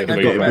think they've a got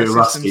bit better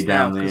rusty systems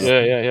down now.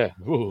 there. Yeah.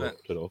 Ooh, turn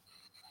it off.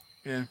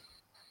 Yeah.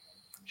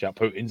 Shout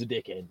Putin's a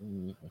dickhead.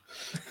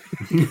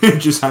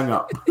 Just hang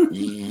up.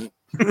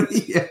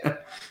 Yeah.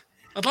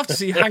 I'd love to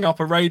see you hang up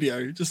a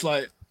radio, just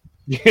like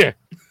Yeah.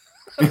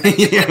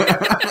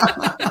 Yeah.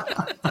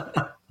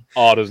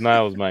 Hard as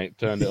nails, mate.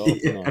 Turned it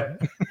off.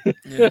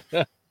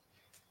 Yeah.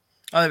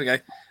 Oh, there we go.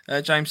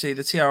 James C.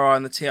 The TRI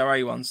and the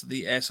TRA ones,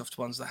 the airsoft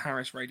ones, the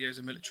Harris radios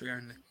are military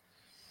only.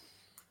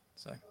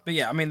 So, but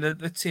yeah, I mean the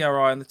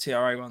TRI and the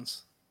TRA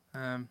ones.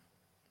 I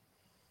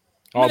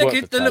they're work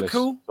good, for they look Thales,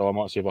 cool. So I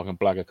might see if I can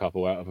blag a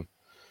couple out of them.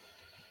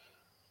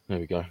 There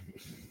we go.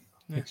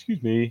 Yeah.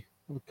 Excuse me.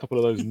 A couple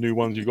of those new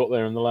ones you've got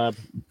there in the lab.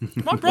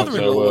 My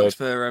brother-in-law works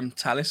for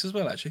Thales as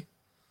well, actually.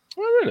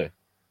 Oh, really?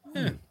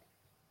 Yeah. There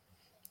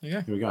you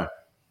go. Here we go.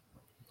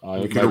 I,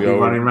 We could all be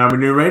running around with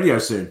new radio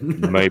soon.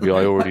 maybe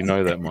I already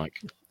know that, Mike.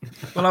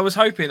 Well, I was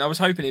hoping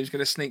he was going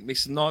to sneak me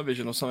some night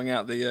vision or something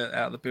out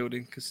the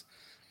building because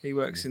he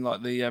works in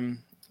like the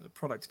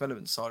product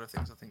development side of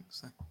things, I think.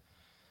 So.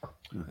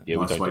 Yeah,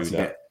 nice we don't way do to that.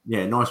 get.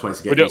 Yeah, nice way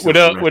to get. We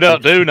don't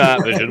yourself do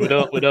night vision. We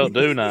don't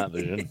do night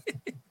vision.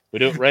 We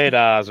do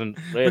radars and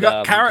We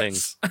got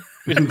carrots.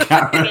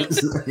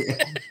 carrots,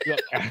 yeah.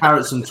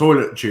 Carrots and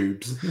toilet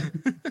tubes.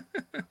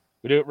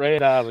 We do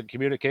radars and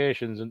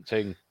communications and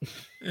thing.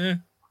 Yeah.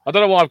 I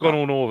don't know why I've gone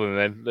all northern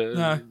then.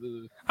 No.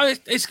 Oh,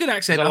 it's good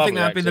accent. It's a I think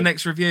lovely that'd be the accent.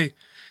 next review.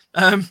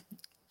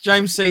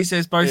 James C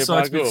says both Yeah, sides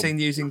by have been God. seen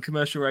using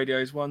commercial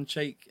radios. One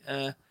Czech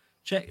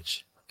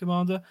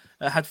commander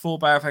had 4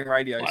 Baofeng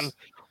radios.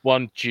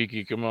 One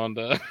cheeky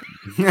commander.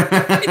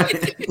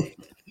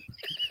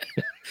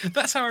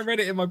 That's how I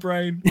read it in my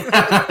brain. There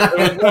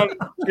was one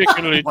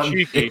particularly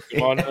cheeky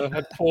commander.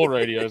 Had 4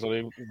 radios on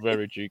him.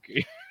 Very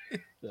cheeky.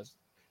 That's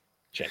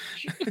check.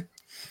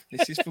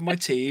 This is for my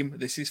team.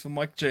 This is for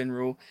my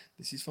general.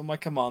 This is for my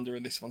commander,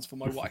 and this one's for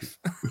my wife.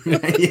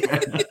 Yeah.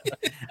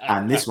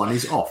 And this one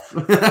is off.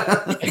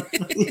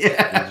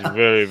 Yeah. It's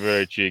very,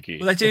 very cheeky.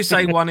 Well, they do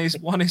say one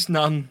is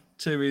none,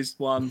 2 is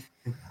 1,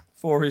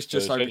 4 is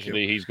just So overkill.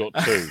 essentially, he's got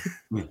 2.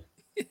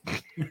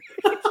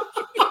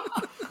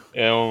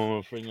 Yeah,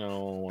 I think I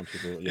want to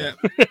do it. Yeah.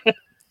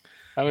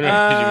 How many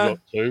have you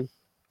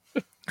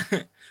got?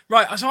 2.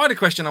 Right. So I had a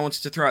question I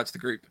wanted to throw out to the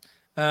group.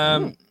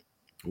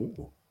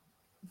 Ooh.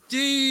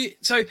 We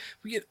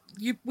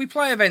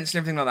play events and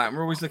everything like that, and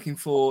we're always looking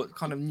for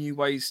kind of new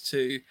ways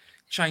to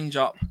change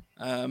up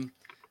and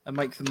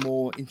make them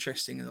more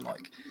interesting and the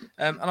like.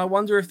 And I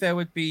wonder if there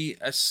would be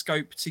a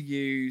scope to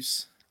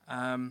use,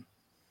 and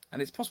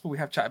it's possible we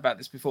have chatted about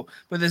this before,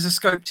 but there's a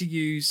scope to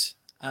use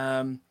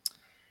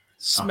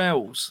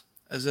smells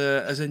as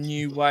a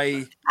new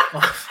way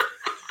of.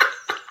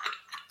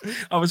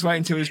 I was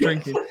waiting till he was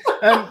drinking.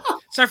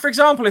 So, for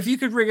example, if you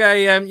could rig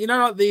a,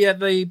 like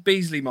the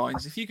Beasley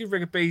mines, if you could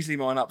rig a Beasley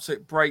mine up so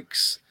it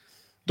breaks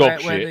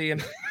Dog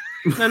shit.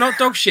 No, not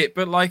dog shit,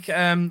 but like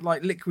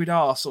liquid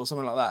arse or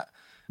something like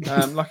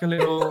that, like a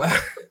little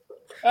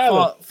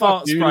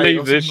fart You spray.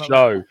 leave or this something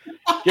like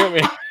show. Get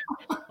me.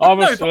 I'm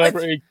No, a but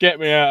celebrity. Get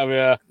me out of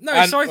here. No,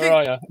 Ant, so I where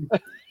are ya?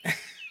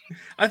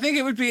 I think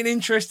it would be an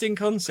interesting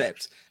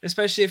concept,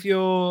 especially if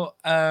you're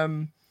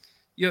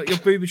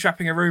booby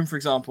trapping a room, for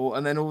example,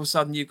 and then all of a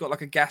sudden you've got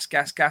like a gas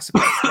effect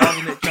rather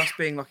than it just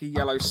being like a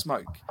yellow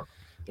smoke.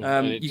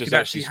 And it You just could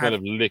actually actually smell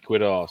have of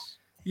liquid ass.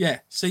 yeah.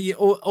 So you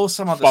or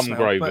some other Bum smell,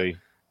 gravy.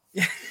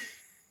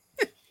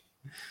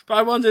 But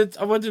I wondered,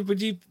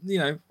 would you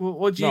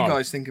what do you No.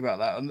 guys think about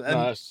that? And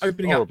it's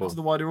opening horrible. up to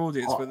the wider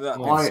audience, whether that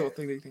be the I- sort of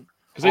thing that you think.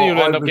 Because then you'll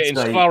I end up would getting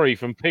say- slurry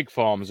from pig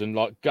farms and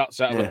like guts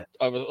out Yeah.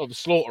 of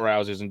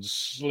slaughterhouses and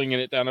just slinging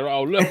it down the road.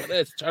 Oh, look at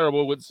this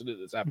terrible incident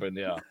that's happened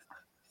here.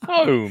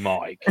 Oh,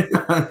 Mike.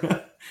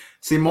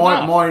 See,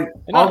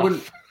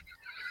 Enough.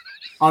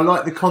 I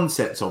like the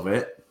concept of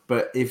it,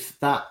 but if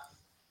that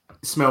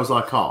smells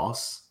like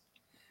arse,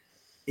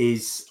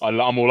 is I'm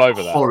all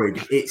over that.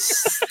 horrid. It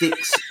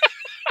sticks.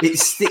 It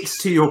sticks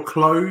to your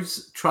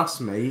clothes. Trust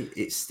me,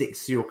 it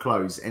sticks to your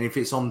clothes. And if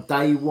it's on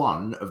day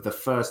 1 of the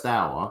first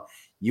hour,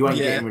 you ain't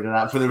getting rid of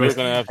that for the You're rest.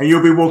 gonna have And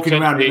you'll be walking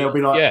around and they'll be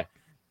like, yeah,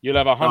 you'll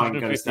have I'm gonna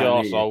 150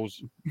 stand here.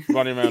 arseholes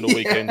running around the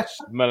weekend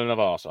smelling of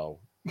arsehole.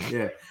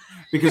 yeah.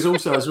 Because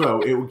also as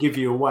well, it will give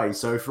you away.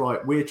 So if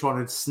like we're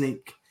trying to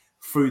sneak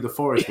through the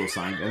forest or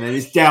something, and then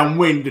it's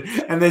downwind,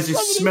 and there's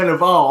this smell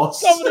of arse.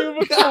 Somebody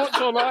with a torch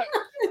on like,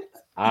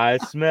 I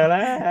smell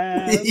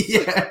ass.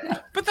 Yeah.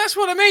 But that's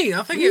what I mean.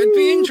 I think it would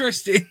be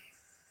interesting.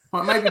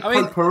 Like maybe I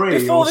mean, potpourri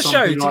before or the show,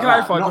 something to like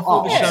clarify, that. Not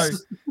before the arse. show,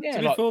 Yeah, So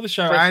like before the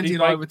show, freshly Andy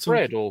and I baked were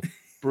bread talking. or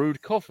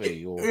brewed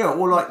coffee, or Yeah,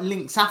 or like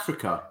Lynx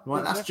Africa.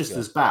 Right, Lynx that's just Africa.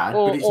 as bad,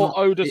 Or- but it's or not.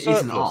 Oda It isn't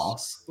Surplus.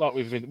 arse. like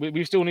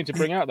we still need to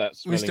bring out that.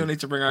 We still smelling need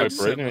to bring out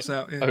potpourri, surplus innit?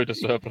 out. Yeah. Oda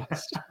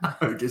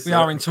Surplus We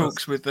are in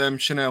talks with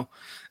Chanel.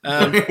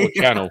 or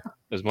Channel,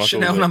 as my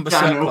Chanel number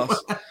Channel.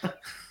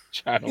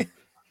 surplus.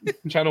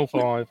 Channel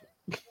 5.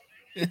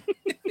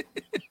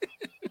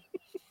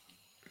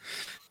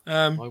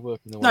 I work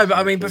in the No, but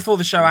I mean, Western before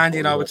the show, Andy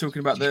and I were Works. talking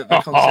about the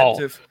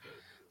concept of.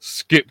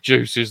 Skip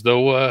juice is the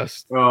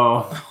worst.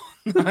 Oh,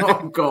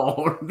 oh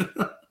God.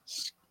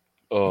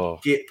 Oh,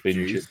 Skip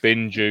bin juice.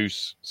 bin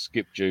juice,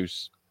 skip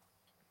juice.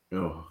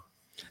 Oh.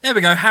 There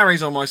we go.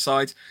 Harry's on my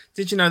side.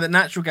 Did you know that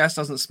natural gas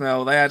doesn't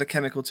smell? They add a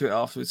chemical to it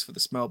afterwards for the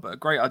smell, but a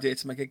great idea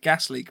to make a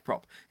gas leak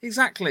prop.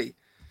 Exactly.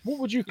 What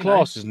would you know.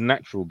 class as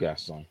natural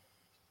gas, though?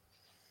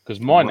 Because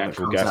my One that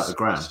natural comes out gas the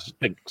ground.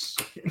 stinks.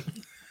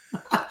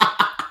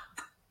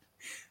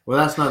 Well,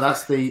 that's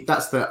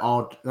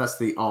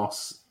the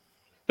arse.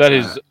 That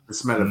is The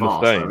smell of the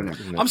arse, thing, though, isn't it?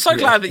 isn't it? I'm so Yeah.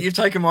 glad that you've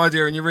taken my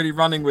idea and you're really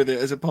running with it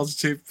as a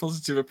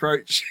positive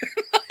approach.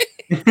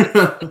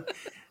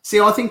 See,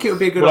 I think it would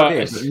be a good Well,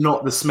 idea, it's- but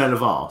not the smell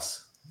of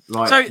arse.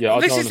 Like, So Yeah,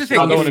 I this don't is the wanna- thing.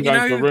 I don't want to you go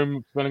know, into a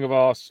room smelling of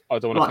arse. I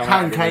don't want Like to come out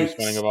of a room pancakes.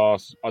 smelling of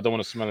arse. I don't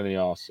want to smell any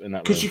arse in that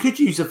room. because you could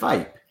use a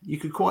vape. You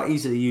could quite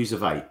easily use a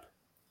vape.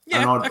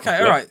 yeah. and I'd- Okay.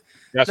 yeah. All right.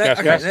 Gas, gas,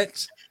 Okay. gas.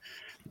 Let's.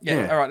 Yeah,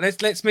 Yeah. All right.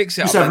 Let's mix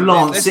it Just up. have then.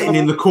 Lance Let's- sitting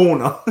in the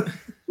corner.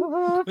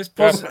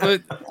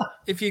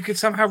 If you could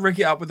somehow rig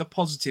it up with a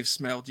positive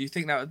smell, do you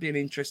think that would be an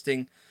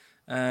interesting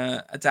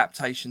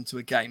adaptation to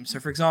a game? So,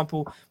 for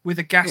example, with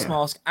a gas Yeah.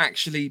 mask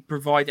actually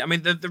providing, I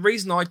mean, the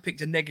reason I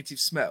picked a negative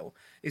smell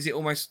is it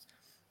almost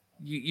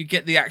you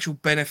get the actual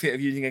benefit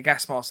of using a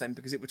gas mask then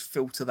because it would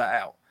filter that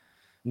out.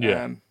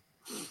 Yeah.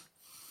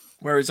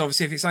 Whereas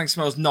obviously, if something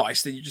smells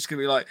nice, then you're just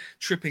gonna be like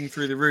tripping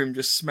through the room,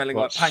 just smelling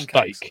like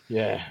pancakes. steak.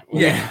 Yeah.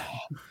 Yeah.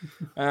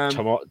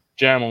 Tomato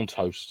jam on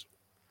toast.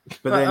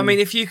 But then, I mean,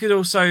 if you could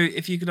also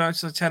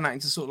turn that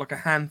into sort of like a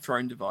hand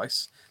thrown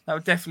device, that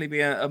would definitely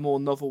be a more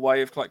novel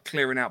way of like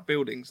clearing out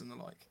buildings and the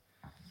like.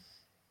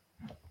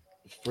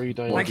 3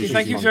 days. What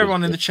Thank you to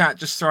everyone in the chat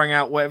just throwing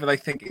out whatever they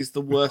think is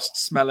the worst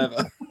smell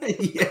ever.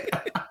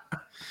 yeah.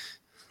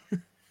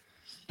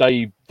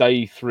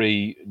 Day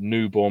 3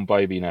 newborn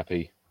baby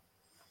nappy.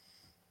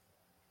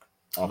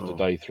 After Oh.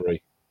 day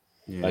 3,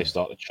 Yeah. they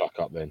start to chuck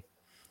up. Then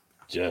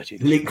dirty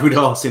Liquid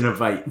arse in a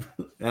vape.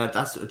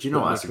 That's. Do you know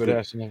what? That's a liquid good.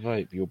 ass in a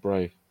vape. You're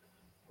brave.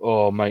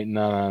 Oh mate,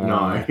 no.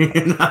 No.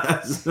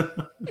 That's-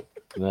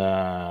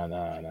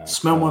 No.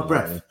 Smell my No.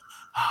 breath.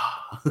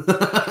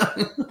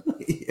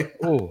 Yeah.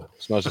 Oh,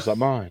 smells just like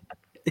mine.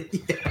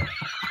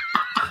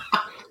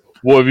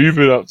 What have you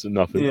been up to?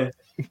 Nothing. Yeah.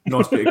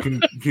 Nice bit of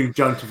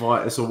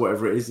conjunctivitis or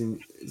whatever it is.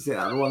 Is it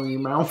that the one in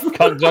your mouth?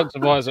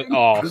 Conjunctivitis and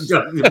arse.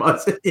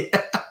 Conjunctivitis.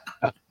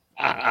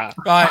 Yeah.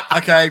 Right,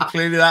 okay,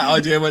 clearly that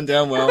idea went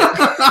down well.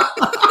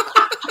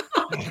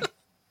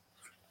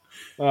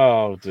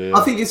 Oh dear.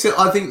 I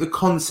think the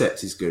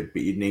concept is good,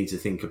 but you need to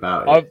think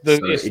about it.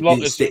 It's it lot-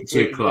 didn't it's- stick to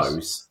your it's-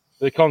 clothes.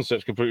 The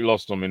concept's completely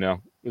lost on me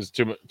now. There's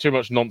too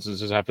much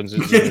nonsense has happened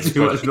since.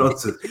 Too much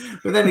nonsense.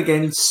 But then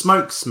again,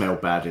 smokes smell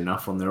bad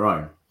enough on their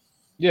own.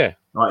 Yeah,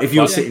 Like if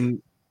you're Yeah.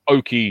 sitting,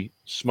 oaky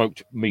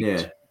smoked meat.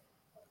 yeah,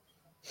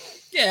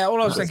 Yeah,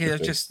 all I was That's thinking the is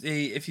thing. just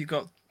if you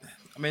got,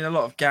 I mean, a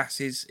lot of gas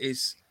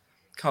is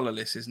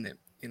colorless, isn't it?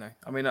 You know,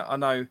 I mean, I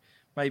know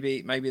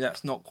maybe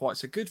that's not quite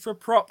so good for a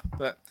prop,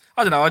 but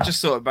I don't know. I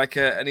just thought it'd make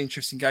an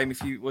interesting game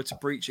if you were to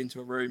breach into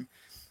a room,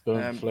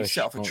 Burnt you flesh,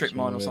 set off a can't trip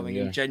smell mine or it, something,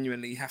 yeah. and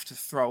genuinely have to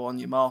throw on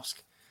your mask.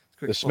 as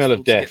quick The as smell of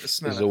possible to get death the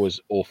smell is out. always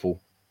awful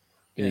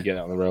when Yeah. you get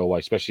out on the railway,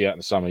 especially out in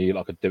the summer. You get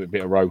like a bit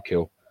of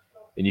roadkill,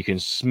 and you can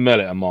smell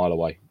it a mile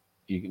away.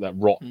 That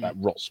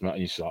rot smell, and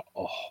you're just like,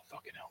 oh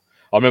fucking hell.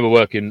 I remember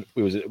working.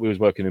 We was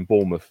working in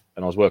Bournemouth,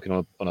 and I was working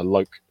on a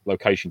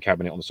location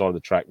cabinet on the side of the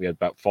track. We had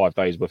about 5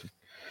 days worth of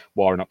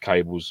wiring up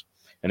cables,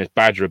 and this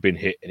badger had been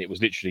hit, and it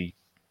was literally.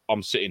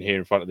 I'm sitting here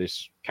in front of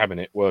this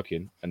cabinet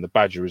working, and the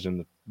badger is in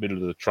the middle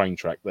of the train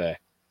track there,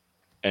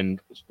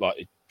 and it's like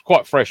it's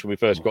quite fresh when we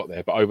first got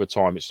there, but over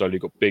time it slowly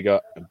got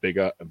bigger and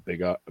bigger and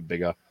bigger and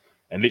bigger,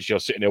 and literally I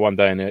was sitting there one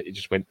day and it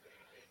just went,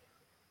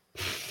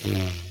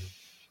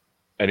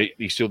 and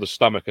you saw the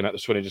stomach and that the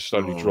swelling just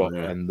slowly Oh, dropped,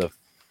 yeah. and the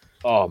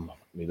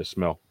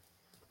smell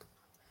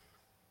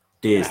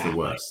deer's the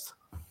worst.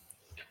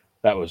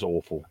 that was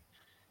awful.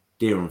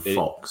 Deer and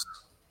fox.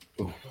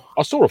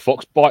 I saw a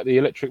fox bite the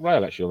electric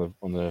rail actually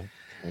on the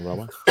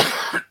railway.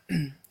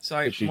 So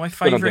Literally my went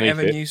favourite underneath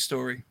ever it. news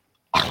story.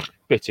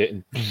 Bit it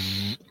and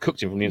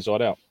cooked him from the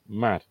inside out.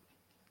 Mad.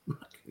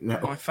 No.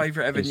 My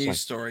favourite ever Insane. news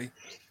story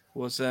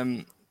was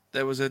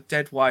there was a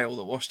dead whale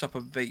that washed up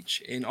a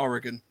beach in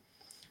Oregon,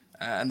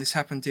 and this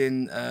happened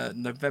in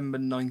November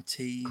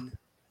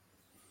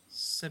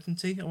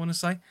 1970, I want to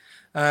say.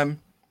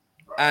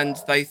 And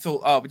they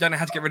thought, oh, we don't know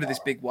how to get rid of this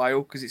big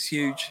whale because it's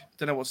huge.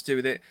 Don't know what to do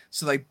with it,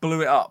 so they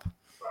blew it up.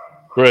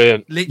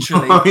 Brilliant.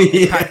 Literally, Oh,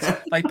 yeah.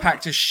 they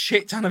packed a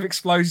shit ton of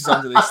explosives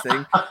under this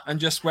thing and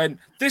just went,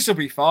 this will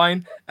be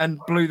fine, and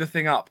blew the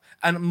thing up.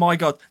 And my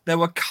God, there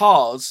were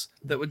cars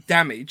that were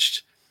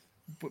damaged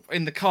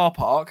in the car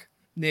park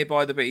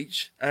nearby the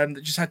beach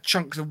that just had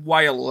chunks of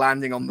whale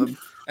landing on them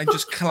and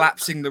just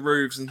collapsing the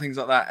roofs and things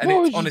like that. And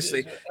Well, it's it's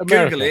honestly,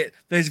 America. Google it.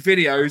 There's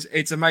videos.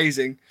 It's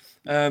amazing.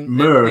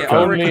 America.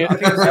 Only I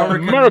think it was the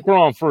Oregon, America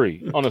Grand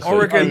Prix, honestly.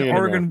 only in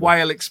Oregon America.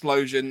 whale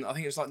explosion. I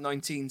think it was like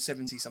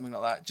 1970, something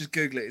like that. Just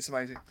Google it. It's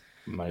amazing.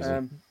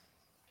 Amazing.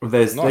 Well,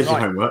 there's Nice. your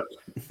Right. homework.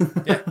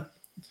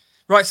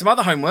 Right, some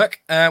other homework.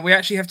 We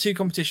actually have 2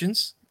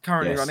 competitions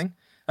currently Yes. running.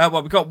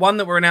 Well, we've got one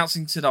that we're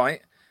announcing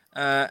tonight,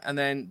 and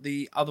then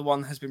the other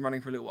one has been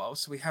running for a little while.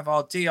 So we have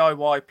our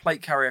DIY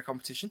plate carrier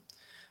competition.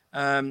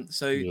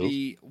 So Yes.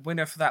 the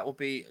winner for that will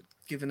be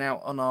given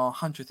out on our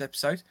 100th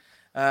episode.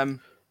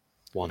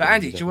 One But day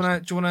Andy, we'll do you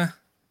want to?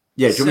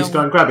 Yeah, do you want me to Sell- go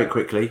and grab it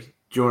quickly?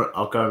 Do you want?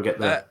 I'll go and get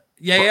the.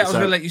 Yeah. I was So-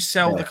 going to let you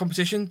sell yeah. the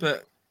competition,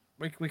 but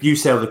we can. You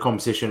sell the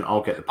competition. I'll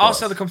get the. I'll prize.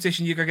 sell the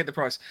competition. You go get the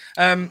prize.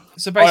 So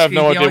basically, I have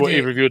no the idea what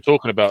either of you are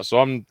talking about, so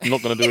I'm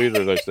not going to do either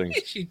of those things.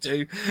 Yes, you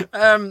do.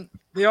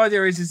 The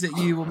idea is that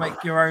you will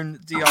make your own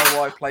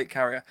DIY plate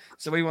carrier.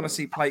 So we want to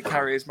see plate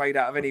carriers made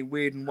out of any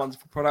weird and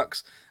wonderful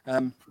products.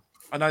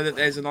 I know that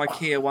there's an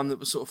IKEA one that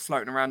was sort of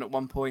floating around at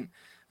one point.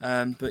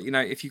 But,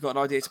 if you've got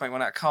an idea to make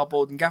one out of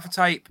cardboard and gaffer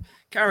tape,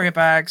 carrier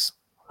bags,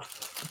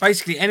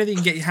 basically anything you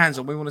can get your hands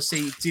on, we want to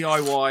see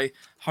DIY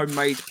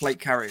homemade plate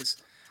carriers.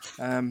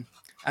 And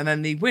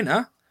then the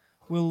winner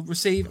will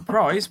receive a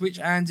prize, which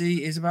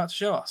Andy is about to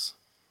show us.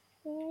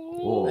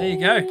 Oh, There you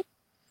go.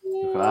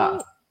 Look at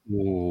that.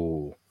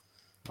 Ooh.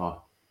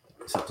 Oh,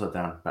 it's upside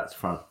down, back to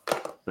front.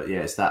 But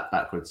yeah, it's that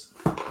backwards.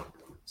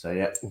 So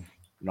yeah,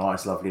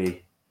 nice,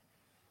 lovely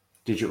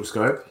digital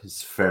scope.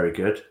 It's very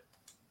good.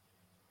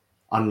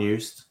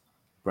 Unused,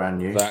 brand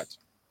new. That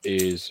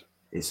is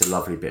It's a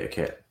lovely bit of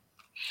kit.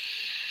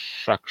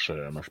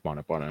 Shakespeare, much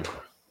money, bunny.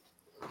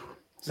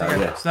 So There you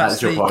go. yeah, So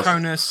that's your the prize.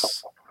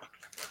 Conus.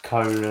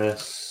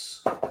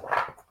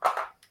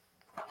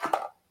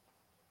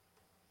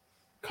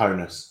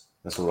 Conus.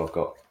 That's all I've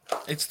got.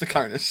 It's the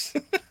Conus.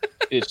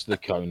 It's the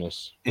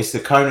Conus. It's the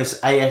Conus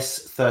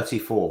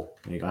AS34.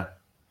 There you go.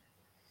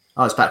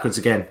 Oh, it's backwards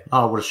again.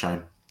 Oh, what a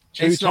shame.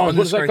 Two It's not on times. the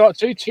What does that screen. got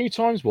to? 2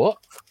 times what?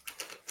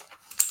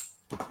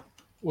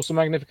 What's the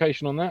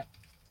magnification on that?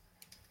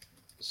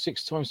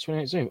 6 times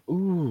 28 zoom.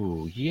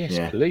 Ooh, yes,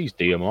 Yeah. please,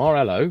 DMR.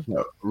 Hello.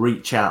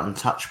 Reach out and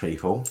touch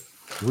people.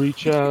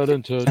 Reach out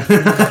and touch.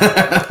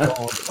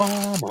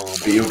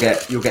 But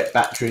you'll get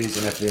batteries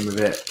and everything with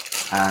it,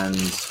 and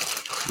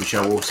we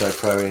shall also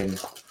throw in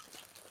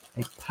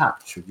a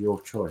patch of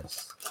your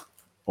choice,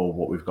 or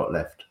what we've got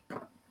left,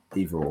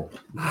 either or.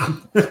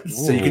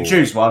 So you can Ooh.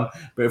 choose one,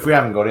 but if we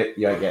haven't got it,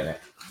 you ain't getting it.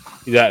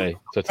 Exactly.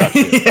 So touch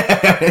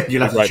it.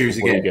 You'll have to Grateful choose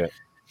for what you again. get.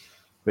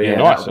 But Yeah,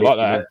 nice, that'll I like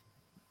be that.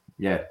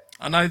 Yeah,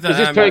 I know Does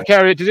this that. plate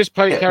carrier? Does this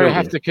plate Yeah, carrier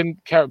brilliant. have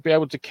to be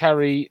able to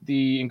carry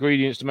the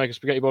ingredients to make a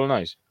spaghetti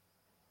bolognese?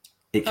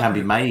 it can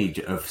be made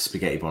of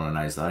spaghetti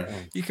bolognese though.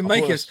 You can I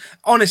make thought it.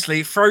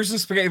 Honestly, frozen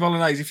spaghetti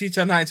bolognese, if you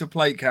turn that into a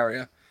plate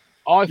carrier,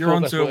 I You're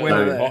thought that's onto a what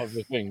winner part there. of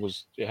the thing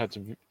was. It had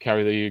to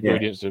carry the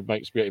ingredients to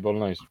make spaghetti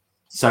bolognese.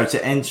 So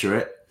to enter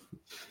it,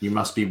 you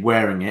must be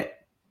wearing it,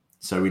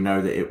 so we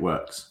know that it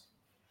works.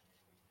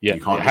 Yeah,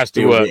 You can't it has just to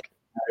build work. it,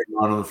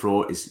 lying on the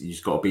floor. You've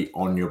just got to be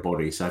on your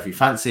body. So if you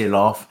fancy a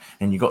laugh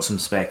and you've got some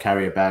spare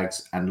carrier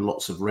bags and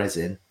lots of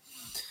resin,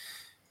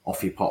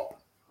 off you pop.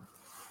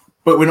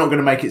 But we're not going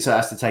to make it so it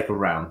has to take a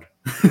round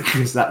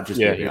because that would just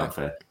be a bit Yeah.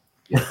 unfair.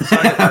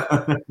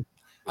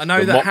 I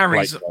know The that mock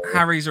Harry's plate carrier.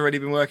 Harry's already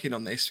been working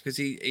on this because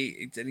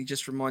he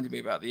just reminded me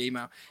about the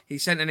email. He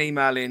sent an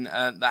email in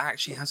that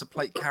actually has a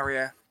plate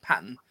carrier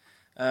pattern.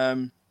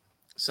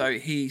 So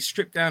he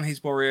stripped down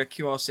his Warrior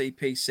QRC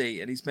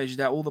PC and he's measured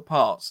out all the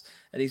parts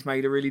and he's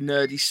made a really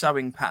nerdy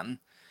sewing pattern.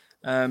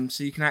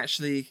 So you can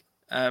actually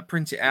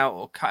print it out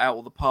or cut out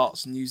all the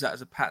parts and use that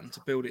as a pattern to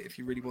build it if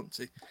you really want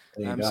to.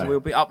 There you So go. we'll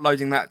be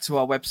uploading that to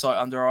our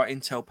website under our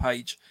Intel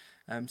page,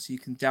 so you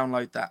can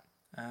download that.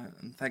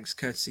 And thanks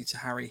courtesy to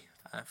Harry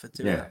for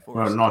doing Yeah, that for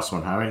well, us. nice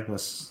one, Harry.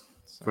 That's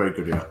very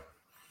good. Yeah,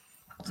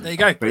 So there you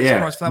go. but yeah,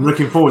 Surprise for that I'm one.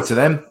 looking forward to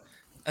them.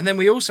 And then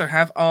we also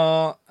have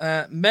our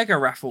mega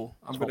raffle.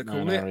 I'm going to Top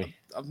call man, it. Harry.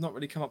 I've not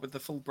really come up with the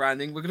full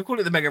branding. We're going to call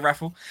it the mega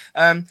raffle.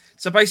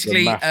 So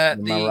basically,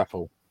 the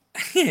raffle.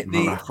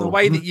 the Raffle.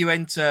 way that you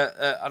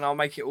enter, and I'll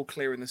make it all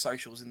clear in the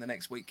socials in the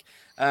next week.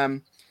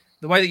 The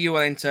way that you will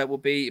enter will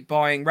be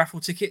buying raffle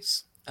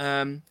tickets,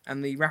 and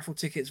the raffle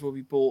tickets will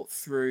be bought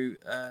through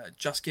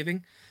Just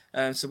Giving.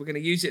 So we're going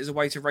to use it as a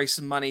way to raise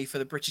some money for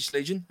the British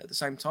Legion at the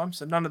same time.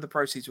 So none of the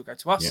proceeds will go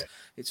to us. Yeah.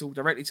 It's all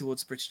directly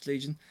towards the British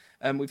Legion.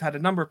 We've had a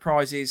number of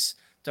prizes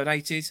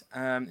donated,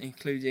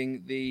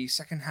 including the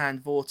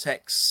second-hand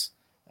Vortex,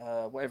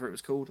 whatever it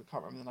was called. I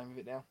can't remember the name of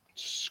it now.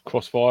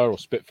 Crossfire or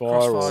Spitfire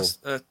or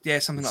Crossfires, yeah,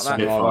 something like that.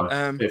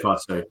 Spitfire, Spitfire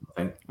 2,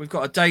 I think. We've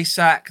got a day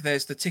sack.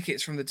 There's the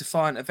tickets from the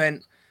Defiant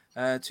event.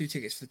 2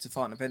 tickets for the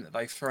Defiant event that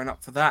they've thrown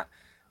up for that.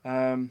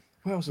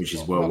 What else have Which we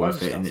is got? well We've got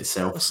worth loads it of in stuff.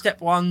 itself.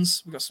 Step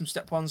ones. We've got some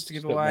step ones to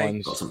give Step away.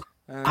 ones. Got some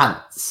Um,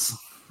 pants.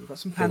 We've got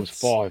some There was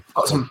pants. 5.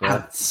 Got some So far.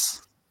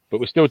 pants. But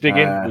we're still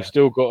digging. We're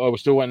still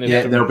waiting.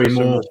 yeah, there'll be for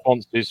some more.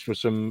 responses from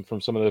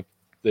some of the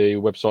the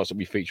websites that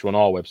we feature on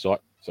our website.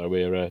 So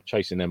we're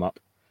chasing them up.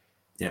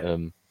 Yeah.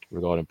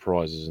 Regarding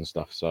prizes and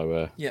stuff.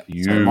 So Yeah.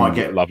 you So it might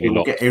get lovely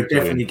lot. it'll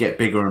definitely get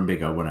bigger and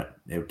bigger, won't it?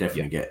 It'll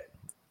definitely get.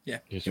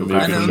 Just It'll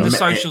moving And then from on the me-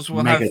 socials,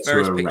 we'll mega have to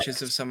various a pictures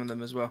wreck. of some of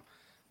them as well,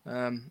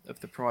 of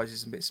the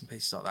prizes and bits and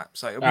pieces like that.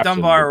 So it'll be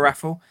done via a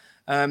raffle.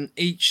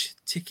 Each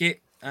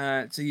ticket,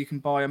 so you can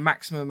buy a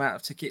maximum amount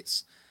of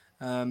tickets,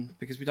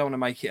 because we don't want to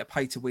make it a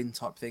pay to win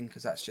type thing,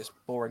 because that's just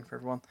boring for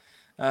everyone.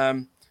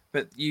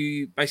 But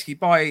you basically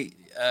buy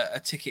a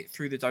ticket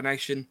through the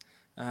donation,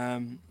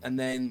 and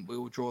then we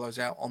will draw those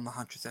out on the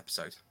 100th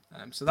episode.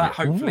 So that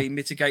hopefully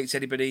mitigates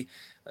anybody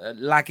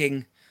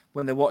lagging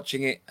when they're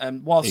watching it.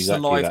 Whilst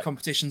Exactly the live that.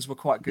 competitions were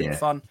quite good and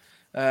fun,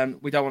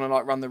 we don't want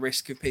to run the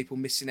risk of people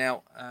missing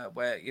out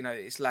where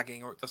it's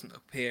lagging or it doesn't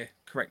appear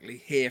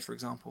correctly here, for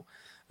example.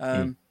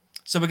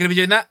 So we're going to be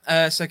doing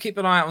that. So keep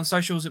an eye out on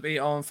socials. It'll be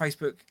on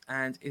Facebook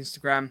and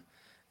Instagram,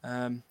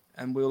 and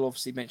we'll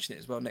obviously mention it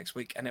as well next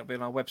week, and it'll be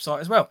on our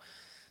website as well.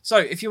 So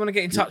if you want to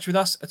get in touch with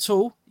us at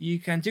all, you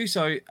can do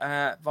so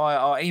via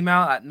our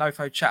email at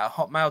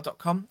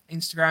nofochat@hotmail.com.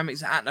 Instagram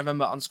is at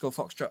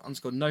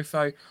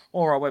November_Foxtrot_Nofo,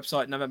 or our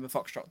website,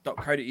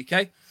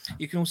 novemberfoxtrot.co.uk.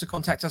 You can also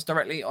contact us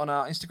directly on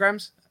our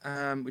Instagrams,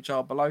 which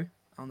are below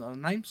on our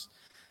names.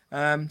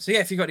 So yeah,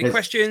 if you've got any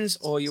questions,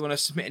 or you want to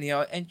submit any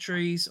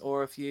entries,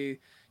 or if you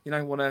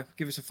want to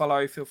give us a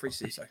follow, feel free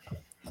to do so.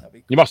 That'd be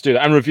cool. You must do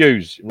that. And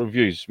reviews. We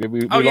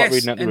like yes,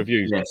 reading out the and-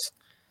 reviews. Yes.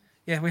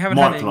 Yeah, we haven't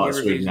had Mike any likes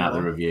reviews. reading in a out the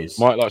while. reviews.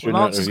 Mike likes Well, reading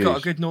out Lance the has reviews. got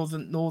a good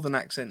northern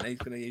accent that he's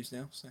going to use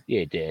now. So.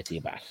 You dirty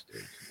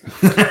bastard.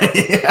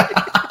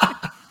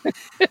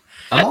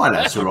 I might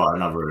have to write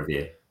another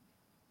review.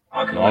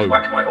 I can always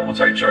whack my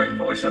auto-tune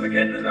voice on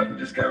again, and I can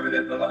just go with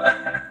it like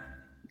that.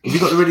 Have you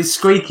got the really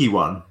squeaky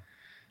one?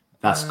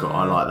 That's good.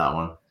 I like that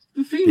one.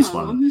 The female This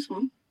one. This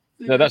one.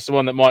 No, that's the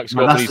one that Mike's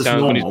No, got when that's he just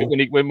sounds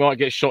normal. when Mike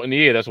gets shot in the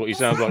ear. That's what he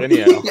sounds like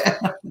anyhow. Yeah,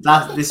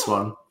 that's this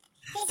one.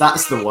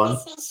 That's the one.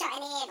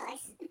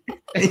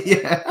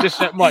 Yeah. Just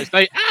let Mike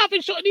say, "I've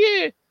been shot in the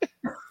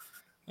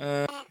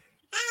ear."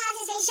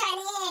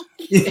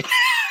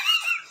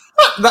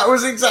 That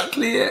was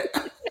exactly it.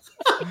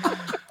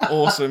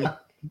 Awesome.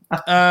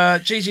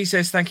 Gigi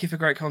says, thank you for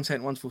great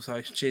content. Wonderful.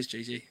 So cheers,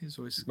 Gigi. It's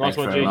always Nice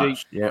one, very Gigi.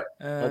 much. Yep.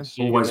 Let's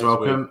see you Always next week.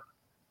 welcome.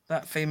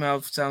 That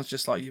female sounds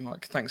just like you,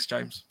 Mike. Thanks,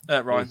 James.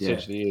 Ryan. Yeah.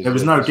 Essentially is, There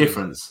was yeah. no This is-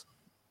 difference.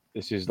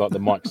 This is like the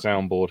Mike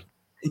soundboard.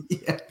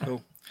 Yeah.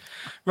 Cool.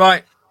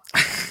 Right.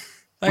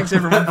 Thanks,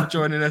 everyone, for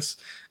joining us.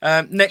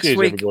 Next Cheers,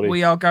 week, everybody.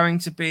 we are going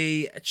to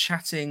be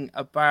chatting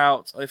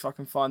about, if I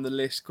can find the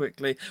list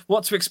quickly,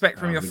 what to expect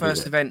from your we did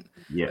first it. event.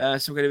 Yeah.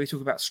 So we're going to be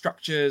talking about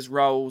structures,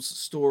 roles,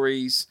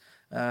 stories,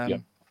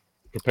 Preparing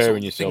sort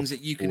of yourself. things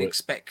that you can for it.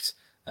 expect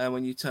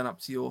when you turn up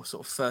to your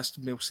sort of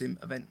first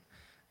Milsim event.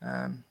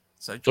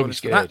 So Don't join be us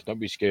for that. scared. Don't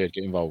be scared.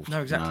 Get involved.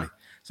 No, exactly. No.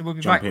 So we'll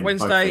be Jump back in,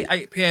 Wednesday, both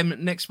 8 p.m.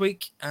 next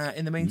week.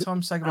 In the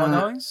meantime, say goodbye,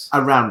 darlings.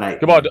 Around 8.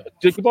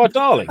 Goodbye,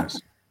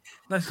 darlings.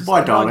 No,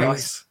 Goodbye, darlings.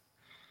 guys.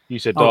 You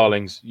said Oh.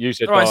 darlings. You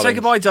said All right, darlings. say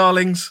goodbye,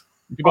 darlings.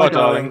 Goodbye, Bye,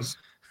 darlings.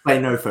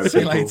 Stay no for See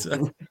you people.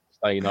 later.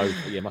 Stay no.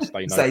 Yeah, must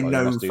stay no. Say You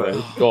no must do for.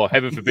 that. God,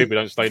 heaven forbid we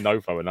don't stay no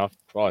for enough.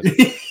 Christ.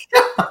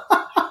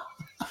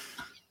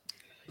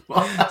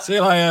 See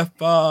you later.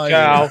 Bye.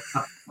 Ciao.